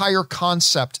much higher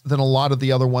concept than a lot of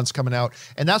the other ones coming out.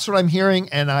 And that's what I'm hearing.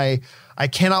 And I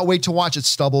cannot wait to watch it,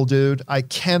 Stubble, dude. I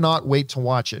cannot wait to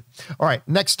watch it. All right,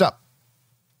 next up,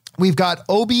 we've got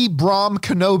Obi Brahm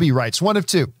Kenobi writes, one of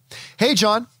two. Hey,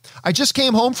 John, I just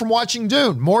came home from watching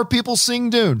Dune. More people seeing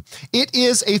Dune. It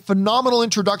is a phenomenal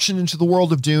introduction into the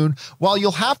world of Dune. While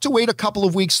you'll have to wait a couple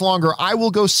of weeks longer, I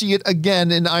will go see it again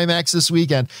in IMAX this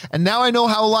weekend. And now I know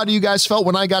how a lot of you guys felt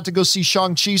when I got to go see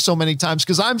Shang-Chi so many times,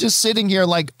 because I'm just sitting here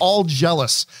like all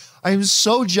jealous. I am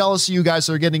so jealous of you guys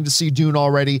that are getting to see Dune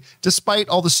already, despite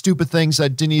all the stupid things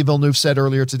that Denis Villeneuve said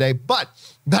earlier today. But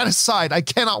that aside, I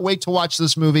cannot wait to watch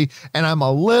this movie, and I'm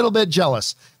a little bit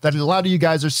jealous that a lot of you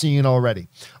guys are seeing it already.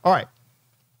 All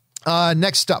right,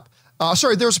 next up.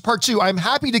 Sorry, there's a part 2. I'm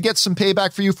happy to get some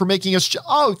payback for you for making us...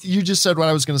 Oh, you just said what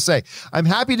I was going to say. I'm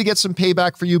happy to get some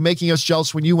payback for you making us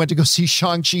jealous when you went to go see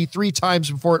Shang-Chi 3 times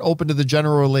before it opened to the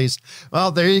general release.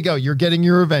 Well, there you go. You're getting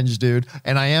your revenge, dude.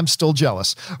 And I am still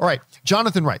jealous. All right,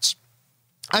 Jonathan writes,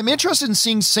 I'm interested in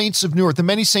seeing Saints of Newark, the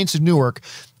many Saints of Newark,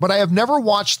 but I have never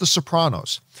watched The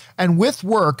Sopranos. And with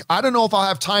work, I don't know if I'll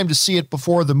have time to see it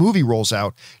before the movie rolls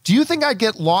out. Do you think I'd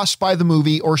get lost by the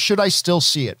movie, or should I still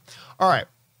see it? All right.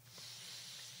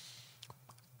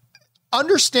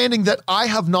 Understanding that I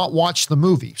have not watched the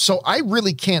movie, so I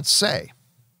really can't say.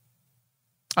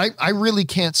 I really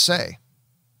can't say.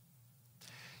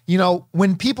 You know,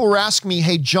 when people were asking me,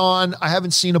 hey, John, I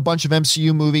haven't seen a bunch of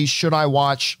MCU movies. Should I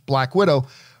watch Black Widow,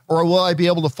 or will I be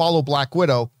able to follow Black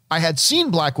Widow? I had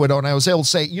seen Black Widow and I was able to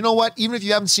say, you know what? Even if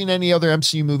you haven't seen any other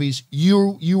MCU movies,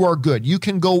 you are good. You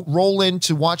can go roll in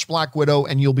to watch Black Widow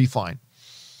and you'll be fine.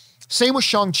 Same with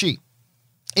Shang-Chi.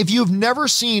 If you've never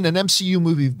seen an MCU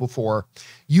movie before,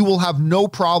 you will have no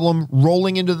problem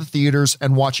rolling into the theaters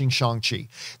and watching Shang-Chi.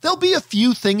 There'll be a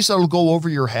few things that'll go over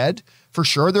your head, for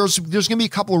sure. There's going to be a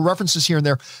couple of references here and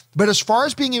there. But as far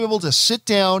as being able to sit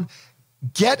down,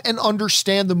 get and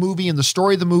understand the movie and the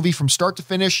story of the movie from start to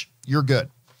finish, you're good.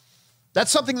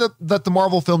 That's something that the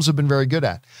Marvel films have been very good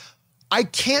at. I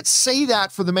can't say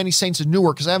that for the Many Saints of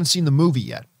Newark because I haven't seen the movie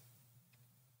yet.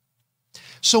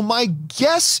 So my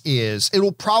guess is it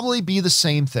will probably be the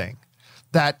same thing,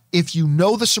 that if you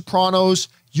know The Sopranos,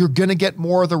 you're going to get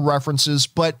more of the references.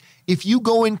 But if you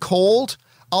go in cold,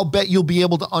 I'll bet you'll be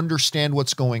able to understand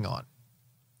what's going on,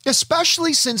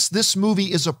 especially since this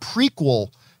movie is a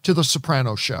prequel to The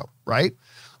Sopranos show, right?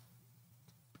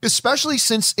 Especially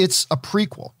since it's a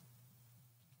prequel.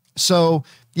 So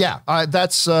yeah,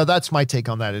 that's my take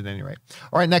on that at any rate.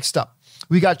 All right, next up,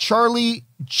 we got Charlie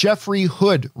Jeffrey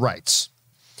Hood writes,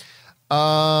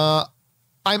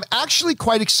 I'm actually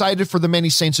quite excited for The Many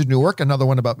Saints of Newark, another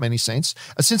one about Many Saints,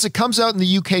 since it comes out in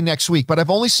the UK next week, but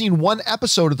I've only seen one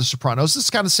episode of The Sopranos. This is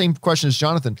kind of the same question as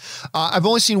Jonathan. I've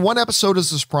only seen one episode of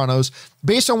The Sopranos.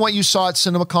 Based on what you saw at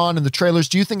CinemaCon and the trailers,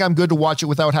 do you think I'm good to watch it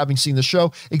without having seen the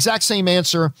show? Exact same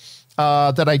answer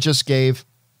that I just gave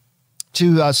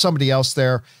to somebody else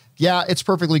there. Yeah, it's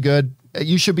perfectly good.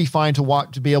 You should be fine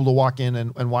to be able to walk in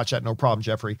and watch that. No problem,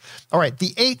 Jeffrey. All right. The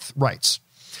 8th writes,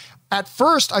 at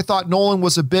first, I thought Nolan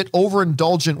was a bit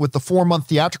overindulgent with the 4-month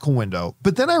theatrical window,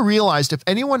 but then I realized if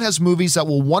anyone has movies that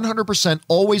will 100%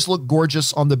 always look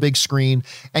gorgeous on the big screen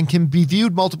and can be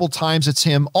viewed multiple times, it's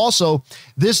him. Also,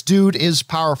 this dude is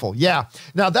powerful. Yeah.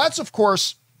 Now that's of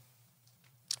course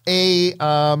a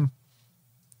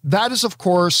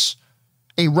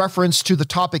reference to the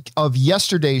topic of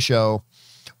yesterday's show,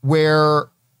 where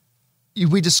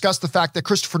we discussed the fact that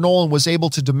Christopher Nolan was able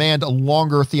to demand a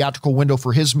longer theatrical window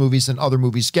for his movies than other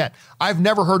movies get. I've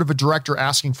never heard of a director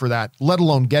asking for that, let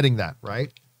alone getting that,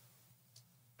 right?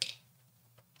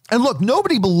 And look,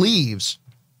 nobody believes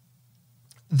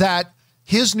that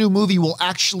his new movie will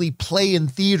actually play in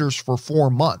theaters for 4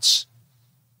 months.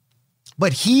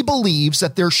 But he believes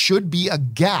that there should be a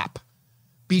gap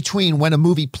between when a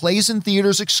movie plays in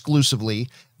theaters exclusively,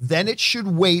 then it should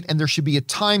wait, and there should be a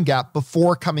time gap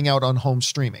before coming out on home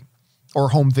streaming or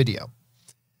home video.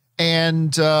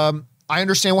 And I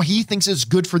understand why he thinks it's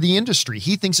good for the industry.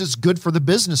 He thinks it's good for the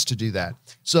business to do that.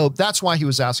 So that's why he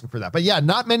was asking for that. But yeah,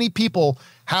 not many people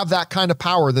have that kind of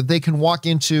power that they can walk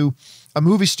into a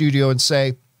movie studio and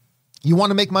say, you want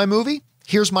to make my movie?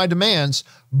 Here's my demands.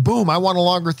 Boom, I want a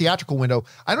longer theatrical window.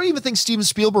 I don't even think Steven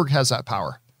Spielberg has that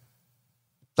power.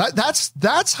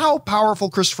 That's how powerful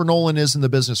Christopher Nolan is in the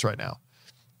business right now.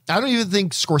 I don't even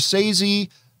think Scorsese,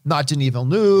 not Denis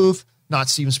Villeneuve, not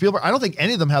Steven Spielberg. I don't think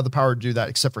any of them have the power to do that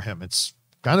except for him. It's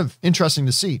kind of interesting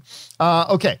to see.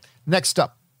 Okay, next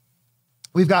up,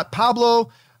 we've got Pablo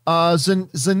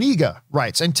Zaniga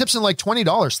writes, and tips in like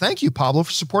 $20. Thank you, Pablo,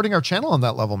 for supporting our channel on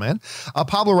that level, man.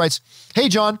 Pablo writes, hey,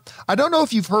 John, I don't know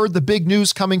if you've heard the big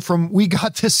news coming from We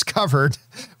Got This Covered.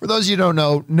 For those of you who don't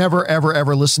know, never, ever,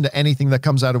 ever listen to anything that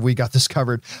comes out of We Got This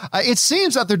Covered. It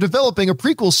seems that they're developing a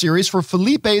prequel series for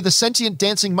Felipe, the sentient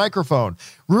dancing microphone.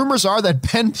 Rumors are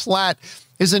that Ben Platt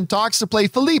is in talks to play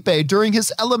Felipe during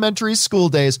his elementary school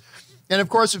days. And of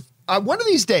course, one of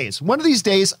these days,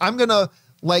 I'm going to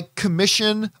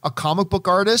commission a comic book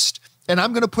artist, and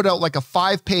I'm going to put out like a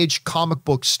 5-page comic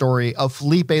book story of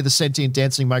Felipe, the sentient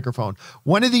dancing microphone.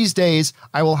 One of these days,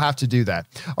 I will have to do that.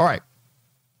 All right.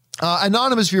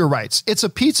 Anonymous viewer writes, it's a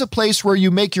pizza place where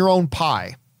you make your own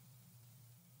pie.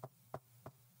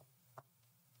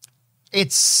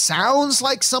 It sounds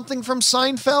like something from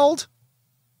Seinfeld.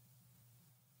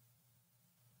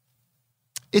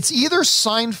 It's either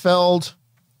Seinfeld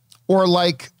or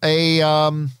like a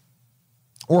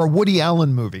Woody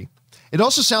Allen movie. It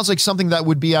also sounds like something that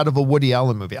would be out of a Woody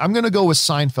Allen movie. I'm going to go with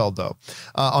Seinfeld, though,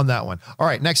 on that one. All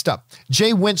right, next up.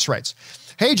 Jay Wintz writes,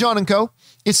 hey, John and Co.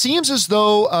 It seems as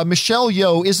though Michelle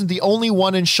Yeoh isn't the only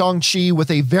one in Shang-Chi with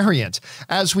a variant.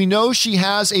 As we know, she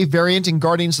has a variant in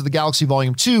Guardians of the Galaxy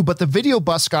Volume 2, but the video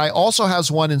bus guy also has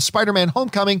one in Spider-Man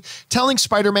Homecoming, telling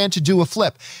Spider-Man to do a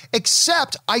flip.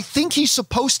 Except, I think he's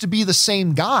supposed to be the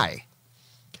same guy.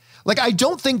 Like, I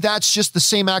don't think that's just the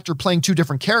same actor playing two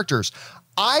different characters.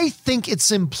 I think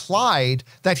it's implied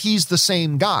that he's the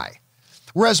same guy.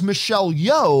 Whereas Michelle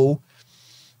Yeoh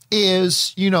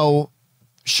is,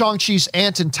 Shang-Chi's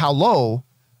aunt in Ta Lo,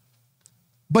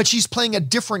 but she's playing a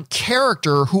different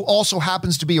character who also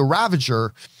happens to be a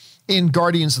Ravager in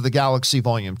Guardians of the Galaxy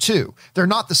Volume 2. They're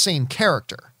not the same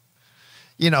character.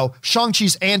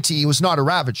 Shang-Chi's auntie was not a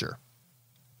Ravager.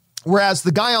 Whereas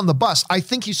the guy on the bus, I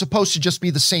think he's supposed to just be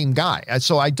the same guy.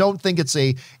 So I don't think it's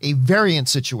a variant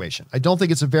situation.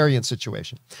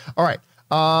 All right.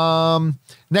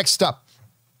 Next up.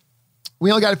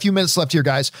 We only got a few minutes left here,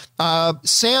 guys.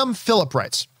 Sam Phillip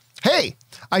writes, hey,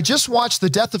 I just watched The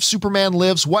Death of Superman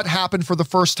Lives, What Happened for the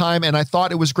first time, and I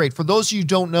thought it was great. For those of you who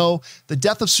don't know, The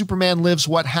Death of Superman Lives,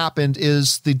 What Happened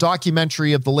is the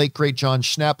documentary of the late, great John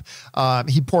Schnepp.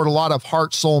 He poured a lot of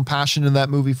heart, soul, and passion in that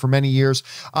movie for many years,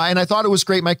 and I thought it was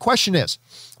great. My question is,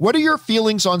 what are your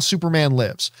feelings on Superman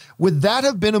Lives? Would that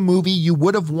have been a movie you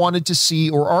would have wanted to see,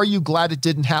 or are you glad it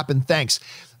didn't happen? Thanks.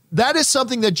 That is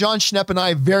something that John Schnepp and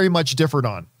I very much differed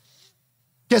on.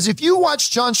 Because if you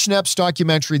watch John Schnepp's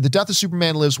documentary, The Death of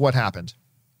Superman Lives, What Happened,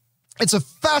 it's a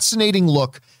fascinating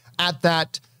look at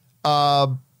that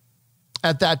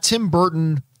Tim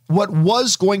Burton, what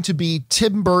was going to be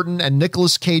Tim Burton and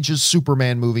Nicolas Cage's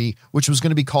Superman movie, which was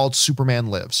going to be called Superman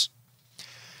Lives.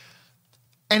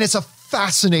 And it's a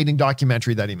fascinating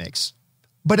documentary that he makes.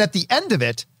 But at the end of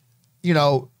it, you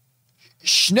know,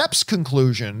 Schnepp's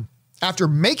conclusion after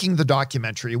making the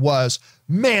documentary was,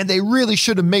 man, they really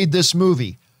should have made this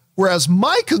movie. Whereas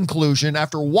my conclusion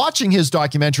after watching his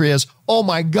documentary is, oh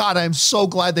my God, I'm so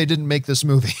glad they didn't make this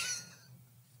movie.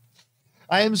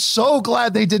 I am so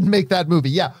glad they didn't make that movie.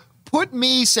 Yeah. Put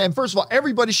me, Sam, first of all,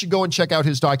 everybody should go and check out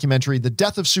his documentary, The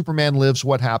Death of Superman Lives,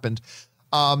 What Happened.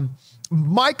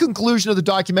 My conclusion of the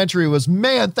documentary was,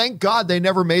 man, thank God they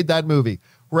never made that movie.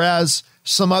 Whereas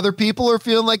some other people are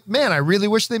feeling like, man, I really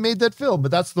wish they made that film.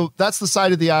 But that's the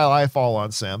side of the aisle I fall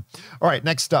on, Sam. All right,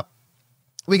 next up.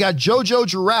 We got Jojo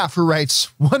Giraffe who writes,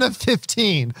 1 of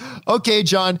 15. Okay,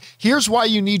 John, here's why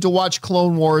you need to watch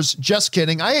Clone Wars. Just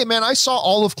kidding. I saw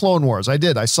all of Clone Wars. I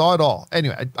did. I saw it all.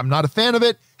 Anyway, I'm not a fan of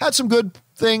it. Had some good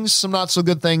things, some not so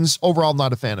good things. Overall,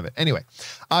 not a fan of it. Anyway,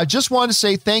 just wanted to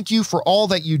say thank you for all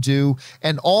that you do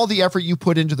and all the effort you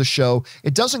put into the show.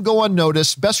 It doesn't go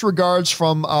unnoticed. Best regards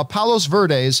from Palos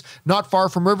Verdes, not far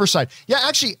from Riverside. Yeah,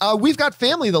 actually, we've got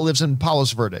family that lives in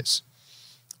Palos Verdes.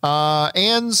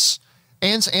 Anne's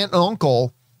aunt and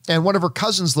uncle and one of her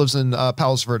cousins lives in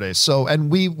Palos Verdes. So,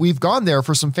 and we've gone there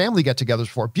for some family get-togethers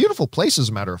before. Beautiful place, as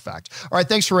a matter of fact. All right,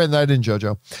 thanks for writing that in,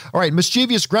 Jojo. All right,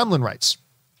 Mischievous Gremlin writes,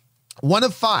 1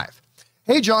 of 5.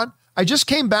 Hey, John, I just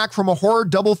came back from a horror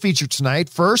double feature tonight.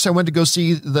 First, I went to go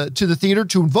see to the theater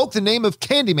to invoke the name of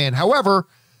Candyman. However,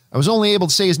 I was only able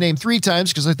to say his name 3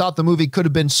 times because I thought the movie could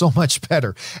have been so much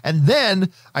better. And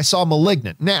then I saw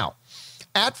Malignant. Now,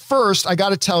 at first, I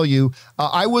got to tell you,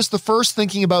 I was the first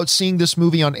thinking about seeing this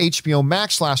movie on HBO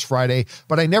Max last Friday,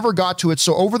 but I never got to it.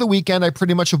 So over the weekend, I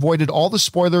pretty much avoided all the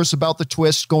spoilers about the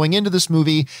twist going into this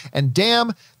movie. And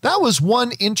damn, that was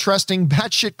one interesting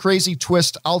batshit crazy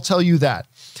twist. I'll tell you that.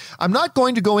 I'm not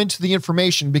going to go into the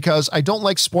information because I don't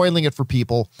like spoiling it for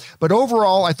people. But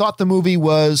overall, I thought the movie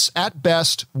was, at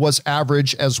best, was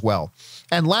average as well.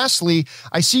 And lastly,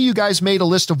 I see you guys made a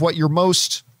list of what your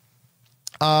most...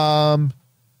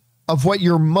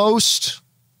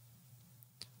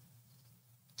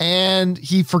 and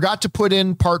he forgot to put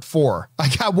in part 4. I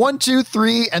got 1, 2,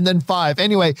 3, and then 5.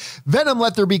 Anyway, Venom,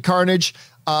 Let There Be Carnage.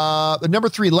 Number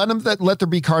 3, Let There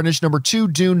Be Carnage. Number 2,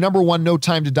 Dune. Number 1, No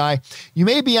Time to Die. You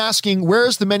may be asking, where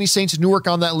is The Many Saints of Newark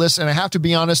on that list? And I have to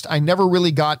be honest, I never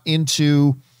really got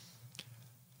into...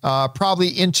 probably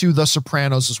into The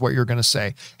Sopranos is what you're going to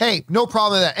say. Hey, no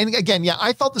problem with that. And again, yeah,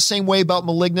 I felt the same way about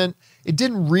Malignant. It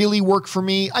didn't really work for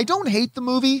me. I don't hate the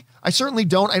movie. I certainly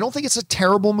don't. I don't think it's a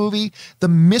terrible movie. The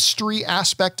mystery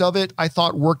aspect of it, I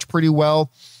thought worked pretty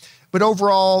well. But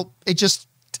overall, it just,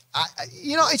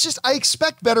 I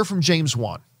expect better from James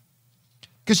Wan.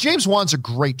 Because James Wan's a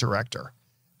great director.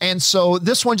 And so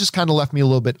this one just kind of left me a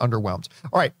little bit underwhelmed.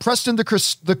 All right, Preston the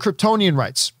Kryptonian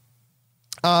writes,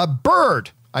 Bird.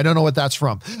 I don't know what that's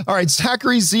from. All right,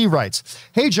 Zachary Z writes,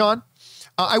 hey, John,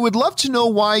 I would love to know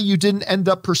why you didn't end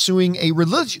up pursuing a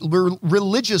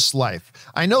religious life.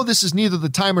 I know this is neither the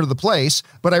time or the place,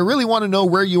 but I really want to know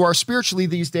where you are spiritually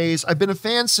these days. I've been a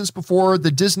fan since before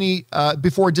Disney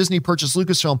purchased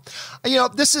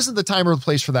Lucasfilm. This isn't the time or the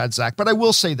place for that, Zach, but I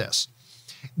will say this.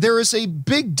 There is a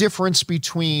big difference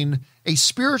between a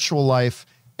spiritual life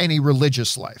and a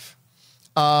religious life.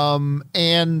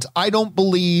 And I don't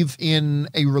believe in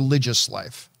a religious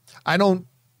life. I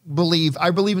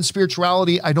believe in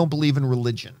spirituality. I don't believe in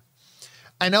religion.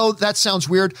 I know that sounds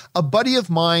weird. A buddy of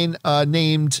mine,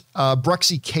 named,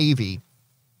 Bruxy Cavey,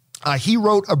 he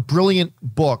wrote a brilliant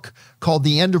book called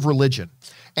The End of Religion.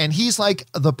 And he's like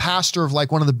the pastor of like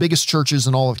one of the biggest churches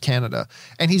in all of Canada.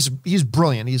 And he's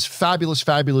brilliant. He's fabulous,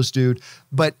 fabulous dude.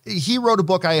 But he wrote a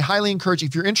book. I highly encourage,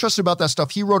 if you're interested about that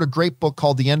stuff, he wrote a great book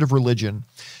called The End of Religion.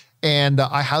 And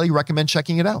I highly recommend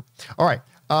checking it out. All right.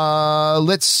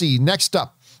 Let's see. Next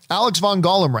up, Alex Von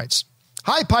Gollum writes,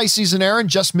 hi, Pisces and Aaron.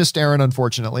 Just missed Aaron,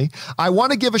 unfortunately. I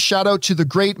want to give a shout out to the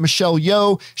great Michelle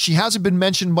Yeoh. She hasn't been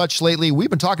mentioned much lately. We've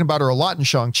been talking about her a lot in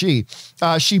Shang-Chi.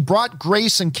 She brought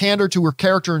grace and candor to her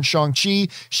character in Shang-Chi.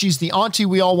 She's the auntie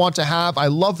we all want to have. I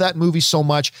love that movie so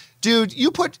much. Dude,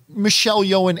 you put Michelle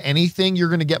Yeoh in anything, you're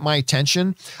going to get my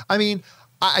attention. I mean,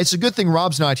 it's a good thing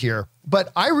Rob's not here,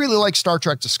 but I really like Star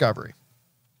Trek Discovery.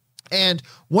 And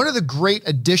one of the great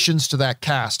additions to that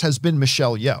cast has been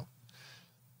Michelle Yeoh.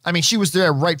 I mean, she was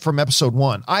there right from episode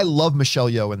 1. I love Michelle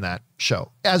Yeoh in that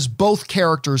show as both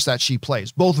characters that she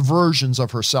plays, both versions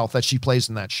of herself that she plays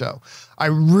in that show. I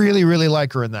really, really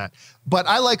like her in that, but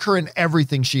I like her in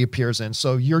everything she appears in.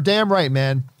 So you're damn right,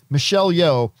 man. Michelle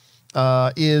Yeoh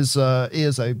is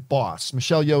a boss.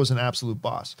 Michelle Yeoh is an absolute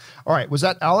boss. All right. Was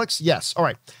that Alex? Yes. All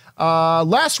right.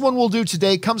 Last one we'll do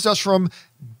today comes to us from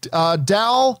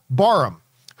Dal Barham,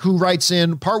 who writes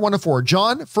in part 1 of 4.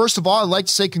 John, first of all, I'd like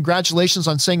to say congratulations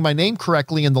on saying my name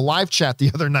correctly in the live chat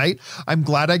the other night. I'm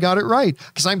glad I got it right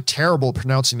because I'm terrible at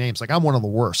pronouncing names. Like, I'm one of the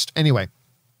worst. Anyway,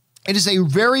 it is a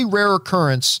very rare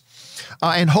occurrence,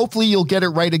 and hopefully you'll get it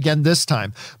right again this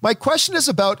time. My question is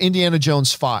about Indiana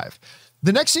Jones 5.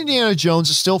 The next Indiana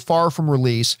Jones is still far from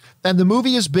release, and the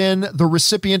movie has been the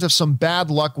recipient of some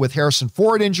bad luck with Harrison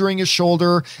Ford injuring his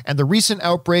shoulder and the recent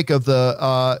outbreak of the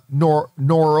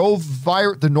norovirus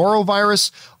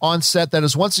on set that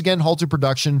has once again halted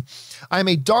production. I am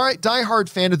a diehard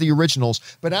fan of the originals,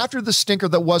 but after the stinker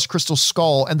that was Crystal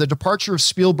Skull and the departure of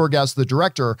Spielberg as the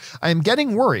director, I am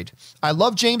getting worried. I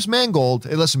love James Mangold.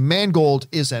 Hey, listen, Mangold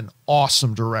is an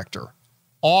awesome director.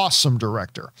 Awesome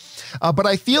director. But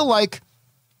I feel like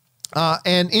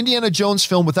an Indiana Jones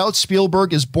film without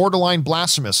Spielberg is borderline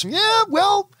blasphemous. Yeah,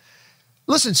 well,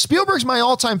 listen, Spielberg's my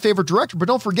all-time favorite director, but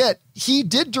don't forget, he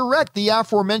did direct the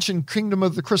aforementioned Kingdom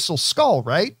of the Crystal Skull,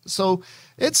 right? So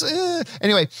it's,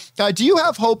 anyway, do you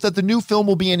have hope that the new film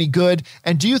will be any good?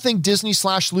 And do you think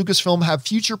Disney/Lucasfilm have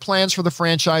future plans for the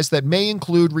franchise that may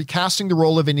include recasting the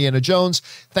role of Indiana Jones?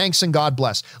 Thanks and God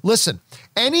bless. Listen,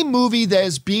 any movie that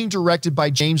is being directed by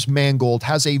James Mangold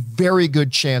has a very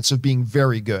good chance of being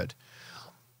very good.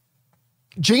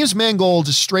 James Mangold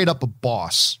is straight up a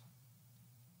boss.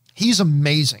 He's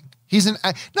amazing.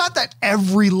 Not that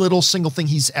every little single thing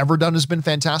he's ever done has been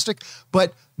fantastic,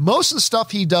 but most of the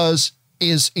stuff he does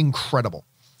is incredible.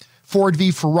 Ford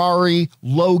v Ferrari,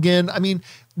 Logan. I mean,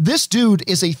 this dude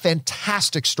is a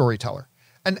fantastic storyteller,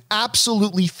 an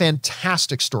absolutely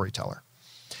fantastic storyteller.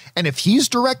 And if he's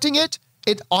directing it,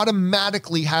 it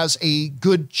automatically has a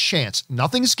good chance.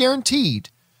 Nothing's guaranteed.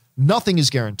 Nothing is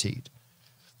guaranteed.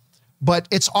 But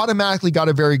it's automatically got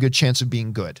a very good chance of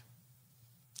being good.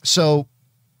 So,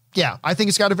 yeah, I think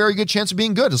it's got a very good chance of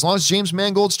being good. As long as James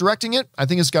Mangold's directing it, I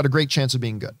think it's got a great chance of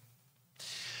being good.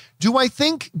 Do I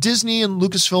think Disney and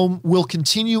Lucasfilm will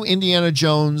continue Indiana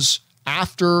Jones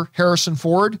after Harrison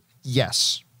Ford?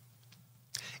 Yes.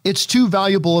 It's too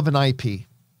valuable of an IP.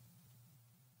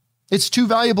 It's too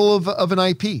valuable of an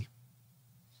IP.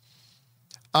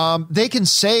 They can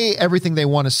say everything they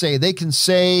want to say. They can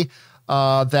say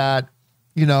that,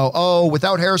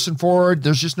 without Harrison Ford,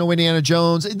 there's just no Indiana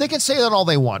Jones. They can say that all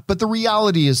they want. But the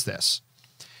reality is this.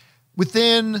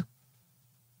 Within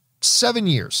 7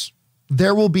 years,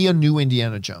 there will be a new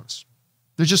Indiana Jones.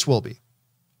 There just will be.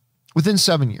 Within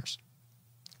 7 years.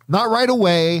 Not right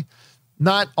away,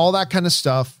 not all that kind of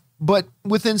stuff, but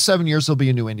within 7 years, there'll be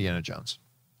a new Indiana Jones.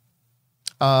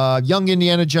 Young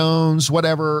Indiana Jones,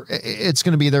 whatever, it's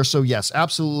going to be there. So yes,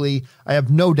 absolutely. I have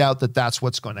no doubt that that's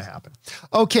what's going to happen.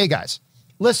 Okay, guys,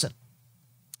 listen,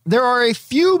 there are a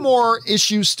few more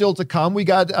issues still to come. We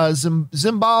got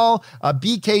Zimbal,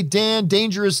 BK Dan,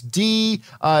 Dangerous D,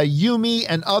 Yumi,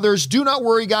 and others. Do not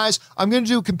worry, guys. I'm going to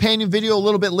do a companion video a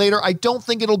little bit later. I don't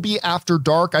think it'll be after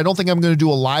dark. I don't think I'm going to do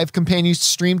a live companion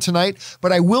stream tonight,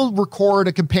 but I will record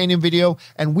a companion video,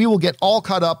 and we will get all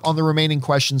caught up on the remaining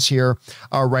questions here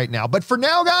right now. But for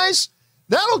now, guys,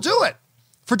 that'll do it.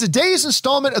 For today's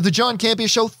installment of the John Campea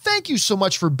Show, thank you so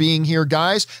much for being here,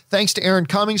 guys. Thanks to Aaron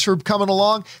Cummings for coming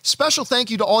along. Special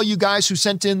thank you to all you guys who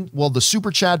sent in, the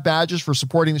super chat badges for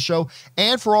supporting the show,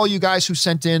 and for all you guys who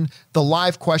sent in the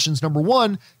live questions. Number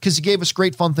one, because you gave us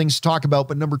great fun things to talk about,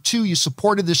 but number two, you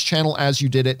supported this channel as you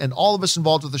did it, and all of us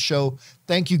involved with the show,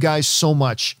 thank you guys so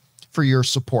much for your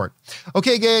support.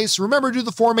 Okay, guys, remember to do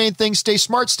the four main things. Stay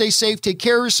smart, stay safe, take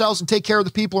care of yourselves, and take care of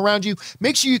the people around you.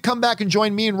 Make sure you come back and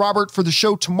join me and Robert for the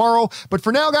show tomorrow. But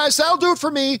for now, guys, that'll do it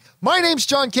for me. My name's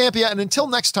John Campea, and until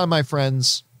next time, my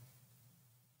friends,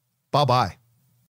 bye-bye.